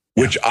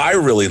 which I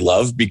really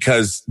love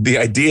because the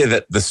idea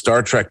that the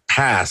Star Trek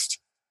past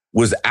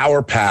was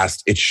our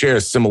past, it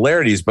shares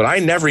similarities, but I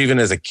never, even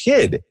as a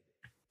kid,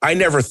 I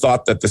never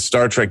thought that the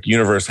Star Trek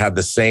universe had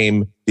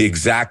the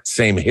exact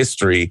same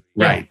history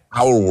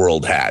our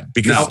world had,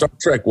 because Star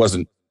Trek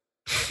wasn't,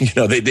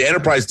 the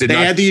Enterprise did not.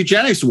 They had the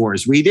eugenics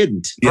wars. We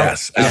didn't.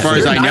 Yes. As far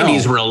as I know.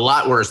 90s were a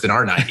lot worse than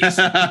our 90s.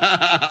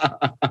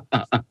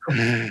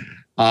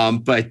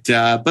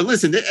 But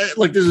listen,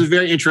 look, this is a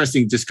very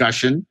interesting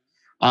discussion.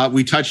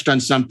 We touched on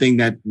something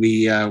that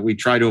we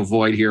try to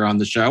avoid here on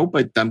the show,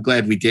 but I'm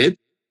glad we did,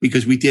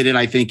 because we did it,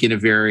 I think, in a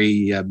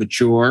very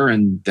mature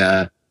and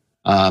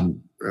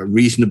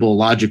reasonable,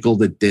 logical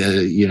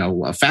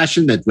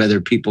fashion, that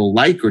whether people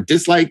like or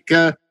dislike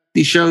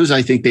these shows,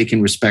 I think they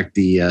can respect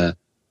the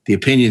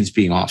opinions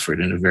being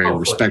offered in a very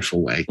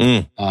respectful way.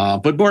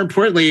 But more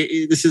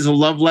importantly, this is a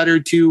love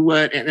letter to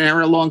an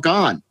era long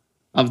gone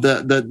of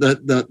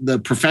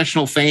the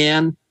professional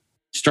fan.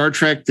 Star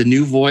Trek: The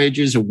New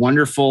Voyages, a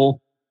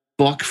wonderful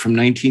book from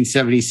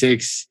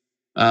 1976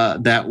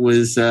 that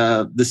was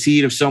the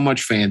seed of so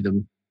much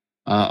fandom,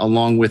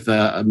 along with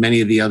many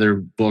of the other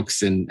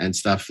books and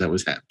stuff that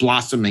was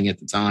blossoming at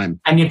the time.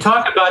 And you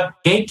talk about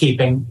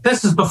gatekeeping.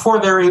 This is before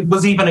there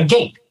was even a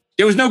gate.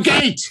 There was no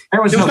gate.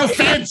 There was no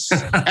fence.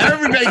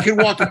 Everybody could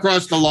walk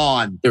across the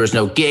lawn. There was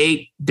no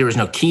gate. There was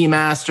no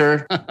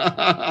keymaster.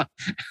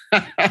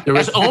 There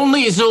was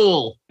only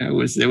Zool. There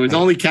was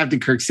only Captain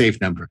Kirk's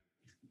safe number.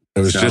 It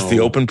was just the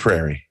open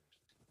prairie.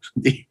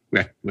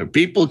 Where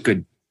people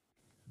could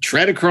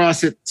tread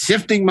across it,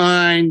 sifting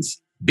mines,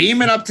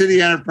 beaming up to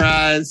the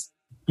Enterprise.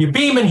 You're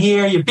beaming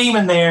here, you're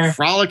beaming there.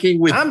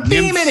 Frolicking with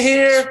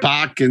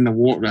Spock in the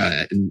war.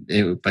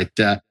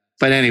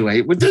 But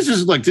anyway, this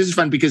is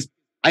fun because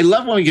I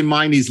love when we can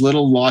mine these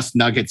little lost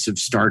nuggets of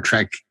Star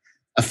Trek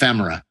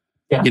ephemera.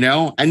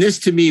 Yeah. And this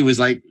to me was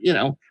like,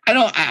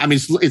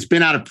 it's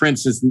been out of print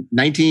since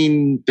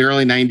the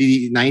early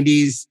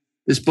 90s,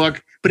 this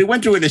book, but it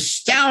went through an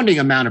astounding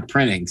amount of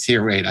printings.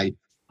 Here, wait,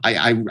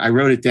 I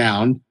wrote it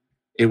down.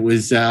 It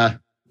was, from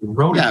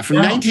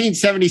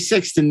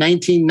 1976 to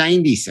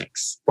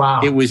 1996.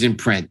 Wow. It was in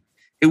print.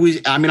 It was,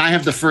 I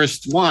have the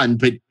first one,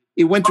 but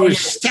it went through a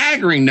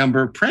staggering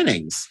number of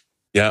printings.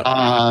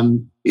 Yeah.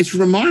 It's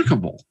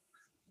remarkable.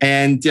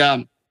 And,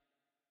 and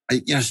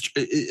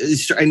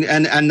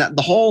the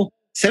whole,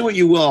 say what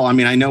you will.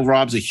 I know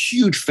Rob's a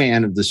huge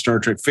fan of the Star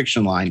Trek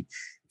fiction line.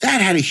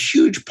 That had a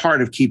huge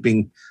part of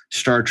keeping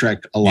Star Trek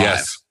alive.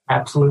 Yes,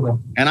 absolutely.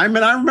 And I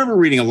remember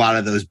reading a lot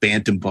of those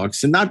Bantam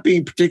books and not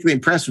being particularly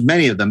impressed with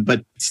many of them,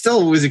 but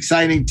still it was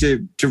exciting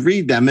to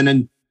read them. And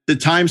then the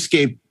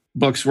Timescape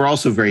books were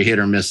also very hit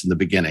or miss in the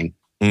beginning.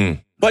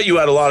 Mm. But you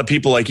had a lot of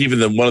people, like even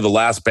one of the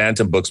last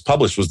Bantam books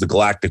published was The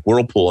Galactic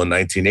Whirlpool in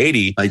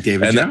 1980. Like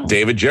David Gerrold.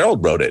 David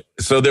Gerrold wrote it.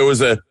 So there was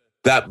that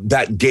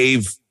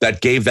gave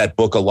that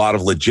book a lot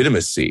of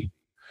legitimacy.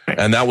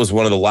 And that was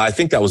one of the I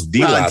think that was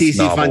the last DC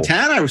novel.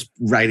 Fontana was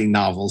writing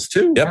novels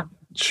too. Yep.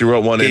 She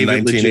wrote one in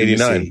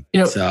 1989.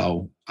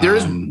 So there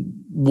is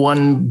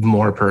one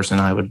more person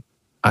I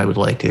would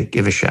like to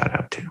give a shout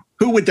out to.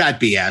 Who would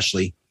that be,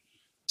 Ashley?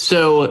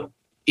 So,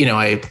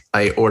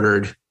 I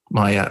ordered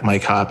my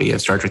copy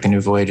of Star Trek: The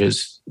New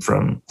Voyages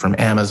from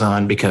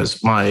Amazon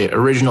because my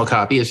original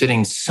copy is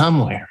sitting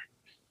somewhere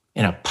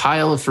in a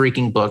pile of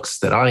freaking books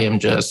that I am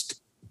just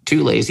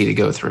too lazy to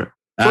go through.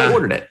 So I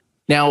ordered it.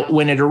 Now,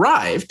 when it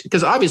arrived,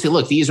 because obviously,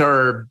 look, these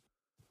are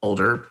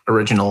older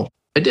original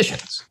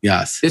editions.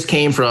 Yes. This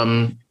came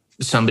from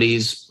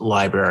somebody's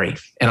library.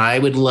 And I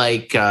would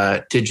like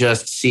to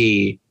just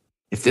see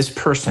if this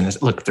person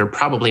is, look, they're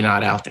probably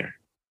not out there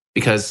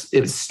because it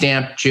was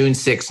stamped June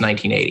 6,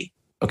 1980.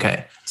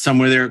 Okay.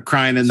 Somewhere they're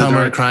crying in the dark.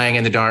 Somewhere crying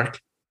in the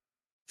dark.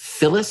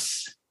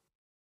 Phyllis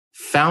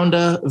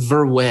Founda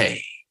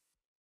Verwey.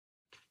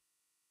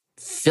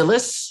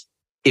 Phyllis,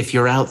 if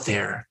you're out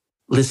there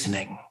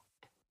listening,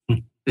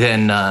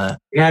 then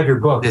you have your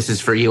book. This is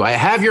for you. I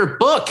have your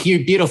book,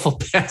 you beautiful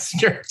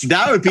bastard.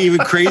 That would be even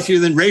crazier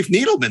than Rafe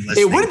Needleman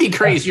listening. It would be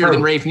crazier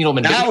than Rafe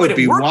Needleman. That would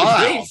be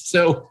wild.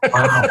 So,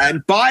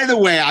 and by the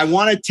way, I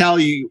want to tell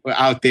you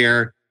out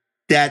there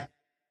that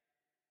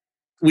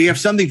we have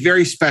something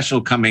very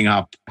special coming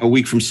up a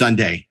week from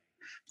Sunday.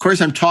 Of course,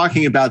 I'm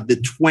talking about the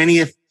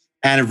 20th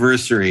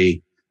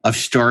anniversary of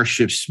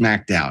Starship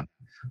Smackdown.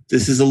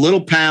 This is a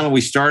little panel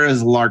we started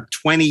as a lark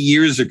 20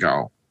 years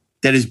ago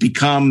that has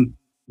become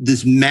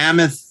this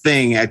mammoth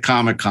thing at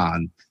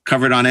Comic-Con,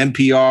 covered on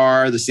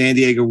NPR, the San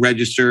Diego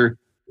Register.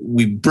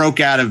 We broke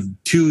out of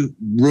 2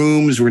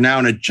 rooms. We're now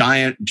in a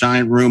giant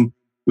room.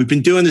 We've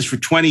been doing this for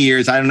 20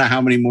 years. I don't know how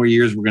many more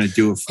years we're going to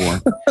do it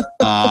for.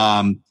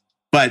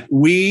 But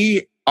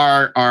we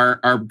are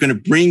going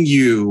to bring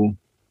you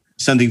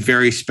something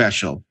very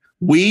special.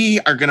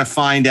 We are going to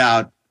find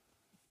out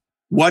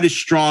what is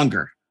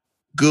stronger,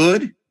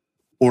 good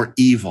or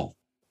evil.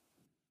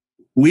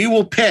 We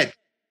will pit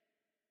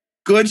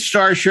good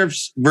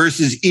starships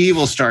versus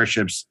evil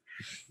starships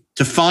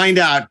to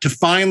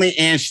finally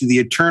answer the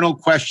eternal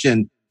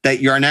question that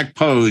Yarnek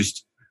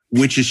posed,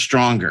 which is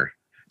stronger.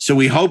 So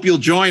we hope you'll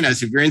join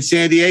us if you're in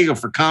San Diego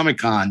for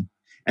Comic-Con.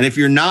 And if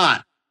you're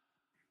not,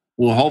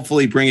 we'll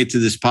hopefully bring it to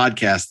this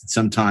podcast at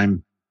some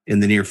time in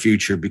the near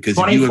future, because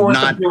if you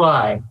have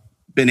not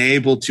been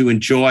able to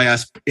enjoy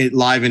us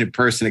live and in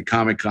person at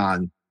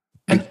Comic-Con,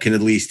 you can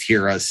at least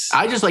hear us.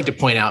 I just like to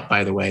point out,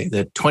 by the way,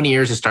 that 20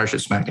 years of Starship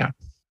Smackdown.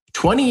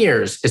 20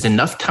 years is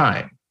enough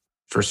time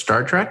for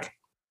Star Trek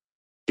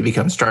to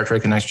become Star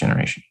Trek: The Next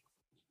Generation.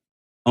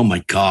 Oh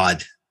my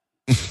God.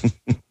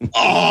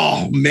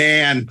 Oh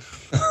man.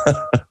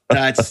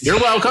 You're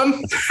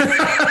welcome.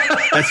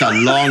 That's a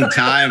long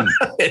time.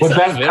 Would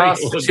that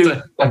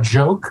constitute a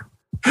joke?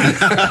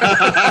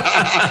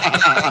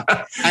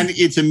 And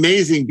it's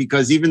amazing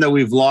because even though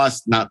we've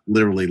not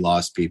literally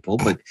lost people,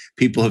 but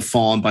people have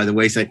fallen by the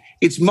wayside,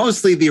 it's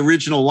mostly the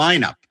original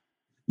lineup.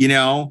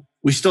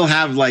 We still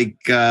have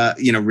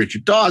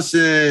Richard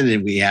Dawson,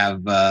 and we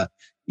have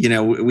we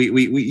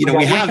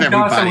have everybody.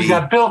 Dawson, we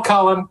got Bill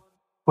Cullen.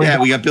 We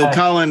got Bill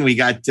Cullen. We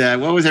got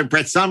what was it,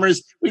 Brett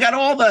Summers. We got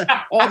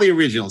all the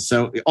originals.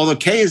 So although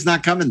Kay is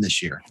not coming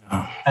this year,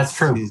 that's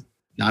true.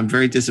 I'm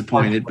very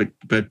disappointed,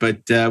 but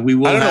we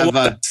will. I don't have know what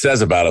that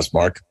says about us,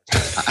 Mark.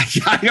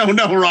 I don't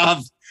know,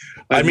 Rob.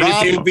 I mean,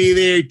 Rob will be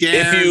there,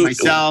 Darren,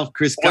 myself,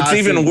 Chris Gossett. What's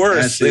even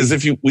worse is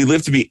if we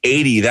live to be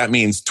 80, that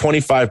means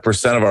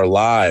 25% of our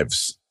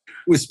lives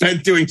was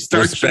spent doing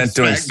Starship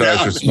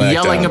Smackdown.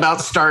 Yelling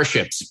about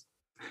starships.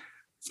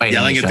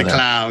 Yelling at the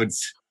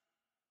clouds.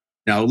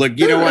 No, look,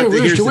 you know what?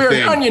 Here's the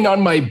thing. An onion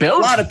on my belt.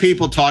 A lot of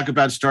people talk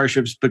about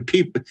starships, but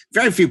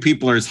very few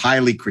people are as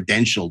highly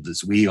credentialed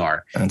as we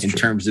are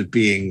terms of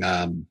being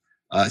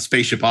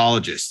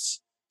spaceshipologists.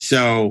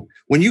 So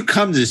when you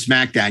come to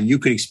SmackDown, you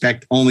can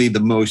expect only the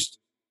most,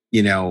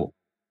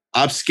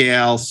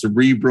 upscale,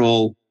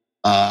 cerebral,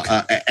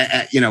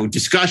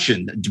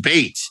 discussion,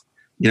 debate,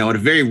 at a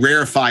very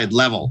rarefied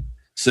level.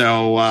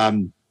 So,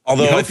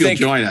 although I think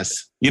you'll join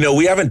us.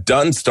 We haven't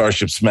done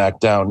Starship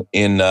Smackdown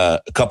in a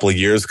couple of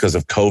years because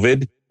of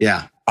COVID.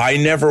 Yeah. I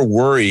never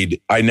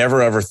worried. I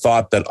never ever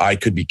thought that I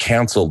could be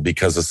canceled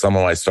because of some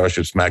of my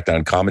Starship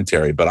Smackdown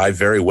commentary, but I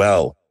very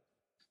well.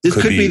 This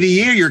could be the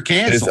year you're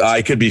canceled.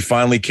 I could be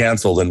finally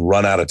canceled and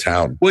run out of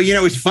town. Well,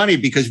 it's funny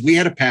because we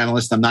had a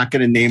panelist, I'm not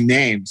going to name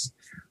names,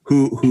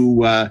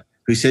 who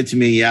said to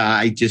me, yeah,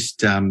 I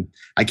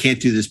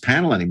can't do this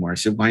panel anymore. I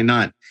said, why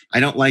not? I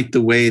don't like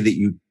the way that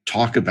you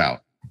talk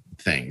about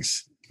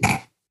things.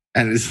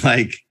 And it's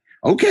like,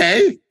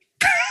 okay.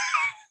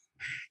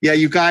 Yeah,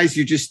 you guys,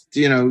 you're just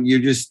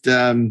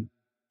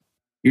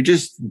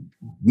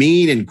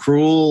mean and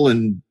cruel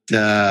and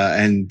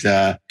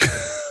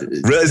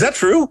Really? Is that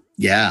true?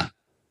 Yeah.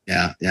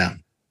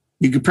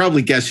 You could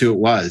probably guess who it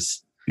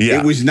was. Yeah.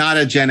 It was not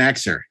a Gen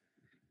Xer.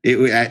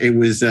 It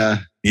was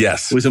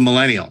yes. It was a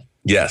millennial.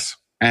 Yes.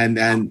 And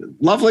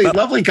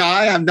lovely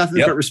guy. I have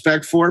nothing but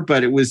respect for,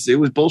 but it was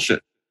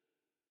bullshit.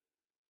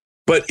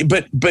 But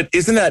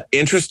isn't that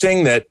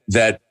interesting that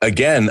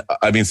again,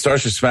 I mean,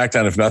 Starship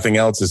Smackdown, if nothing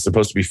else, is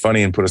supposed to be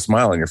funny and put a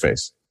smile on your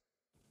face.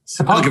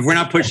 Look, if we're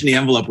not pushing the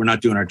envelope, we're not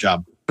doing our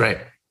job. Right.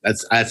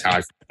 That's how I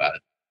feel about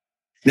it.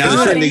 Now,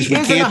 there's certain things we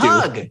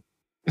can't do.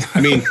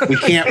 I mean, we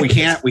can't,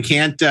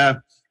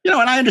 and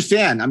I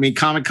understand. I mean,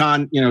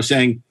 Comic-Con,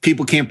 saying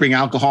people can't bring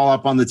alcohol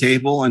up on the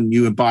table and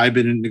you imbibe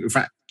it and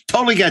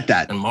totally get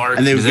that. And Mark,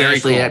 and they very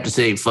actually have to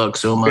say fuck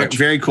so much.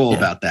 Very cool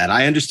about that.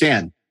 I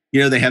understand.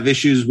 They have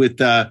issues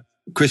with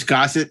Chris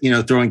Gossett,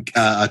 throwing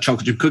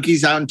chocolate chip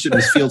cookies out into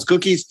Miss Fields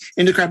cookies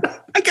into the crowd.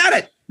 I got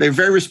it. They're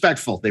very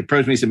respectful. They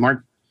approached me and said,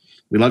 Mark,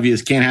 we love you.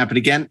 This can't happen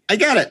again. I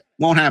got it.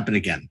 Won't happen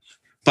again.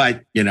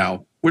 But, we're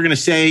going to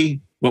say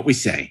what we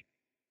say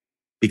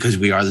because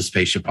we are the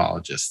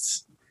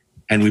spaceshipologists.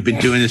 And we've been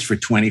doing this for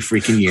 20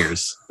 freaking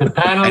years.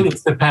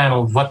 It's the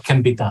panel. What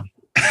can be done?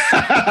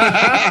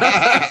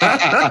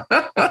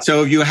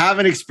 So if you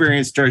haven't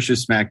experienced Starship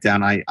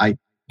Smackdown, I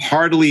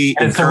heartily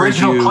encourage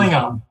you. It's original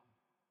Klingon.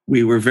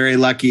 We were very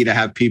lucky to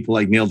have people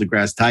like Neil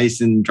deGrasse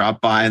Tyson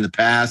drop by in the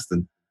past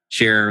and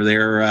share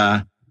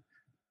their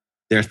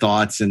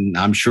thoughts. And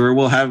I'm sure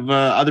we'll have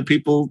other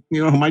people,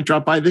 who might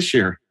drop by this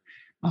year.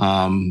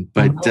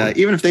 But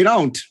even if they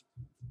don't,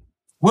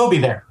 we'll be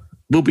there.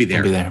 We'll be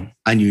there.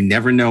 And you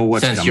never know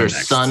what's coming next. Since your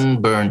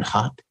sun burned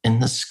hot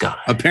in the sky.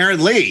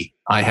 Apparently.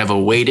 I have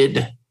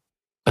awaited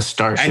a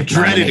Starship and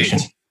dreaded nomination.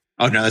 It.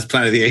 Oh, no, that's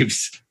Planet of the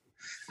Apes.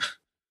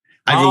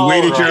 I've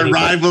awaited your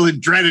arrival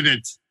and dreaded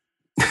it.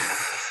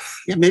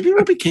 Yeah, maybe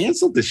we'll be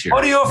canceled this year.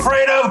 What are you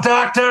afraid of,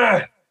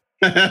 Doctor?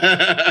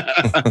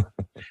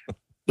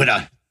 Would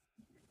an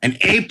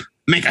ape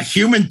make a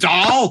human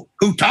doll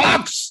who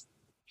talks?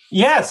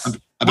 Yes.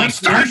 About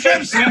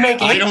starships? We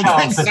make ape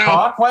dolls that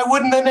talk. Why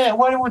wouldn't they?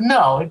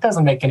 No, it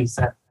doesn't make any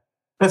sense.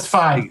 That's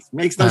fine.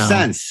 Makes no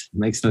sense.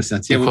 Makes no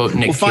sense. Yeah, we'll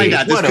Nick find Cage.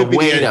 out. This What could a be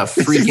way to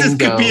freaking this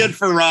go. could be it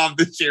for Rob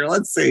this year.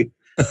 Let's see.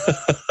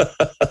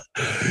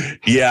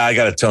 Yeah, I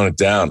got to tone it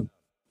down.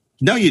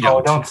 No, you don't.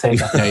 Oh, don't say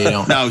that. No, you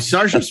don't. No,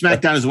 Starship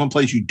Smackdown is the one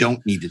place you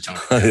don't need to tone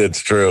it down. It's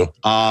true.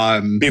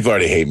 People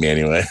already hate me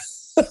anyway.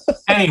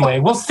 Anyway,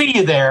 we'll see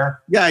you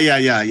there. Yeah,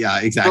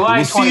 exactly. July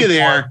We'll see you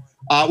there.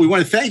 We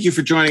want to thank you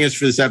for joining us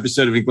for this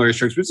episode of Inglourious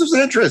Strikes, which was an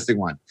interesting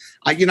one.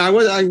 We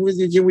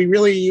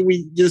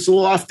just a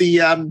little off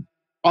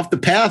the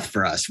path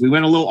for us. We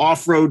went a little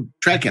off-road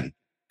trekking,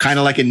 kind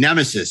of like a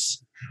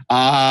Nemesis.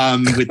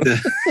 With the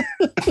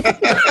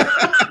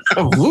I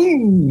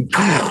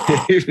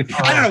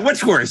don't know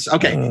what's worse.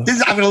 Okay, I'm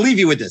going to leave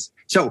you with this.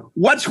 So,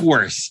 what's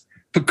worse,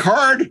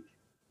 Picard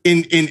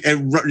in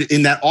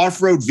that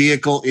off-road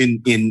vehicle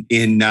in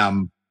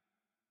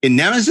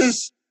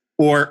Nemesis,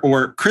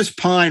 or Chris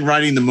Pine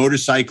riding the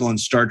motorcycle in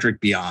Star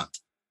Trek Beyond?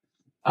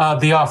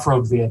 The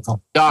off-road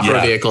vehicle. The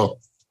off-road vehicle.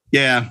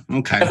 Yeah.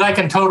 Okay. Because I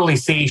can totally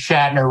see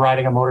Shatner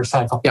riding a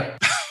motorcycle.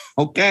 Yep.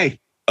 Okay.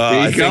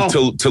 I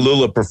think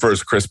Tallulah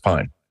prefers Chris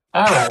Pine.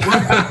 All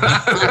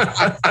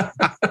right.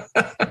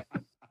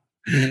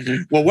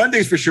 Well, one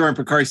thing's for sure in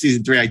Picard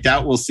season 3, I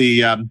doubt we'll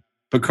see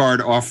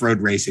Picard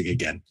off-road racing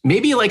again.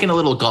 Maybe like in a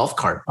little golf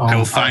cart. I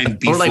will find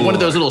or like one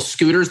of those little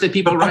scooters that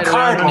people ride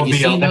around. Have you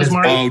seen those,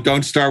 Mark? Oh,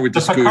 don't start with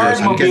the scooters.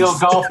 Picard-mobile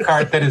golf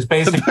cart that is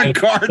basically the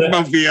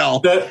Picard-mobile.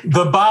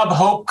 The Bob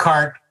Hope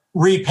cart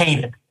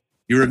repainted.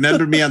 You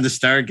remember me on the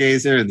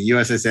Stargazer and the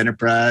USS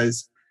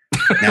Enterprise?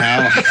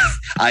 Now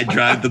I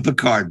drive the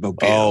Picard mobile.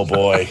 Oh,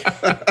 boy.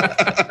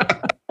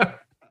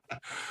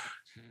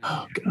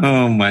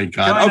 Oh my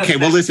God. Okay.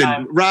 Well,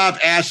 listen, Rob,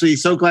 Ashley,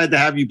 so glad to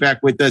have you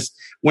back with us.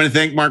 Want to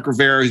thank Mark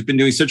Rivera, who's been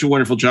doing such a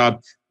wonderful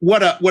job.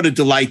 What a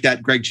delight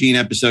that Greg Jean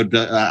episode.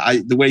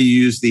 The way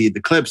you use the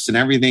clips and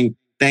everything.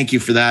 Thank you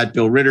for that.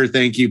 Bill Ritter.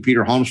 Thank you.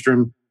 Peter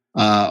Holmstrom,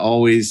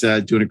 always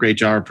doing a great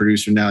job. Our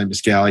producer, Nellie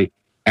Miscali.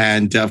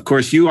 And of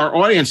course, you, our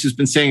audience, who's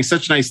been saying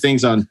such nice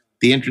things on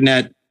the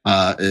internet,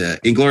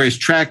 Inglorious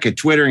Trek at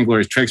Twitter,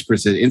 Inglorious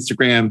Trexperts at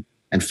Instagram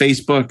and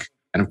Facebook.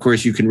 And of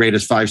course, you can rate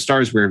us 5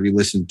 stars wherever you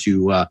listen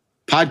to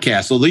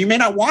podcasts, although you may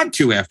not want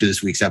to after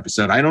this week's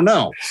episode. I don't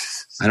know.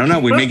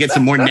 We may get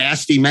some more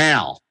nasty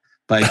mail.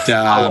 But,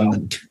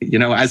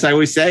 as I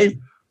always say,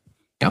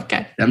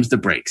 okay, them's the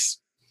breaks.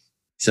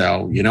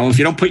 So, if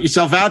you don't put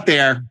yourself out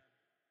there,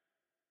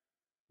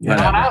 you're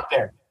not out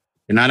there.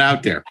 You're not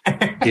out there.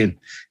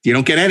 You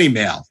don't get any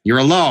mail. You're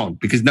alone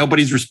because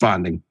nobody's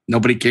responding.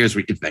 Nobody cares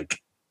what you think.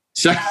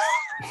 So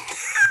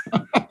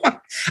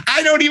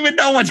I don't even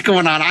know what's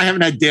going on. I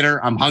haven't had dinner.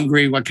 I'm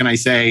hungry. What can I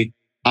say?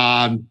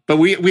 But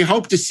we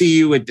hope to see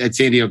you at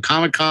San Diego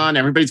Comic-Con.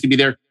 Everybody's going to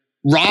be there.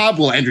 Rob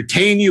will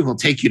entertain you. He'll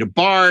take you to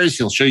bars.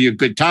 He'll show you a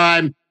good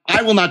time.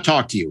 I will not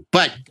talk to you,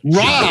 but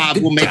Rob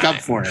will make up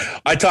for it.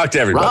 I talk to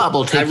everybody. Rob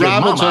will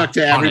talk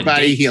to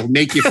everybody. He'll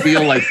make you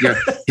feel like you're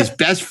his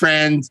best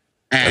friend.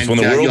 And that's when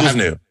the world is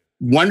new.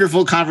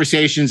 Wonderful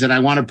conversations. And I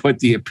want to put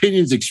the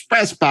opinions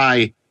expressed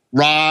by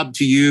Rob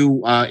to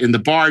you in the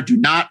bar do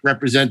not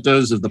represent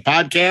those of the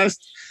podcast.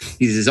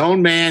 He's his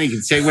own man. He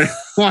can say whatever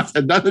he wants.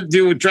 Nothing to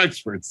do with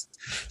Trexperts.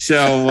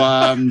 So,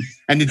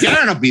 and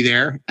Darren will be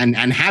there and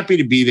happy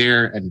to be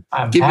there and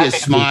give you a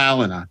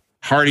smile and a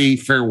hearty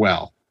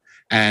farewell.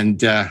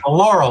 And a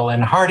Laurel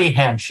and hearty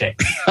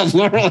handshake. A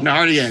Laurel and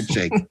hearty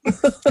handshake.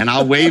 And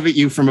I'll wave at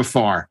you from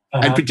afar.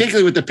 And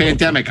particularly with the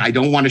pandemic, I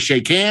don't want to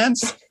shake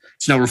hands.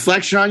 It's no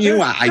reflection on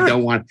you. I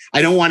don't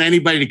want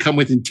anybody to come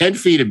within 10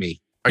 feet of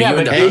me. Are you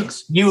into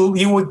hugs?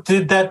 You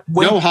did that.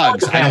 No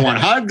hugs. I don't want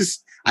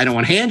hugs. I don't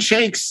want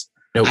handshakes.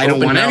 No, I don't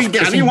want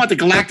anything. I don't even want the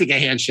Galactica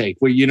handshake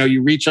where,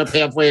 you reach up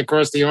halfway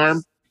across the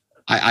arm.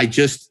 I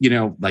just,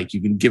 like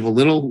you can give a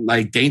little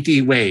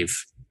dainty wave.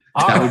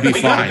 That would be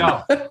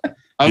fine.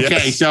 Okay.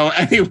 Yes. So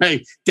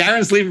anyway,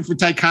 Darren's leaving for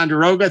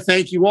Ticonderoga.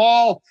 Thank you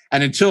all.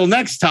 And until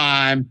next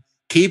time,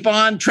 keep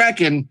on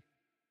trekking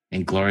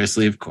and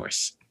gloriously, of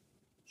course.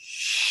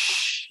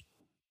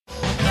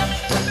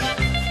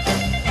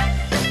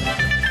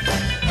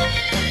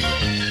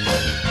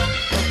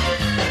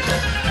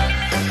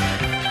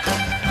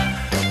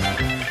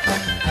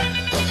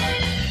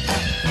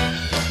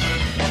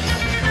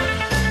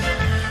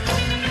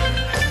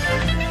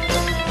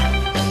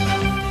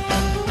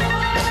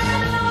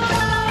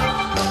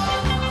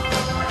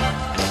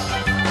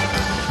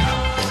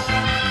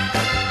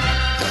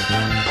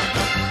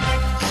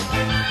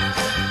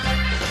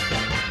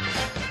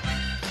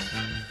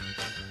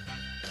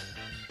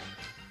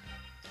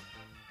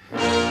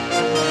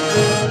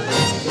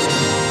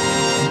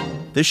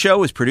 This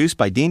show is produced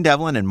by Dean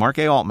Devlin and Mark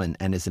A. Altman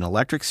and is an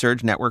Electric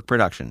Surge Network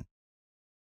production.